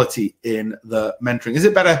there's quality in the mentoring. Is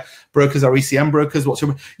it better brokers or ECN brokers?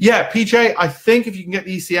 Yeah, PJ, I think if you can get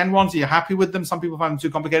the ECN ones, you're happy with them. Some people find them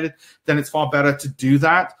too complicated, then it's far better to do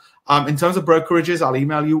that. In terms of brokerages, I'll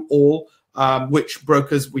email you all which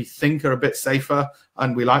brokers we think are a bit safer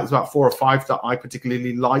and we like. There's about 4 or 5 that I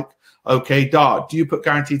particularly like. Okay, Dart, do you put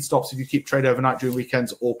guaranteed stops if you keep trade overnight during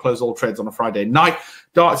weekends or close all trades on a Friday night?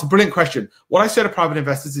 Dart, it's a brilliant question. What I say to private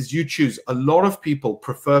investors is you choose. A lot of people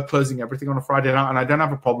prefer closing everything on a Friday night, and I don't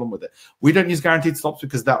have a problem with it. We don't use guaranteed stops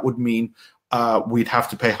because that would mean we'd have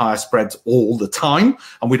to pay higher spreads all the time,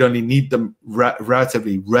 and we'd only need them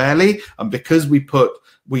relatively rarely. And because we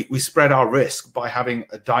spread our risk by having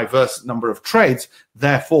a diverse number of trades,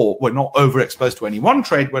 therefore we're not overexposed to any one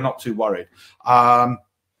trade. We're not too worried.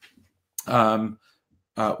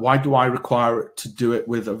 Why do I require it to do it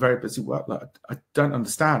with a very busy workload? I don't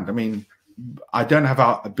understand. I mean, I don't have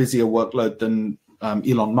a busier workload than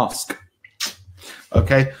Elon Musk.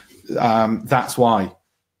 Okay, that's why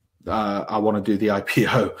I want to do the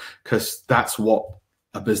IPO, because that's what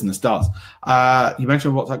a business does. You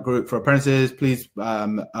mentioned WhatsApp group for apprentices. Please,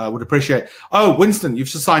 would appreciate. Oh, Winston, you've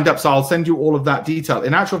just signed up, so I'll send you all of that detail.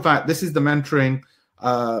 In actual fact, this is the mentoring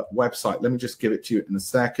website. Let me just give it to you in a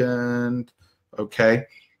second. Okay.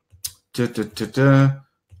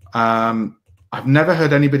 I've never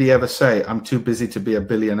heard anybody ever say, I'm too busy to be a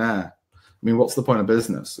billionaire. I mean, what's the point of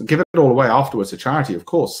business? Give it all away afterwards to charity, of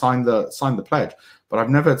course. Sign the pledge. But I've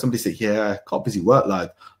never heard somebody say, yeah, got a busy workload.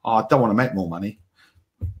 Oh, I don't want to make more money.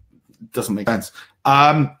 It doesn't make sense.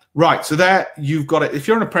 Right, so there you've got it. If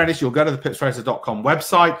you're an apprentice, you'll go to the pipspredator.com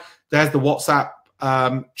website. There's the WhatsApp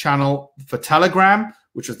channel for Telegram,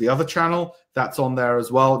 which is the other channel. That's on there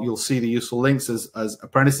as well. You'll see the useful links as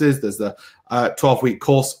apprentices. There's the 12-week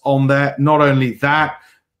course on there. Not only that,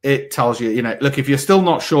 it tells you, look, if you're still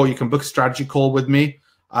not sure, you can book a strategy call with me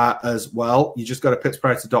as well. You just go to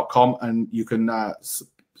pipspredator.com and you can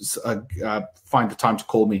find the time to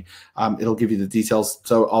call me. It'll give you the details.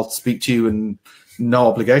 So I'll speak to you and no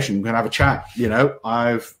obligation. We can have a chat.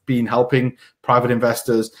 I've been helping private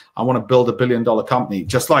investors. I want to build $1 billion company.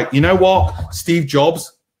 Just like, what? Steve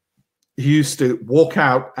Jobs, he used to walk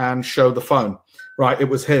out and show the phone, right? It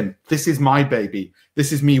was him. This is my baby.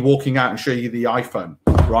 This is me walking out and show you the iPhone,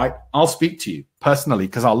 right? I'll speak to you personally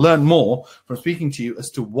because I'll learn more from speaking to you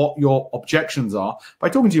as to what your objections are by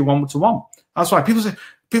talking to you one-to-one. That's why people said,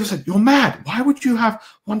 you're mad. Why would you have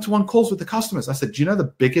one-to-one calls with the customers? I said, do you know the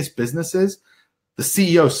biggest businesses? The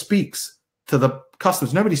CEO speaks to the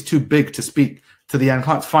customers. Nobody's too big to speak to the end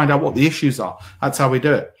client to find out what the issues are. That's how we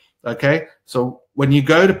do it. Okay. So when you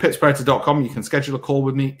go to pipspredator.com, you can schedule a call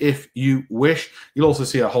with me if you wish. You'll also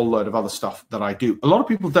see a whole load of other stuff that I do. A lot of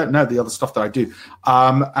people don't know the other stuff that I do.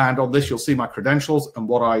 And on this, you'll see my credentials and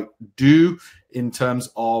what I do in terms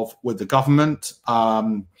of with the government.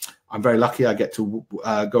 I'm very lucky. I get to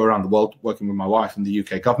go around the world working with my wife in the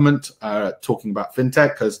UK government, talking about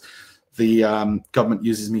fintech, because the government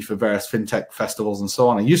uses me for various fintech festivals and so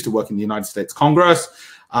on. I used to work in the United States Congress.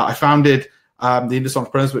 I founded the Indus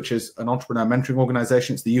Entrepreneurs, which is an entrepreneur mentoring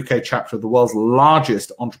organization. It's the UK chapter of the world's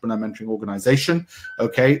largest entrepreneur mentoring organization.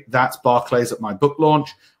 Okay, that's Barclays at my book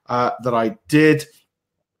launch that I did.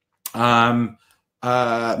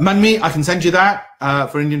 Manmeet, I can send you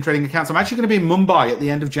that for Indian trading accounts. I'm actually going to be in Mumbai at the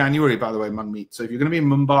end of January, by the way, Manmeet. So if you're going to be in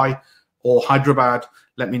Mumbai or Hyderabad,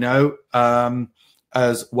 let me know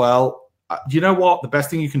as well. You know what? The best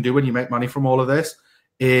thing you can do when you make money from all of this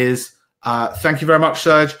is, thank you very much,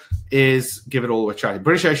 Serge, is give it all to a charity.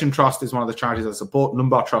 British Asian Trust is one of the charities I support.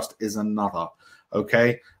 Lumbar Trust is another.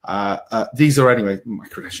 Okay. These are, anyway, my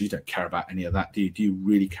credentials. You don't care about any of that, do you? Do you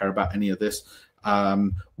really care about any of this?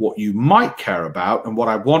 What you might care about, and what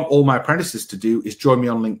I want all my apprentices to do, is join me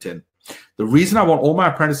on LinkedIn. The reason I want all my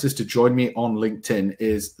apprentices to join me on LinkedIn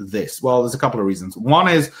is this. Well, there's a couple of reasons. One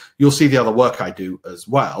is you'll see the other work I do as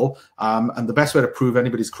well. And the best way to prove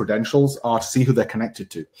anybody's credentials are to see who they're connected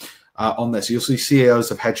to on this. You'll see CEOs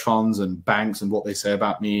of hedge funds and banks and what they say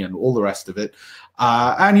about me and all the rest of it.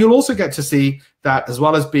 And you'll also get to see that, as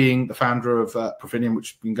well as being the founder of Profinium,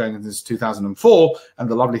 which has been going since 2004, and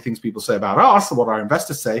the lovely things people say about us and what our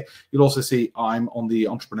investors say, you'll also see I'm on the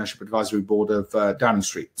Entrepreneurship Advisory Board of Downing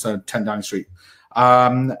Street, so 10 Downing Street.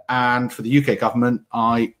 And for the UK government,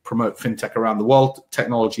 I promote fintech around the world,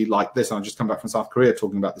 technology like this. And I just come back from South Korea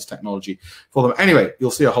talking about this technology for them. Anyway, you'll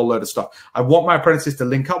see a whole load of stuff. I want my apprentices to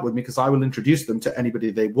link up with me because I will introduce them to anybody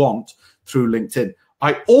they want through LinkedIn.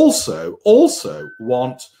 I also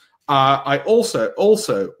want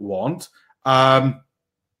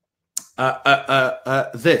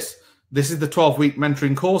this. This is the 12-week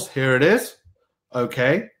mentoring course. Here it is.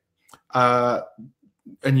 okay?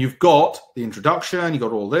 And you've got the introduction, you've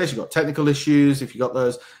got all this, you've got technical issues, if you've got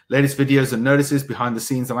those latest videos and notices behind the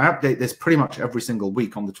scenes, and I update this pretty much every single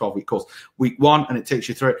week on the 12-week course. Week 1, and it takes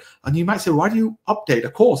you through it. And you might say, why do you update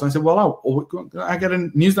a course? And I said, well, I get a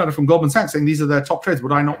newsletter from Goldman Sachs saying these are their top trades.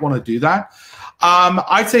 Would I not want to do that?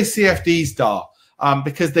 I'd say CFDs, Dar,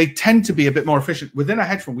 because they tend to be a bit more efficient. Within a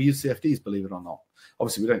hedge fund, we use CFDs, believe it or not.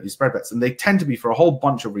 Obviously, we don't use spread bets, and they tend to be, for a whole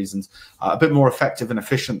bunch of reasons, a bit more effective and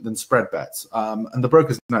efficient than spread bets. And the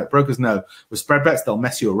brokers know. Brokers know with spread bets, they'll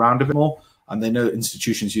mess you around a bit more, and they know that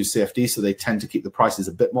institutions use CFD, so they tend to keep the prices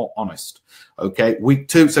a bit more honest. Okay, week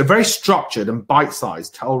 2, so very structured and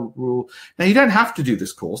bite-sized. Tell rule. Now, you don't have to do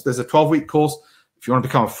this course. There's a 12-week course. If you want to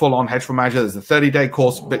become a full-on hedge fund manager, there's a 30-day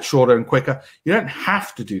course, a bit shorter and quicker. You don't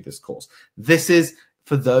have to do this course. This is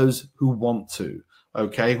for those who want to.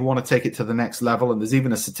 Okay, who want to take it to the next level. And there's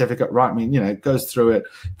even a certificate, right? I mean, it goes through it,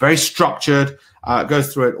 very structured,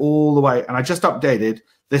 goes through it all the way. And I just updated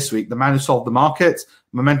this week, The Man Who Solved the Market,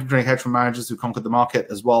 Momentum Trading Hedge Fund Managers Who Conquered the Market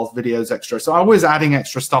as well, videos extra. So I'm always adding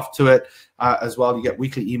extra stuff to it as well. You get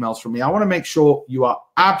weekly emails from me. I want to make sure you are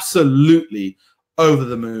absolutely over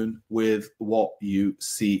the moon with what you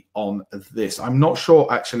see on this. I'm not sure,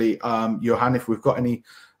 actually, Johan, if we've got any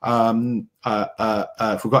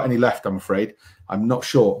if we've got any left, I'm afraid. I'm not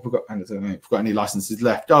sure if we've got any licenses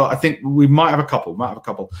left. Oh, I think we might have a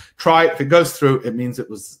couple. Try it. If it goes through, it means it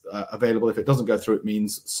was available. If it doesn't go through, it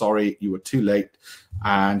means, sorry, you were too late,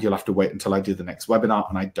 and you'll have to wait until I do the next webinar,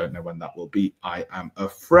 and I don't know when that will be. I am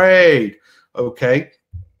afraid. Okay.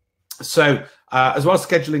 So as well as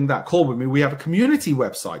scheduling that call with me, we have a community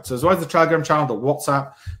website. So as well as the Telegram channel, the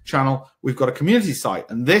WhatsApp channel, we've got a community site.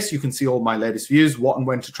 And this, you can see all my latest views, what and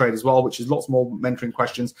when to trade as well, which is lots more mentoring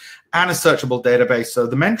questions and a searchable database. So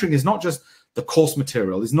the mentoring is not just the course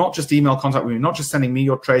material. It's not just email contact with me, not just sending me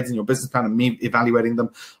your trades and your business plan and me evaluating them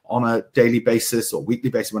on a daily basis or weekly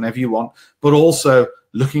basis, whenever you want, but also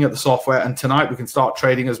looking at the software. And tonight we can start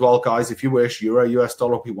trading as well, guys, if you wish. Euro, US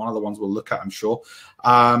dollar will be one of the ones we'll look at, I'm sure.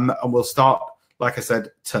 And we'll start, like I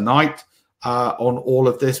said, tonight on all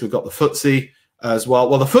of this. We've got the FTSE as well.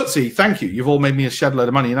 Well, the FTSE, thank you. You've all made me a shed load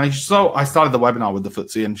of money. And I started the webinar with the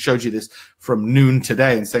FTSE and showed you this from noon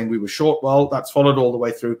today and saying we were short. Well, that's followed all the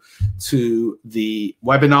way through to the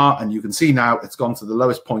webinar. And you can see now it's gone to the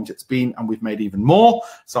lowest point it's been, and we've made even more.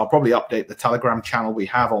 So I'll probably update the Telegram channel we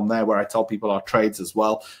have on there where I tell people our trades as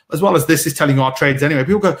well as this is telling you our trades anyway.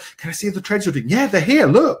 People go, can I see the trades you're doing? Yeah, they're here.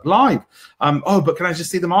 Look, live. Oh, but can I just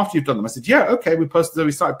see them after you've done them? I said, yeah, okay. We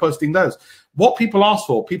started posting those. What people ask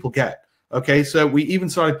for, people get. Okay, so we even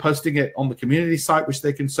started posting it on the community site, which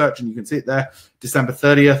they can search, and you can see it there, December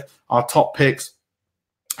 30th, our top picks.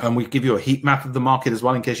 And we give you a heat map of the market as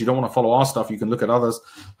well, in case you don't want to follow our stuff. You can look at others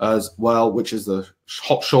as well, which is the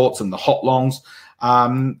hot shorts and the hot longs.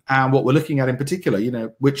 And what we're looking at in particular,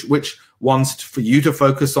 which ones for you to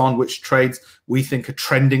focus on, which trades we think are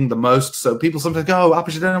trending the most. So people sometimes go, oh,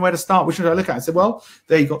 Alpesh, I don't know where to start. Which should I look at? I said, well,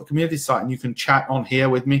 there you got the community site, and you can chat on here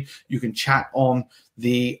with me. You can chat on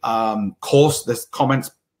the course. There's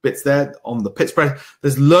comments bits there on the pit spread.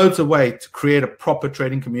 There's loads of ways to create a proper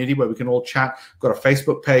trading community where we can all chat. Got a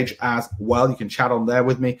Facebook page as well. You can chat on there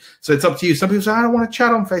with me. So it's up to you. Some people say, I don't want to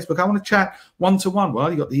chat on Facebook. I want to chat one-to-one.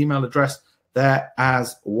 Well, you got the email address there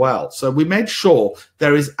as well. So we made sure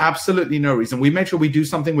there is absolutely no reason. We made sure we do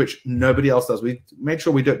something which nobody else does. We made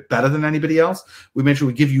sure we do it better than anybody else. We made sure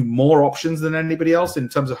we give you more options than anybody else in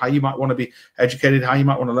terms of how you might want to be educated, how you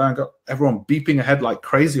might want to learn. Got everyone beeping ahead like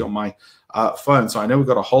crazy on my phone. So I know we've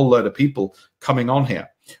got a whole load of people coming on here.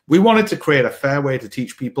 We wanted to create a fair way to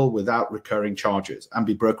teach people without recurring charges and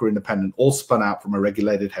be broker independent, all spun out from a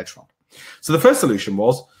regulated hedge fund. So the first solution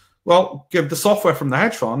was, well, give the software from the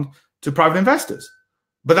hedge fund to private investors.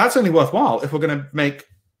 But that's only worthwhile if we're going to make,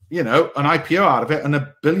 an IPO out of it and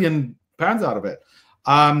 £1 billion out of it.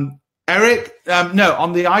 Eric, no,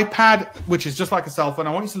 on the iPad, which is just like a cell phone, I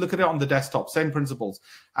want you to look at it on the desktop, same principles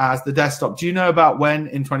as the desktop. Do you know about when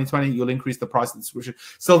in 2020 you'll increase the price of the subscription?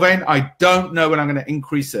 Sylvain, I don't know when I'm going to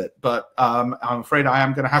increase it, but I'm afraid I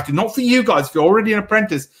am going to have to. Not for you guys. If you're already an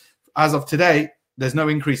apprentice, as of today, there's no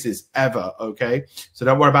increases ever, okay? So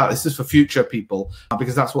don't worry about it. This is for future people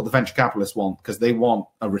because that's what the venture capitalists want, because they want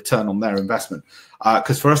a return on their investment.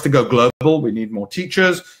 Because for us to go global, we need more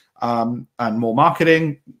teachers and more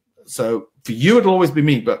marketing. So for you, it'll always be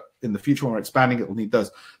me, but in the future, when we're expanding, it will need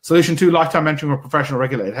those. Solution 2, lifetime mentoring of a professional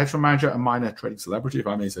regulated hedge fund manager and minor trading celebrity, if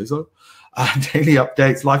I may say so. Daily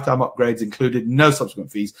updates, lifetime upgrades included, no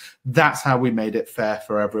subsequent fees. That's how we made it fair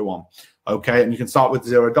for everyone. Okay, and you can start with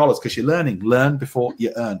 $0 because you're learning. Learn before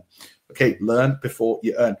you earn. Okay, learn before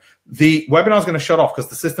you earn. The webinar is going to shut off because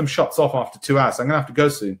the system shuts off after 2 hours. So I'm going to have to go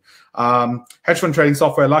soon. Hedge fund trading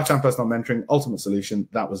software, lifetime personal mentoring, ultimate solution.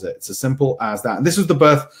 That was it. It's as simple as that. And this was the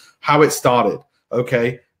birth, how it started.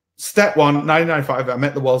 Okay. Step 1, 1995, I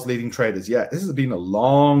met the world's leading traders. Yeah, this has been a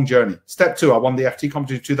long journey. Step 2, I won the FT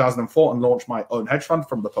competition in 2004 and launched my own hedge fund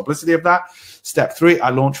from the publicity of that. Step 3,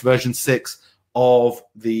 I launched version 6 of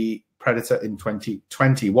the Predator in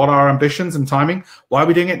 2020. What are our ambitions and timing? Why are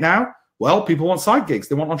we doing it now? Well, people want side gigs.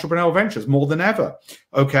 They want entrepreneurial ventures more than ever.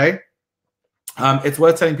 Okay. It's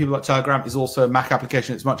worth telling people that Telegram is also a Mac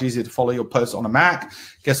application. It's much easier to follow your posts on a Mac.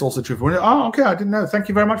 Guess also true for Windows. Oh, okay. I didn't know. Thank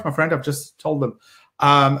you very much, my friend. I've just told them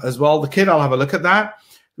as well. The kid, I'll have a look at that.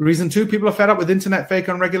 Reason 2, people are fed up with internet, fake,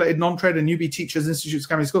 unregulated, non-trader, newbie teachers, institutes,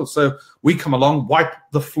 scamming schools. So we come along, wipe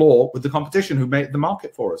the floor with the competition who made the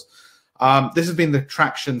market for us. This has been the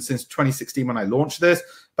traction since 2016 when I launched this.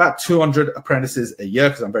 About 200 apprentices a year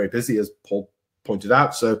because I'm very busy, as Paul pointed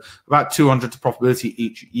out. So about 200 to profitability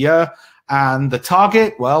each year. And the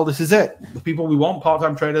target, well, this is it. The people we want,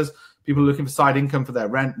 part-time traders, people looking for side income for their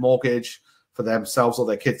rent, mortgage, for themselves or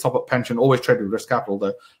their kids, top-up pension, always trade with risk capital,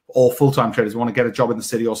 though, or full-time traders who want to get a job in the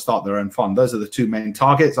city or start their own fund. Those are the 2 main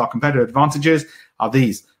targets. Our competitive advantages are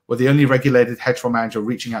these. We're the only regulated hedge fund manager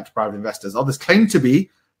reaching out to private investors. Others claim to be.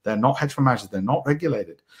 They're not hedge fund managers. They're not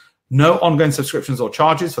regulated. No ongoing subscriptions or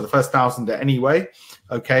charges for the first 1,000 anyway.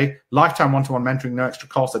 Okay. Lifetime one-to-one mentoring, no extra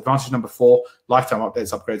cost. Advantage number 4, lifetime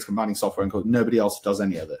updates, upgrades, combining software and code. Nobody else does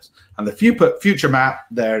any of this. And the future map,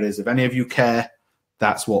 there it is. If any of you care,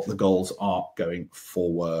 that's what the goals are going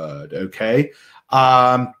forward. Okay.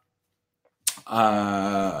 No,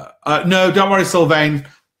 don't worry, Sylvain.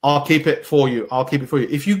 I'll keep it for you. I'll keep it for you.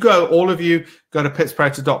 If you go, all of you, go to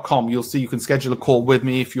pipspredator.com. You'll see you can schedule a call with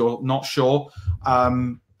me if you're not sure.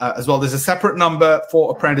 As well, there's a separate number for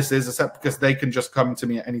apprentices, because they can just come to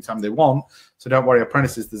me at any time they want. So don't worry,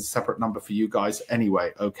 apprentices, there's a separate number for you guys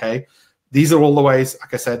anyway, okay? These are all the ways,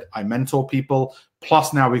 like I said, I mentor people.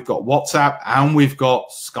 Plus now we've got WhatsApp and we've got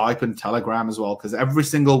Skype and Telegram as well, because every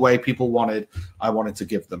single way people wanted, I wanted to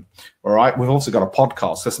give them. All right. We've also got a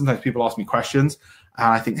podcast. So sometimes people ask me questions and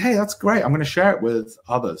I think, hey, that's great. I'm going to share it with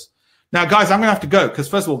others. Now, guys, I'm going to have to go because,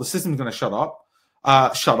 first of all, the system's going to shut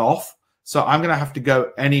off. So I'm going to have to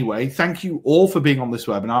go anyway. Thank you all for being on this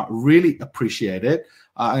webinar. Really appreciate it.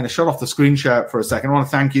 I'm going to shut off the screen share for a second. I want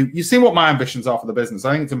to thank you. You've seen what my ambitions are for the business.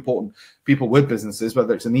 I think it's important people with businesses,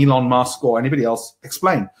 whether it's an Elon Musk or anybody else,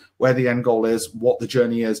 explain where the end goal is, what the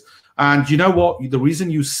journey is. And you know what? The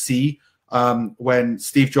reason you see when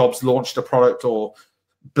Steve Jobs launched a product or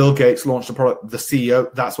Bill Gates launched a product, the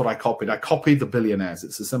CEO, that's what I copied. I copied the billionaires.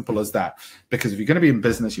 It's as simple as that. Because if you're going to be in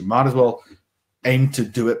business, you might as well aim to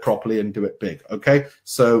do it properly and do it big. Okay.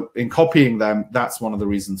 So in copying them, that's one of the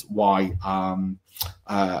reasons why I'm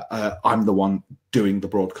the one doing the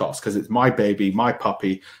broadcast, because it's my baby, my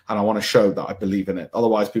puppy, and I want to show that I believe in it.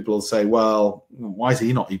 Otherwise, people will say, well, why is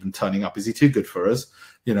he not even turning up? Is he too good for us?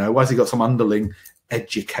 You know, why has he got some underling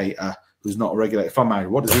educator who's not a regulated fund manager?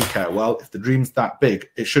 What does he care? Well, if the dream's that big,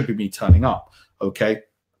 it should be me turning up. Okay.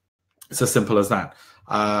 It's as simple as that.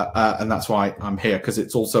 And that's why I'm here, because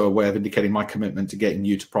it's also a way of indicating my commitment to getting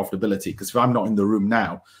you to profitability. Because if I'm not in the room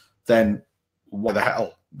now, then what the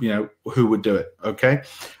hell, you know, who would do it? Okay.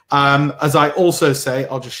 As I also say,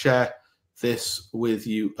 I'll just share this with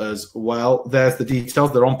you as well. There's the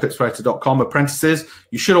details. They're on pipspredator.com. Apprentices,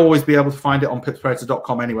 you should always be able to find it on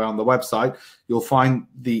pipspredator.com anyway on the website. You'll find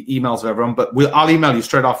the emails of everyone, but I'll email you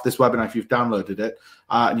straight after this webinar if you've downloaded it.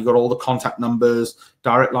 And you've got all the contact numbers,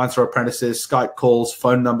 direct lines for apprentices, Skype calls,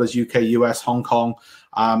 phone numbers, UK, US, Hong Kong.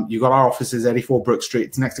 You've got our offices, 84 Brook Street.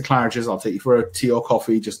 It's next to Claridge's. I'll take you for a tea or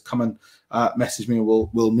coffee. Just come and message me.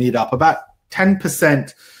 We'll meet up. About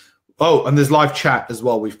 10%. Oh, and there's live chat as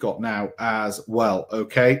well we've got now as well,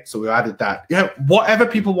 okay? So we added that. You know, whatever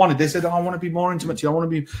people wanted, they said, oh, I want to be more intimate to you. I want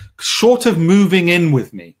to be short of moving in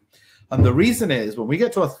with me. And the reason is when we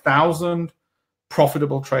get to 1,000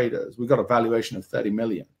 profitable traders, we've got a valuation of 30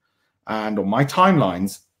 million. And on my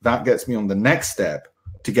timelines, that gets me on the next step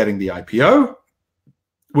to getting the IPO,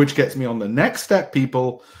 which gets me on the next step,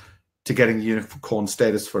 people, to getting the unicorn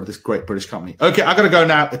status for this great British company. Okay, I got to go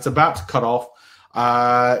now. It's about to cut off.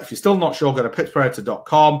 If you're still not sure, go to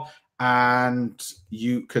pipspredator.com and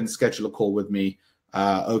you can schedule a call with me.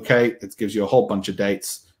 Okay, it gives you a whole bunch of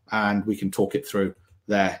dates and we can talk it through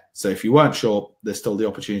there. So if you weren't sure, there's still the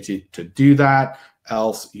opportunity to do that.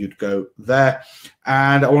 Else you'd go there.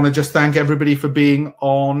 And I want to just thank everybody for being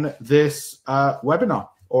on this webinar.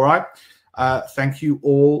 All right. Thank you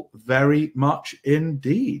all very much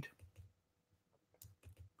indeed.